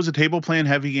 There was a table playing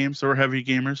heavy games. There were heavy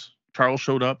gamers. Charles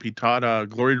showed up. He taught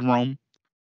Glory to Rome.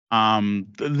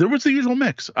 There was the usual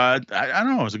mix. I don't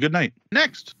know. It was a good night.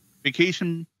 Next,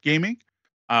 vacation gaming.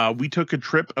 We took a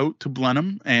trip out to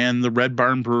Blenheim and the Red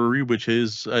Barn Brewery, which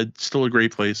is still a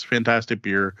great place. Fantastic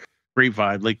beer, great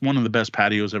vibe, like one of the best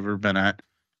patios I've ever been at.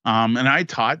 And I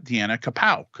taught Deanna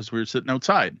Kapow because we were sitting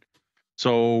outside.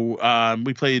 So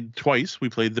we played twice. We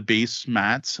played the base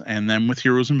mats and then with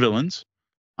Heroes and Villains.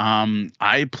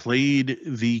 I played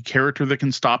the character that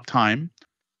can stop time,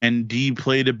 and Dee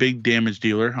played a big damage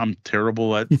dealer. I'm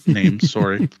terrible at names,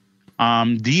 sorry.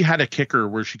 Dee had a kicker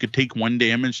where she could take 1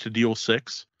 damage to deal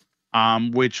 6,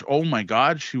 which, oh my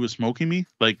God, she was smoking me.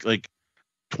 Like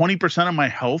 20% of my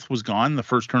health was gone the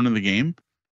first turn of the game.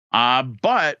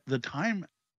 But the time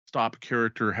stop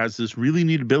character has this really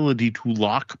neat ability to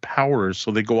lock powers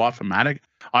so they go off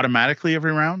automatically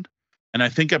every round. And I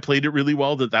think I played it really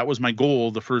well. That was my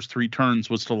goal. The first 3 turns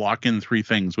was to lock in 3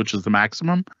 things, which is the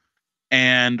maximum.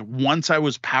 And once I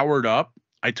was powered up,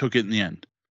 I took it in the end.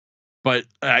 But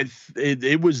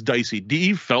it was dicey.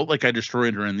 Dee felt like I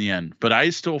destroyed her in the end, but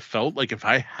I still felt like if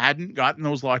I hadn't gotten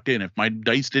those locked in, if my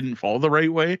dice didn't fall the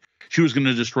right way, she was going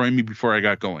to destroy me before I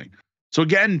got going. So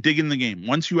again, digging the game.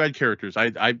 Once you add characters,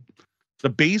 the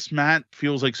base mat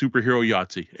feels like superhero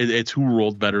Yahtzee. It's who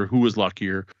rolled better, who was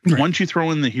luckier. Right. Once you throw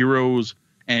in the heroes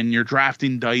and you're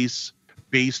drafting dice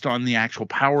based on the actual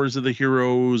powers of the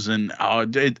heroes, and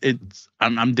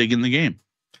I'm digging the game.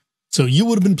 So you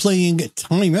would have been playing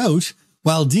Time Out,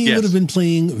 while Dee would have been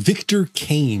playing Victor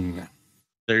Kane.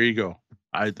 There you go.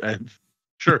 I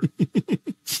sure.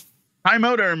 Time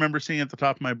Out, I remember seeing at the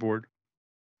top of my board.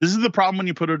 This is the problem when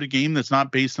you put out a game that's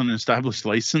not based on an established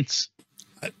license.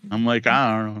 I'm like,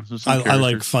 I don't know. I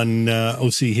like fun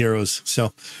OC heroes.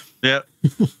 So yeah,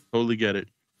 totally get it.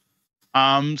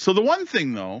 So the one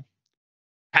thing though,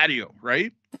 patio,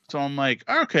 right? So I'm like,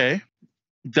 okay,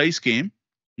 dice game,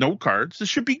 no cards. This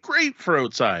should be great for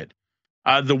outside.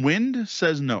 The wind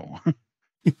says no,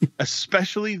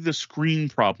 especially the screen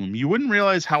problem. You wouldn't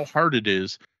realize how hard it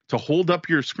is to hold up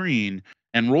your screen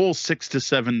and roll 6 to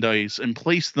 7 dice and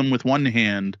place them with one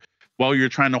hand while you're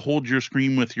trying to hold your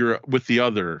screen with the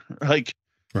other. Like,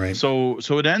 right. So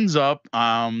it ends up,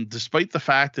 despite the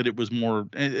fact that it was more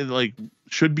like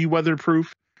should be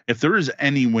weatherproof, if there is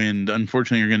any wind,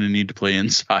 unfortunately, you're going to need to play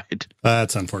inside.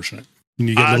 That's unfortunate.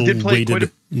 You get little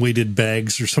weighted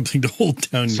bags or something to hold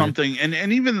down. Something, and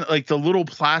even like the little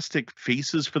plastic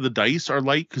faces for the dice are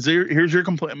light. Because here's your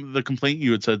complaint. The complaint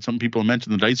you had said. Some people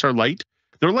mentioned the dice are light.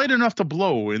 They're light enough to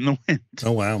blow in the wind.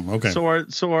 Oh wow! Okay. So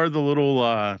are the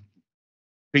little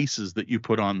faces that you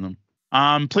put on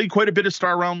them. Played quite a bit of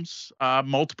Star Realms.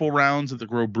 Multiple rounds at the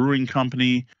Grove Brewing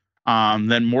Company.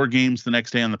 Then more games the next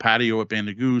day on the patio at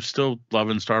Bandagoo. Still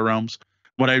loving Star Realms.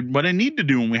 What I need to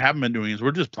do, and we haven't been doing, is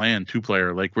we're just playing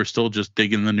 2-player. Like, we're still just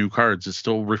digging the new cards. It's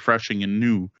still refreshing and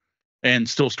new, and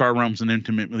still Star Realms and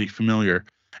intimately familiar.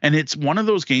 And it's one of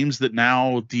those games that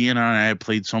now Deanna and I have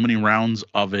played so many rounds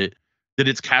of it that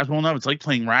it's casual enough. It's like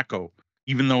playing Racco.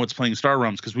 even though it's playing Star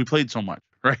Realms, because we played so much,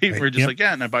 right? We're just like,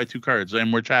 yeah, and I buy 2 cards,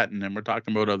 and we're chatting, and we're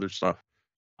talking about other stuff.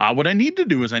 What I need to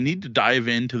do is I need to dive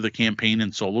into the campaign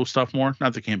and solo stuff more.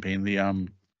 Not the campaign, the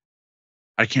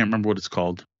I can't remember what it's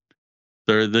called.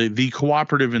 The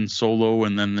cooperative and solo,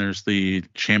 and then there's the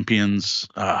champions.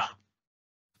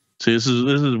 See, this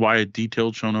is why a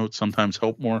detailed show notes sometimes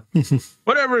help more.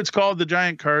 Whatever it's called, the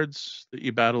giant cards that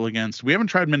you battle against. We haven't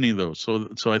tried many of those,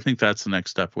 so I think that's the next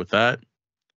step with that.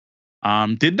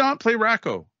 Did not play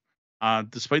Racco.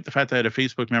 Despite the fact that I had a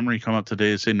Facebook memory come up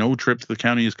today to say no trip to the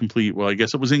county is complete. Well, I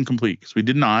guess it was incomplete because we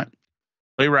did not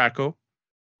play Racco.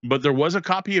 But there was a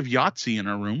copy of Yahtzee in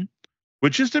our room,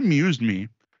 which just amused me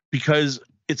because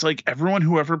it's like everyone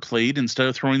who ever played, instead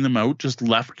of throwing them out, just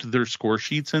left their score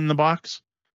sheets in the box.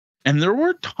 And there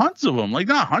were tons of them, like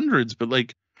not hundreds, but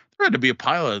like there had to be a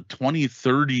pile of 20,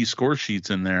 30 score sheets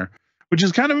in there, which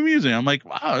is kind of amusing. I'm like,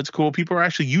 wow, it's cool. People are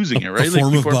actually using it, right? A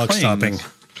form of box stopping.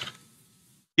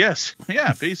 Yes.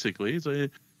 Yeah, basically.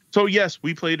 So yes,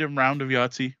 we played a round of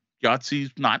Yahtzee.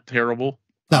 Yahtzee's not terrible.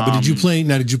 No, but did you play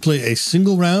a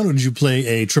single round, or did you play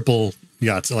a triple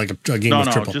Yahtzee, like a game of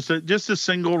triple? Just a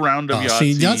single round of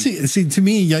Yahtzee. See, to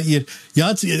me,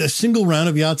 Yahtzee, a single round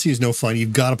of Yahtzee is no fun.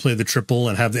 You've got to play the triple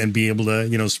and be able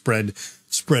to,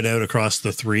 spread out across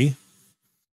the 3.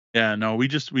 Yeah, no, we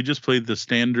just played the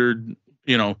standard,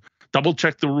 double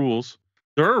check the rules.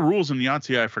 There are rules in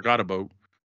Yahtzee I forgot about.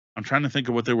 I'm trying to think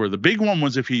of what they were. The big one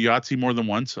was if you Yahtzee more than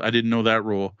once. I didn't know that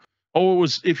rule. Oh, it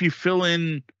was if you fill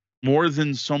in more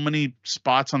than so many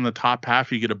spots on the top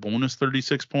half, you get a bonus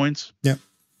 36 points. Yeah.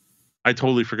 I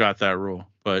totally forgot that rule.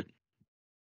 But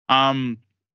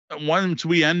once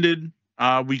we ended,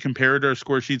 we compared our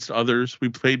score sheets to others. We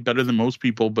played better than most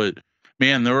people, but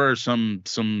man, there are some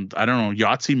I don't know,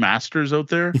 Yahtzee masters out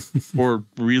there or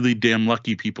really damn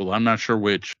lucky people. I'm not sure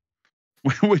which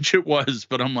it was,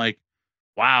 but I'm like,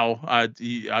 wow,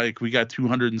 we got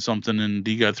 200 and something, and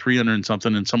he got 300 and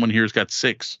something, and someone here's got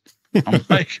 6. I'm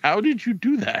like, how did you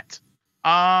do that?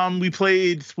 We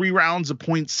played 3 rounds of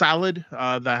Point Salad.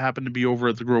 That happened to be over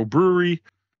at the Grove Brewery.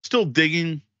 Still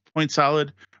digging Point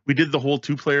Salad. We did the whole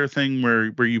 2-player thing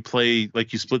where you play,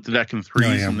 like you split the deck in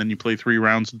 3s, and then you play 3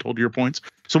 rounds and total your points.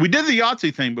 So we did the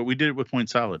Yahtzee thing, but we did it with Point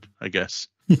Salad, I guess.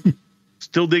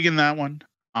 Still digging that one.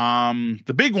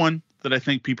 The big one that I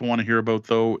think people want to hear about,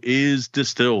 though, is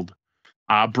Distilled.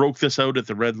 Broke this out at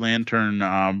the Red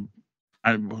Lantern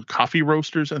Coffee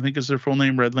Roasters, I think is their full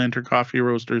name, Red Lantern Coffee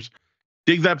Roasters.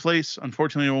 Dig that place.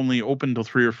 Unfortunately, only open till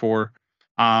 3 or 4.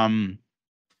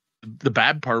 The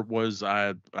bad part was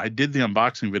I did the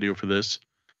unboxing video for this,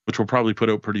 which we'll probably put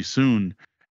out pretty soon,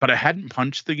 but I hadn't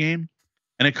punched the game.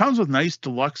 And it comes with nice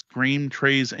deluxe game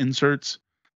trays inserts.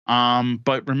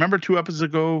 But remember 2 episodes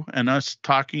ago and us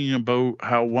talking about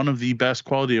how one of the best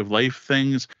quality of life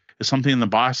things is something in the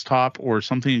box top or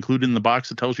something included in the box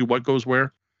that tells you what goes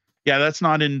where? Yeah, that's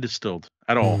not in Distilled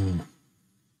at all.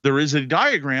 There is a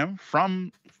diagram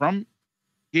from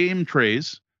game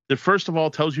trays that first of all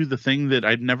tells you the thing that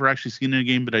I'd never actually seen in a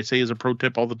game, but I say as a pro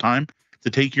tip all the time, to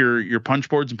take your punch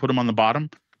boards and put them on the bottom,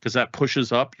 because that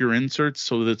pushes up your inserts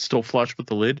so that it's still flush with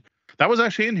the lid. That was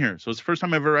actually in here. So it's the first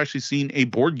time I've ever actually seen a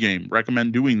board game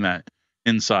recommend doing that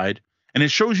inside. And it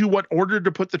shows you what order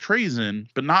to put the trays in,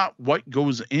 but not what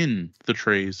goes in the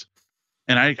trays.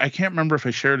 And I can't remember if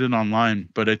I shared it online,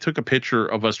 but I took a picture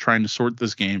of us trying to sort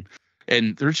this game.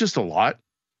 And there's just a lot.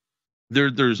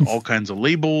 There's all kinds of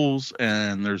labels,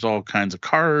 and there's all kinds of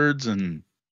cards. And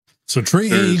so tray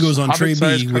A goes on tray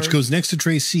B, which goes next to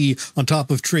tray C on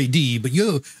top of tray D. But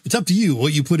it's up to you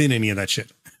what you put in any of that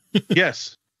shit.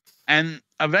 Yes. And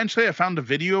eventually I found a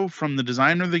video from the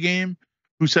designer of the game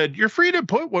who said, you're free to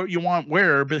put what you want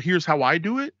where, but here's how I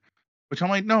do it. Which I'm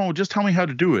like, no, just tell me how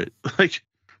to do it. Like,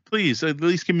 please, at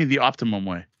least give me the optimum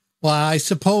way. Well, I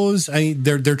suppose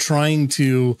they're trying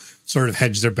to sort of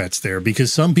hedge their bets there,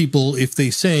 because some people, if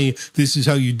they say this is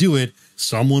how you do it,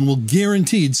 someone will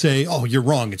guaranteed say, oh, you're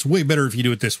wrong. It's way better if you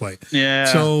do it this way. Yeah.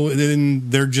 So then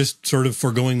they're just sort of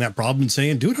foregoing that problem and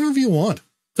saying, do it however you want.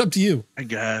 It's up to you. I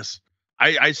guess.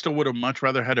 I still would have much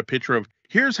rather had a picture of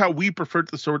here's how we prefer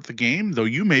to sort the game, though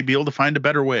you may be able to find a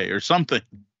better way or something.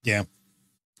 Yeah.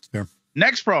 Fair.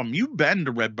 Next problem, you've been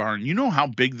to Red Barn. You know how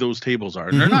big those tables are.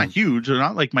 And they're not huge. They're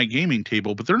not like my gaming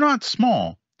table, but they're not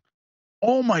small.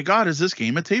 Oh my God, is this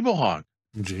game a table hog?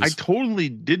 Jeez. I totally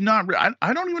did not.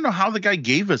 I don't even know how the guy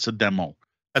gave us a demo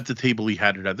at the table he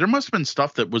had it at. There must have been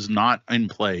stuff that was not in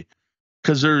play,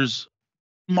 because there's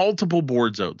multiple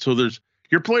boards out. So there's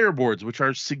your player boards, which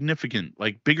are significant,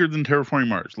 like bigger than Terraforming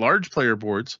Mars, large player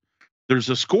boards. There's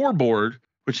a scoreboard,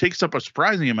 which takes up a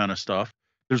surprising amount of stuff.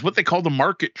 There's what they call the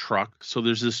market truck. So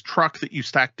there's this truck that you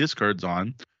stack discards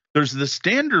on. There's the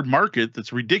standard market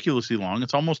that's ridiculously long.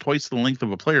 It's almost twice the length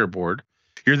of a player board.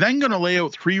 You're then going to lay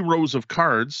out 3 rows of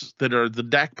cards that are the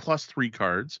deck plus 3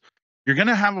 cards. You're going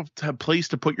to have a place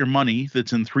to put your money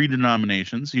that's in 3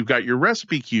 denominations. You've got your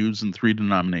recipe cubes in 3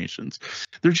 denominations.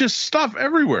 There's just stuff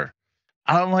everywhere.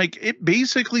 Like, it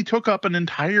basically took up an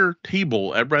entire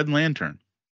table at Red Lantern.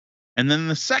 And then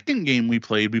the second game we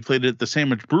played it at the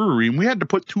Sandwich Brewery, and we had to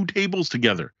put 2 tables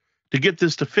together to get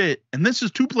this to fit. And this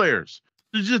is 2 players.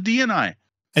 It's just D and I.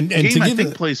 And the game, I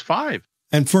think, plays 5.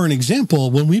 And for an example,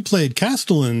 when we played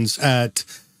Castellans at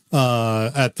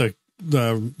the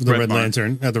Red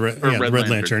Lantern, Red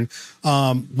Lantern,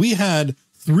 we had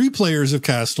 3 players of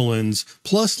Castellans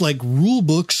plus like rule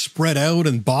books spread out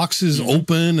and boxes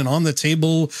open and on the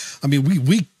table. I mean,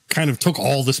 we kind of took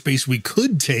all the space we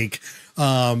could take.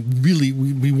 Really,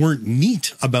 we weren't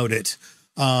neat about it.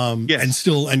 And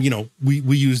you know,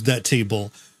 we used that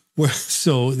table.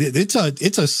 So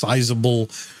it's a sizable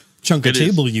chunk of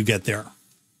table you get there.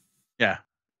 Yeah.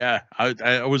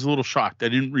 I was a little shocked. I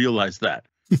didn't realize that.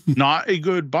 Not a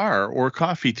good bar or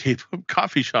coffee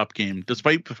shop game,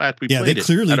 despite the fact we played it. Yeah, they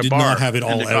clearly did not have it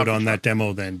all out on that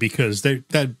demo then, because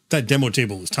that demo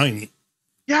table was tiny.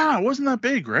 Yeah, it wasn't that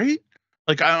big, right?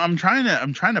 Like I'm trying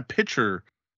to picture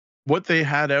what they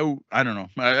had out. I don't know.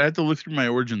 I had to look through my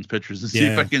Origins pictures and see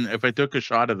if I took a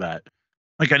shot of that.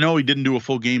 Like, I know he didn't do a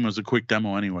full game as a quick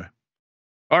demo anyway.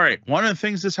 All right, one of the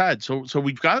things this had, so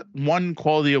we've got one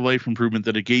quality of life improvement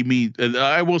that it gave me.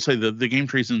 I will say the game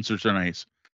trace inserts are nice.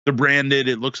 They're branded.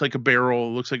 It looks like a barrel.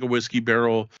 It looks like a whiskey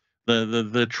barrel.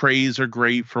 The trays are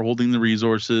great for holding the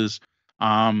resources.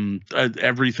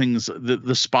 Everything's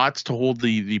the spots to hold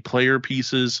the player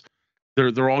pieces.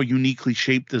 They're all uniquely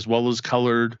shaped as well as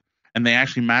colored, and they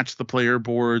actually match the player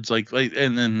boards. Like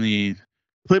and then the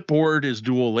clipboard is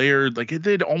dual layered. Like, it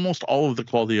did almost all of the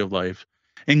quality of life,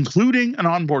 including an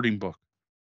onboarding book,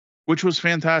 which was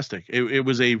fantastic. It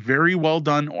was a very well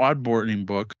done onboarding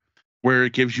book where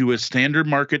it gives you a standard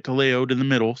market to lay out in the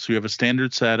middle. So you have a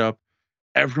standard setup.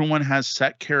 Everyone has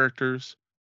set characters,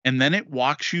 and then it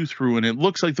walks you through, and it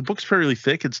looks like the book's fairly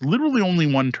thick. It's literally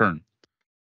only 1 turn.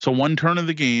 So 1 turn of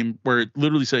the game where it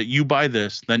literally said, you buy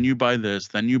this, then you buy this,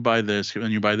 then you buy this,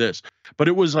 then you buy this. But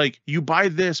it was like, you buy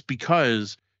this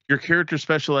because your character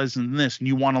specializes in this and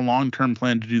you want a long-term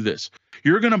plan to do this.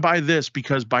 You're going to buy this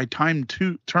because by turn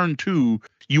 2,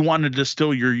 you want to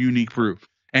distill your unique brew.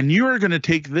 And you're going to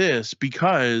take this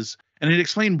because, and it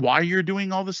explained why you're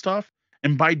doing all this stuff.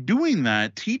 And by doing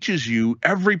that, teaches you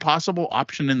every possible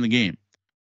option in the game.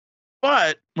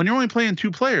 But when you're only playing 2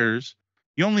 players,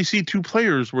 you only see 2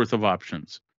 players worth of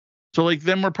options. So like,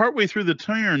 then we're partway through the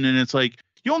turn and it's like,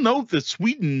 you'll note that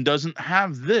Sweden doesn't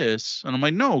have this. And I'm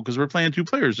like, no, because we're playing 2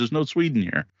 players. There's no Sweden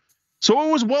here. So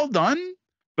it was well done,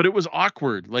 but it was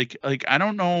awkward. Like I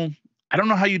don't know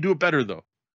how you do it better though.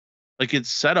 Like,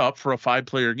 it's set up for a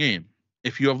 5-player game.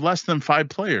 If you have less than 5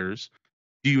 players,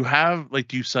 do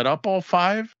you set up all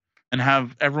 5 and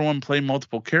have everyone play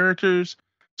multiple characters?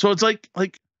 So it's like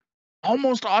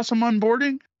almost awesome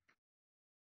onboarding.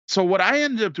 So what I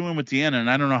ended up doing with Deanna, and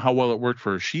I don't know how well it worked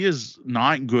for her, she is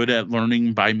not good at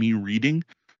learning by me reading.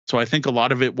 So I think a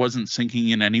lot of it wasn't sinking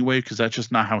in anyway, because that's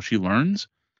just not how she learns,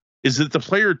 is that the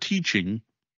player teaching,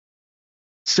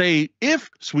 say, if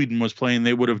Sweden was playing,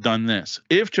 they would have done this.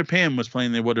 If Japan was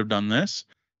playing, they would have done this,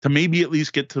 to maybe at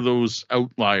least get to those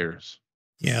outliers.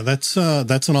 Yeah, that's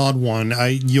an odd one.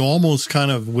 You almost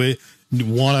kind of want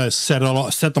to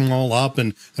set them all up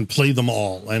and play them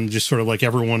all, and just sort of like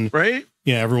everyone, right?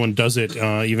 Yeah, everyone does it,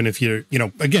 even if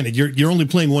again, you're only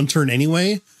playing 1 turn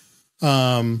anyway.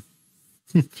 But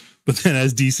then,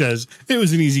 as Dee says, it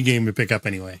was an easy game to pick up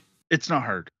anyway. It's not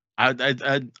hard.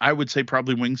 I would say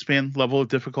probably Wingspan level of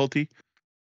difficulty.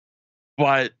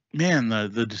 But man,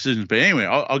 the decisions. But anyway,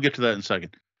 I'll get to that in a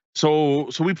second. So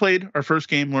we played our first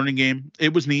game, learning game.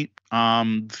 It was neat.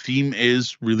 The theme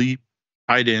is really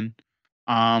tied in.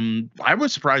 I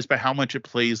was surprised by how much it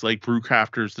plays like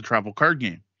Brewcrafters, the travel card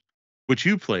game, which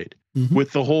you played,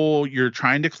 with the whole, you're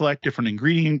trying to collect different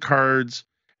ingredient cards,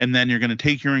 and then you're going to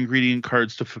take your ingredient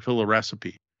cards to fulfill a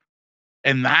recipe.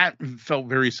 And that felt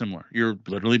very similar. You're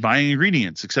literally buying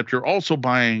ingredients, except you're also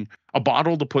buying a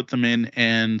bottle to put them in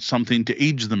and something to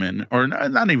age them in, or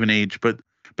not even age, but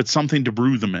something to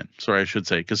brew them in. Sorry, I should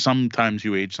say, because sometimes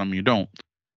you age, some you don't.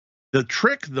 The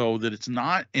trick, though, that it's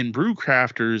not in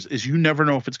Brewcrafters is you never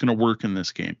know if it's going to work in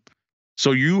this game.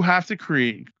 So you have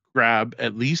to grab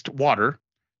at least water.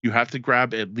 You have to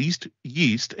grab at least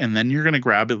yeast, and then you're going to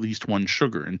grab at least 1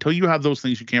 sugar. Until you have those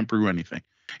things, you can't brew anything.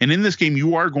 And in this game,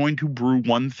 you are going to brew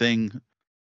one thing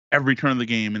every turn of the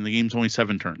game, and the game's only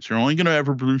 7 turns. You're only going to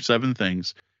ever brew 7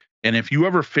 things. And if you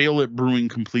ever fail at brewing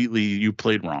completely, you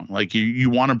played wrong. Like you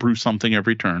want to brew something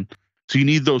every turn. So you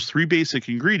need those 3 basic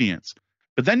ingredients.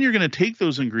 But then you're going to take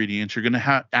those ingredients, you're going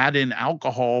to add in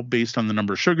alcohol based on the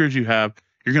number of sugars you have.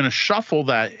 You're going to shuffle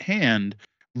that hand,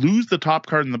 lose the top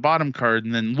card and the bottom card,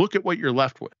 and then look at what you're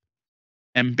left with.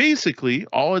 And basically,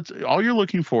 all you're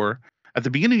looking for at the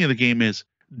beginning of the game is,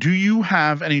 do you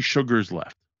have any sugars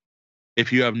left?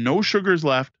 If you have no sugars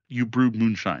left, you brewed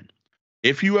moonshine.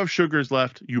 If you have sugars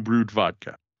left, you brewed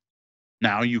vodka.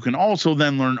 Now, you can also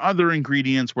then learn other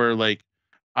ingredients where, like,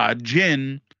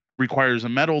 gin requires a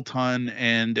metal ton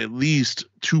and at least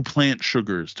 2 plant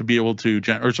sugars to be able to,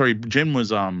 gin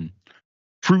was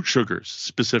fruit sugars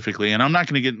specifically. And I'm not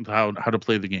going to get into how to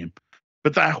play the game.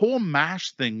 But that whole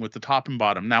mash thing with the top and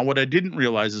bottom. Now, what I didn't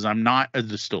realize is I'm not a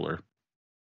distiller.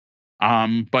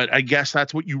 But I guess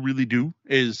that's what you really do,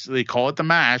 is they call it the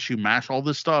mash. You mash all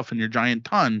this stuff in your giant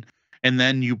ton, and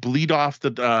then you bleed off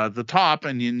the top,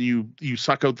 and then you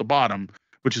suck out the bottom,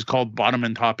 which is called bottom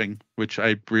and topping, which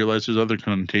I realize there's other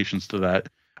connotations to that.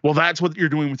 Well, that's what you're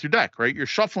doing with your deck, right? You're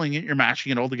shuffling it, you're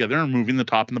mashing it all together and moving the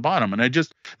top and the bottom. And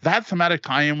that thematic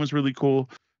tie-in was really cool.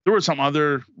 There were some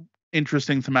other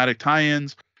interesting thematic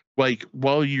tie-ins, like,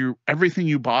 well, everything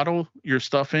you bottle your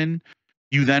stuff in,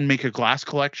 you then make a glass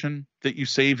collection that you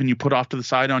save and you put off to the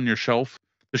side on your shelf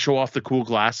to show off the cool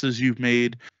glasses you've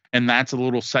made. And that's a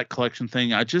little set collection thing.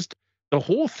 The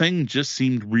whole thing just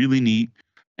seemed really neat.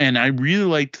 And I really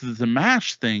liked the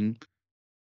mash thing.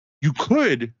 You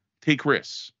could take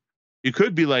risks. You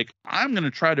could be like, I'm going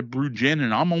to try to brew gin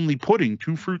and I'm only putting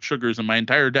 2 fruit sugars in my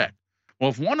entire deck. Well,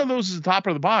 if one of those is the top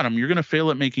or the bottom, you're going to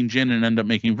fail at making gin and end up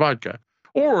making vodka.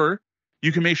 Or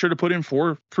you can make sure to put in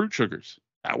 4 fruit sugars.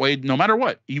 That way, no matter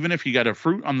what, even if you got a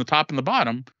fruit on the top and the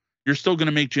bottom, you're still going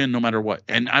to make gin no matter what.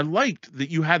 And I liked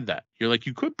that you had that. You're like,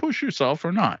 you could push yourself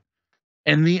or not.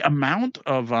 And the amount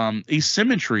of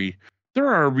asymmetry, there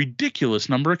are a ridiculous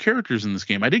number of characters in this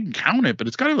game. I didn't count it, but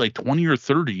it's got to be like 20 or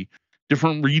 30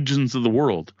 different regions of the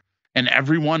world. And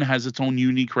everyone has its own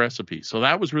unique recipe. So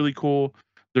that was really cool.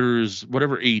 There's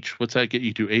whatever H, what's that get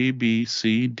you to? A, B,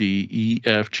 C, D, E,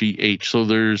 F, G, H. So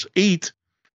there's 8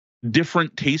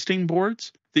 different tasting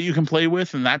boards that you can play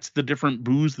with, and that's the different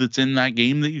booze that's in that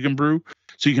game that you can brew.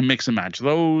 So you can mix and match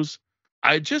those.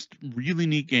 Just really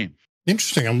neat game.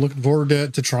 Interesting. I'm looking forward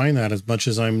to trying that, as much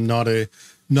as I'm not a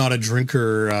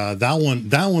drinker.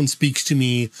 That one speaks to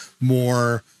me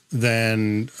more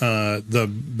than the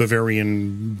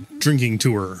Bavarian drinking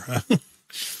tour.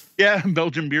 Yeah,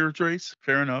 Belgian beer race.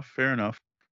 Fair enough.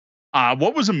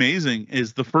 What was amazing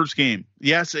is the first game.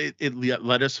 Yes, it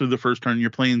led us through the first turn.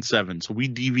 You're playing 7, so we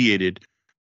deviated.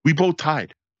 We both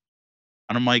tied.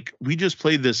 And I'm like, we just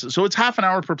played this. So it's half an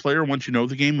hour per player once you know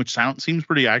the game, which seems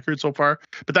pretty accurate so far.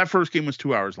 But that first game was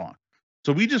 2 hours long.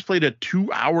 So we just played a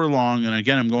 2-hour long, and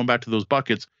again, I'm going back to those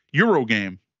buckets, Euro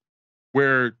game,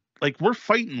 where, like, we're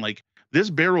fighting. Like, this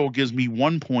barrel gives me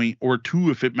 1 point or 2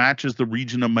 if it matches the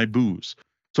region of my booze.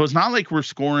 So it's not like we're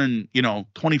scoring,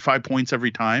 25 points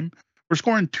every time. We're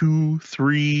scoring 2,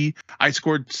 3. I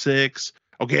scored 6.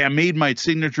 Okay, I made my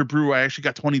signature brew. I actually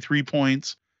got 23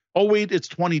 points. Oh, wait, it's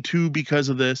 22 because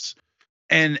of this.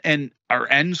 And our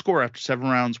end score after 7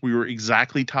 rounds, we were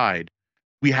exactly tied.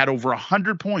 We had over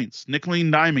 100 points, nickeling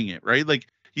and diming it, right? Like,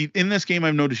 in this game,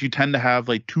 I've noticed you tend to have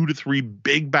like 2 to 3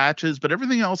 big batches, but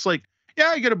everything else, like, yeah,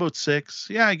 I get about 6.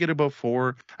 Yeah, I get about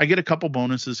 4. I get a couple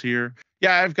bonuses here.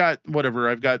 Yeah, I've got whatever.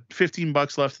 I've got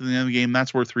 $15 left at the end of the game.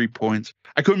 That's worth 3 points.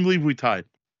 I couldn't believe we tied.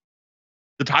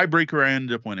 The tiebreaker, I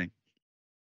ended up winning.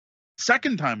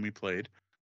 Second time we played,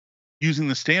 using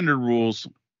the standard rules,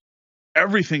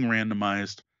 everything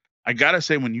randomized. I gotta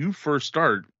say, when you first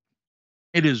start,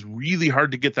 it is really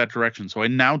hard to get that direction. So I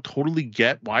now totally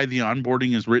get why the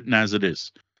onboarding is written as it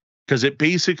is, because it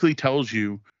basically tells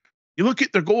you look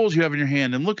at the goals you have in your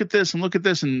hand, and look at this and look at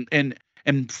this,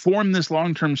 and form this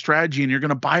long-term strategy, and you're going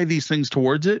to buy these things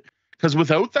towards it. Because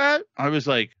without that, I was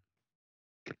like,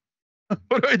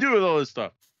 what do I do with all this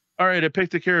stuff? All right, I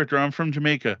picked a character. I'm from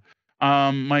Jamaica.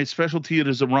 My specialty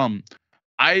is a rum.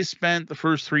 I spent the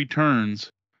first 3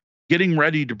 turns getting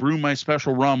ready to brew my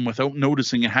special rum without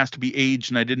noticing it has to be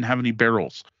aged, and I didn't have any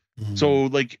barrels. So,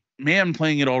 like, man,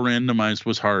 playing it all randomized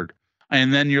was hard.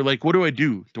 And then you're like, what do I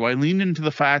do? Do I lean into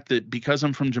the fact that because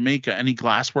I'm from Jamaica, any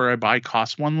glassware I buy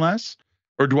costs 1 less?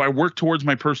 Or do I work towards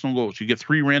my personal goals? You get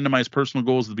 3 randomized personal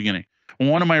goals at the beginning. Well,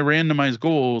 one of my randomized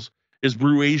goals is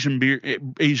brew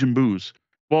Asian booze.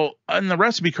 Well, on the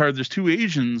recipe card, there's 2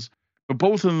 Asians, but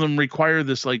both of them require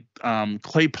this like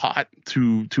clay pot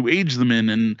to age them in,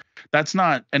 and that's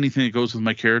not anything that goes with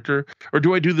my character. Or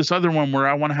do I do this other one where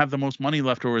I want to have the most money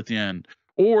left over at the end?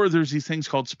 Or there's these things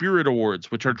called spirit awards,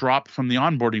 which are dropped from the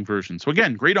onboarding version. So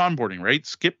again, great onboarding, right?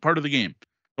 Skip part of the game.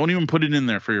 Don't even put it in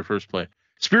there for your first play.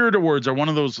 Spirit awards are one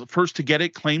of those first to get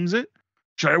it claims it.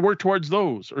 Should I work towards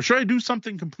those, or should I do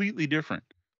something completely different?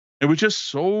 It was just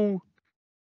so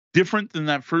different than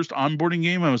that first onboarding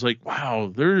game. I was like, wow,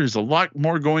 there's a lot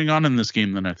more going on in this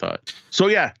game than I thought. So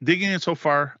yeah, digging it so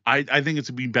far. I think it's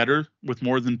to be better with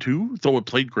more than 2, though it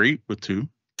played great with 2.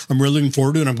 I'm really looking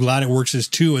forward to it. I'm glad it works as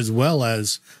 2, as well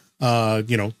as,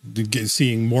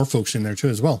 seeing more folks in there too,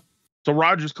 as well. So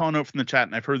Roger's calling out from the chat,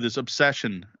 and I've heard this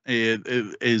Obsession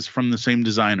is from the same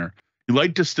designer. You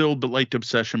like Distilled, but liked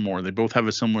Obsession more. They both have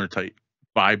a similar type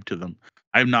vibe to them.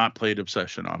 I have not played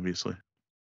Obsession, obviously.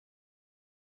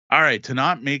 All right, to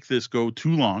not make this go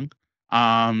too long,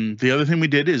 the other thing we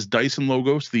did is Dice and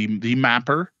Logos, the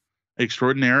mapper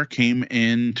extraordinaire, came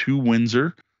into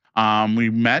Windsor. We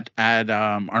met at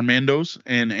Armando's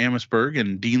in Amherstburg,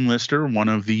 and Dean Lister, one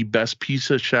of the best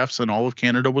pizza chefs in all of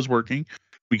Canada, was working.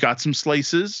 We got some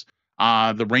slices.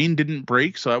 The rain didn't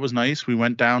break, so that was nice. We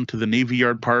went down to the Navy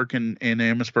Yard Park in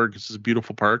Amherstburg. This is a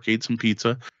beautiful park. Ate some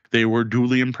pizza. They were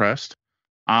duly impressed.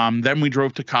 Then we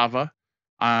drove to Cava.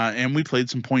 And we played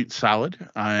some point salad,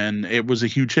 and it was a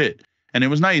huge hit. And it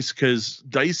was nice because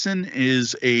Dyson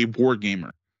is a war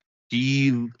gamer.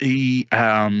 He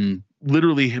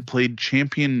literally had played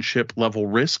championship level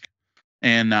Risk,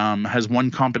 and has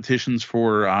won competitions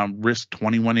for Risk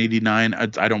 2189. I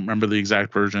don't remember the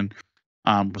exact version.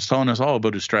 Was telling us all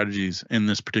about his strategies in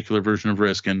this particular version of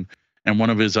Risk, and one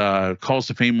of his calls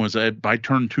to fame was that by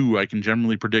turn 2, I can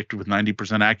generally predict with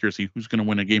 90% accuracy who's going to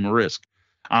win a game of Risk.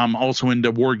 Also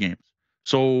into war games.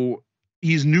 So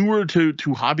he's newer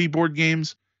to hobby board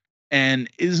games and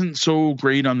isn't so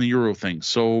great on the Euro thing.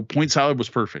 So point salad was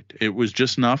perfect. It was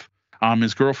just enough.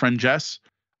 His girlfriend Jess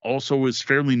also is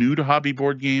fairly new to hobby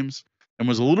board games and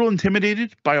was a little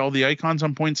intimidated by all the icons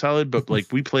on point salad, but like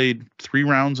we played 3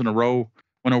 rounds in a row,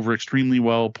 went over extremely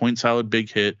well. Point salad, big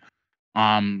hit.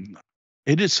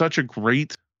 It is such a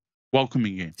great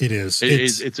welcoming game. It is.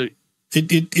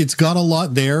 It's got a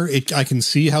lot there. I can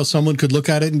see how someone could look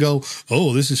at it and go,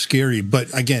 "Oh, this is scary."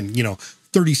 But again,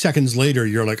 30 seconds later,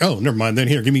 you're like, "Oh, never mind. Then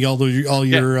here, give me all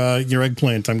your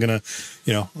eggplant. I'm gonna,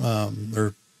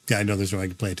 I know there's no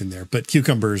eggplant in there, but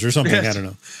cucumbers or something. Yes. I don't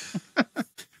know."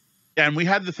 Yeah, and we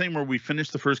had the thing where we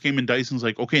finished the first game, and Dyson's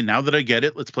like, "Okay, now that I get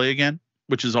it, let's play again,"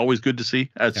 which is always good to see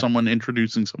as someone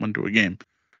introducing someone to a game.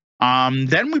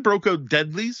 Then we broke out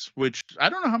Deadlies, which I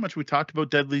don't know how much we talked about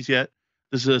Deadlies yet.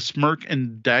 This is a Smirk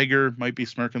and Dagger, might be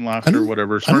Smirk and Laughter or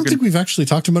whatever. I don't think we've actually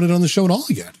talked about it on the show at all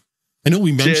yet. I know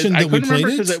we mentioned that we played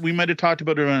it. We might have talked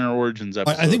about it in our Origins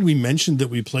episode. I think we mentioned that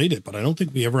we played it, but I don't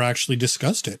think we ever actually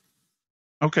discussed it.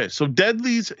 Okay, so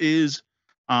Deadlies is,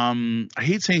 I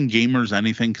hate saying gamers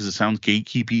anything because it sounds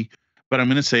gatekeepy, but I'm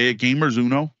going to say it, Gamers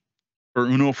Uno, or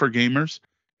Uno for Gamers.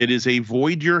 It is a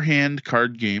void your hand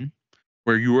card game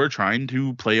where you are trying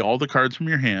to play all the cards from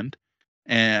your hand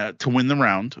to win the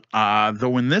round.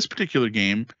 Though in this particular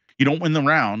game, you don't win the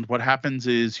round. What happens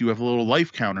is you have a little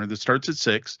life counter that starts at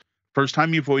 6. First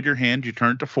time you void your hand, you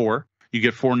turn it to 4. You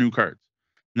get 4 new cards.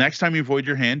 Next time you void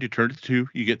your hand, you turn it to 2.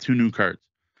 You get 2 new cards.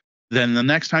 Then the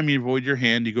next time you void your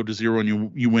hand, you go to 0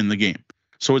 and you win the game.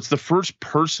 So it's the first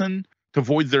person to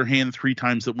void their hand 3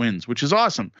 times that wins, which is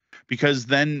awesome because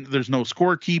then there's no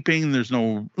scorekeeping, there's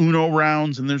no Uno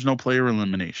rounds, and there's no player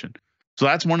elimination. So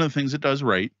that's one of the things it does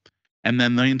right. And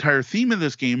then the entire theme of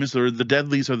this game is the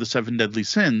Deadlies are the 7 deadly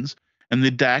sins, and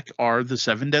the deck are the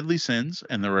 7 deadly sins,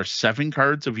 and there are 7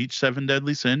 cards of each 7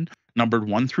 deadly sin, numbered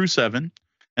 1 through 7.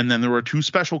 And then there are 2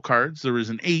 special cards. There is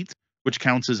an 8, which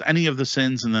counts as any of the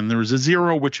sins, and then there is a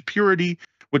 0, which purity,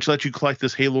 which lets you collect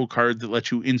this halo card that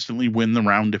lets you instantly win the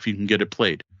round if you can get it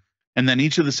played. And then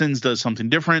each of the sins does something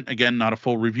different. Again, not a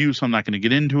full review, so I'm not going to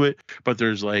get into it. But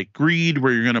there's like greed,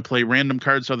 where you're going to play random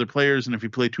cards to other players, and if you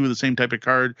play 2 of the same type of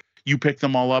card, you pick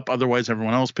them all up. Otherwise,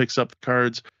 everyone else picks up the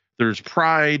cards. There's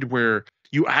pride, where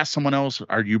you ask someone else,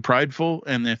 "Are you prideful?"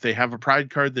 And if they have a pride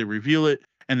card, they reveal it,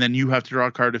 and then you have to draw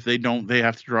a card. If they don't, they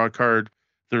have to draw a card.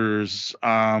 There's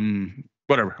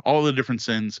whatever, all the different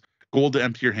sins. Gold to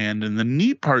empty your hand. And the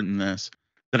neat part in this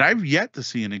that I've yet to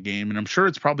see in a game, and I'm sure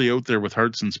it's probably out there with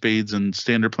hearts and spades and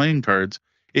standard playing cards,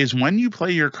 is when you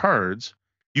play your cards,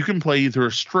 you can play either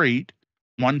a straight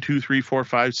 1, 2, 3, 4,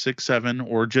 5, 6, 7,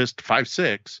 or just 5,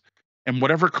 6, and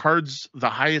whatever cards the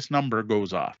highest number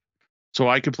goes off. So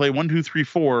I could play 1, 2, 3,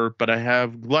 4, but I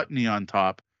have Gluttony on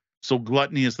top. So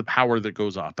Gluttony is the power that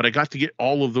goes off. But I got to get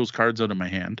all of those cards out of my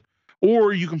hand.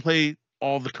 or you can play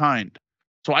all the kind.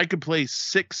 So I could play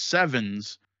 6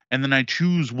 sevens, and then I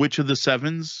choose which of the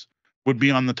sevens would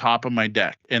be on the top of my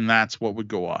deck, and that's what would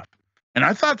go off. And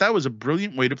I thought that was a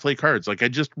brilliant way to play cards. Like, I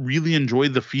just really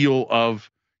enjoyed the feel of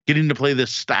getting to play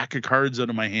this stack of cards out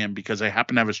of my hand because I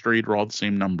happen to have a straight or all the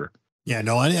same number. Yeah,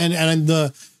 no, and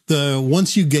the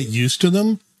once you get used to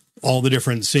them, all the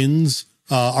different sins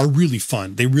are really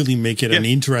fun. They really make it an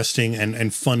interesting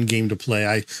and fun game to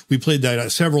play. We played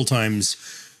that several times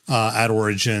at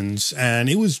Origins, and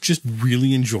it was just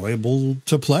really enjoyable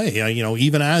to play. You know,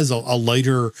 even as a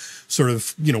lighter sort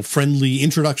of, you know,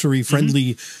 introductory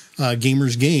friendly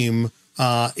gamers game,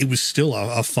 it was still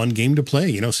a fun game to play,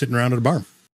 you know, sitting around at a bar.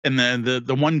 And then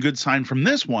the one good sign from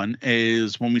this one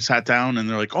is when we sat down and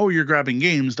they're like, oh, you're grabbing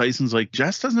games. Dyson's like,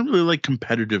 Jess doesn't really like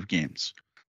competitive games.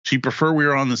 She prefer we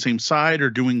were on the same side or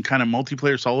doing kind of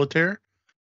multiplayer solitaire.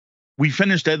 We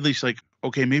finished deadly. She's like,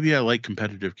 okay, maybe I like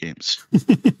competitive games.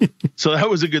 So that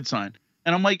was a good sign.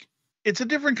 And I'm like, it's a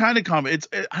different kind of combat.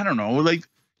 I don't know, like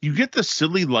you get the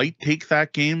silly light take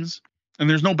that games and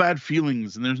there's no bad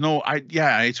feelings and there's no,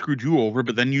 I screwed you over,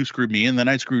 but then you screwed me and then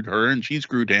I screwed her and she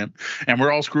screwed him and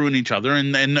we're all screwing each other.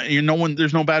 And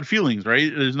there's no bad feelings,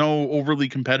 right? There's no overly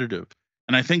competitive.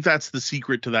 And I think that's the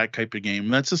secret to that type of game.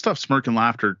 That's the stuff Smirk and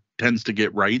Laughter tends to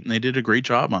get right. And they did a great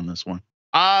job on this one.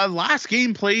 Last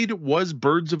game played was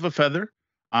Birds of a Feather.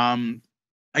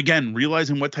 Again,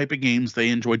 realizing what type of games they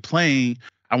enjoyed playing,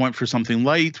 I went for something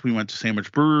light. We went to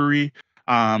Sandwich Brewery.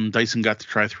 Dyson got to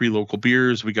try 3 local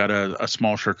beers. We got a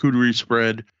small charcuterie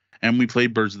spread, and we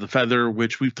played Birds of the Feather,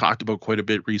 which we've talked about quite a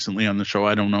bit recently on the show.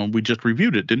 I don't know. We just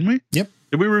reviewed it, didn't we? Yep.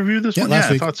 Did we review this one?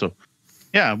 Last week. I thought so.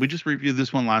 Yeah, we just reviewed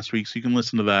this one last week, so you can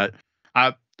listen to that.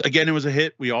 Again, it was a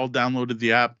hit. We all downloaded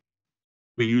the app.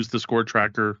 We used the score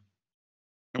tracker.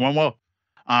 It went well.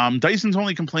 Dyson's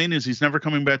only complaint is he's never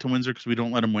coming back to Windsor because we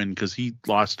don't let him win because he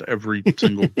lost every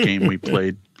single game we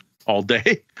played all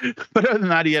day. But other than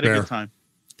that, he had a good time.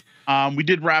 We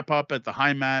did wrap up at the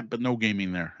High Mat, but no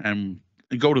gaming there. And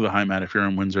go to the High Mat if you're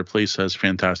in Windsor. Place has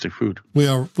fantastic food. We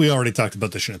already talked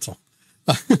about the schnitzel.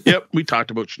 Yep, we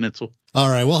talked about schnitzel. All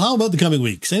right. Well, how about the coming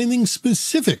weeks? Anything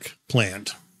specific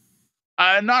planned?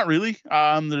 Not really.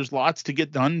 There's lots to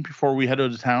get done before we head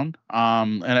out of town.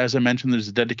 And as I mentioned, there's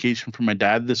a dedication for my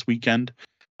dad this weekend.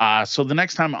 So the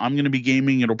next time I'm going to be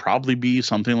gaming, it'll probably be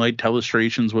something like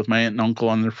Telestrations with my aunt and uncle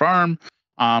on their farm.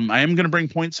 I am going to bring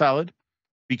point salad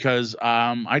because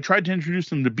I tried to introduce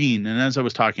them to Bean. And as I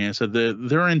was talking, I said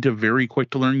they're into very quick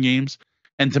to learn games.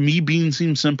 And to me, Bean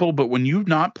seems simple, but when you've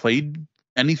not played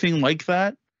anything like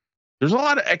that, there's a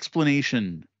lot of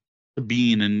explanation to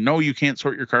Bean and no, you can't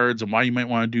sort your cards and why you might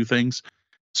want to do things.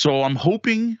 So I'm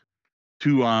hoping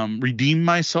to redeem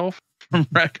myself from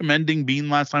recommending Bean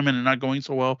last time and it not going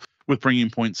so well with bringing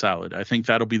point salad. I think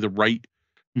that'll be the right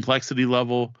complexity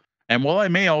level. And while I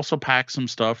may also pack some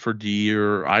stuff for D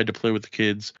or I to play with the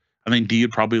kids, I think D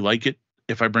would probably like it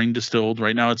if I bring Distilled.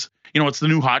 Right now it's the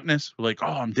new hotness. We're like, oh,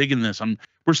 I'm digging this.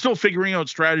 We're still figuring out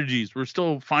strategies. We're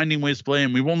still finding ways to play,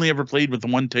 and we've only ever played with the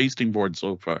one tasting board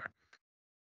so far.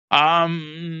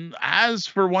 As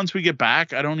for once we get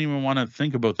back, I don't even want to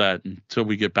think about that until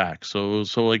we get back. So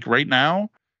like right now,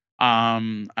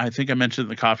 I think I mentioned in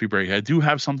the coffee break, I do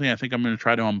have something I think I'm going to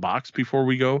try to unbox before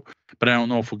we go, but I don't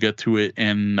know if we'll get to it.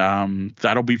 And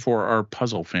that'll be for our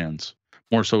puzzle fans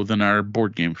more so than our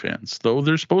board game fans, though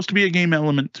there's supposed to be a game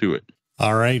element to it.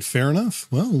 All right. Fair enough.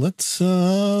 Well, let's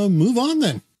move on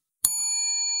then.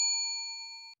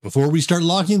 Before we start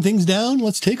locking things down,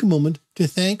 let's take a moment to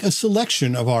thank a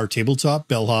selection of our Tabletop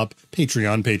Bellhop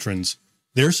Patreon patrons.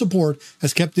 Their support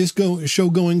has kept this show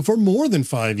going for more than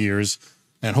 5 years,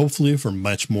 and hopefully for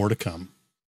much more to come.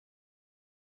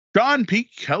 Sean P.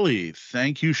 Kelly.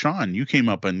 Thank you, Sean. You came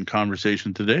up in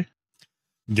conversation today.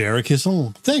 Derek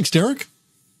Hissel. Thanks, Derek.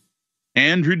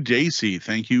 Andrew Dacey.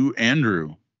 Thank you,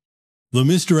 Andrew. The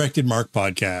Misdirected Mark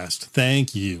Podcast.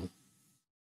 Thank you.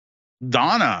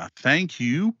 Donna, thank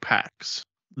you, Pax,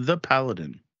 the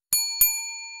Paladin.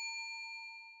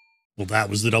 Well, that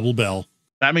was the double bell.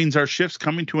 That means our shift's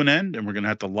coming to an end, and we're going to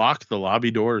have to lock the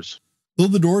lobby doors. Though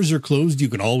the doors are closed, you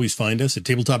can always find us at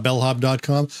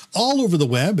tabletopbellhop.com, all over the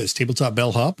web as Tabletop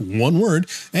Bellhop, one word,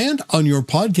 and on your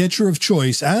podcatcher of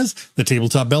choice as the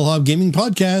Tabletop Bellhop Gaming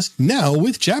Podcast, now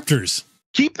with chapters.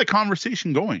 Keep the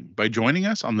conversation going by joining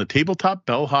us on the Tabletop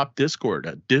Bellhop Discord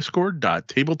at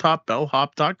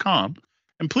discord.tabletopbellhop.com.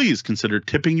 And please consider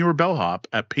tipping your bellhop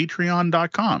at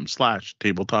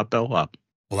patreon.com/tabletopbellhop.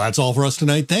 Well, that's all for us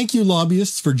tonight. Thank you,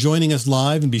 lobbyists, for joining us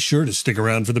live, and be sure to stick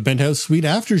around for the Penthouse Suite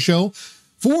After Show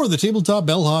for the Tabletop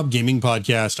Bellhop Gaming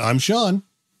Podcast. I'm Sean.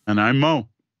 And I'm Mo.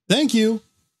 Thank you.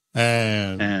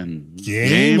 And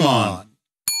game on.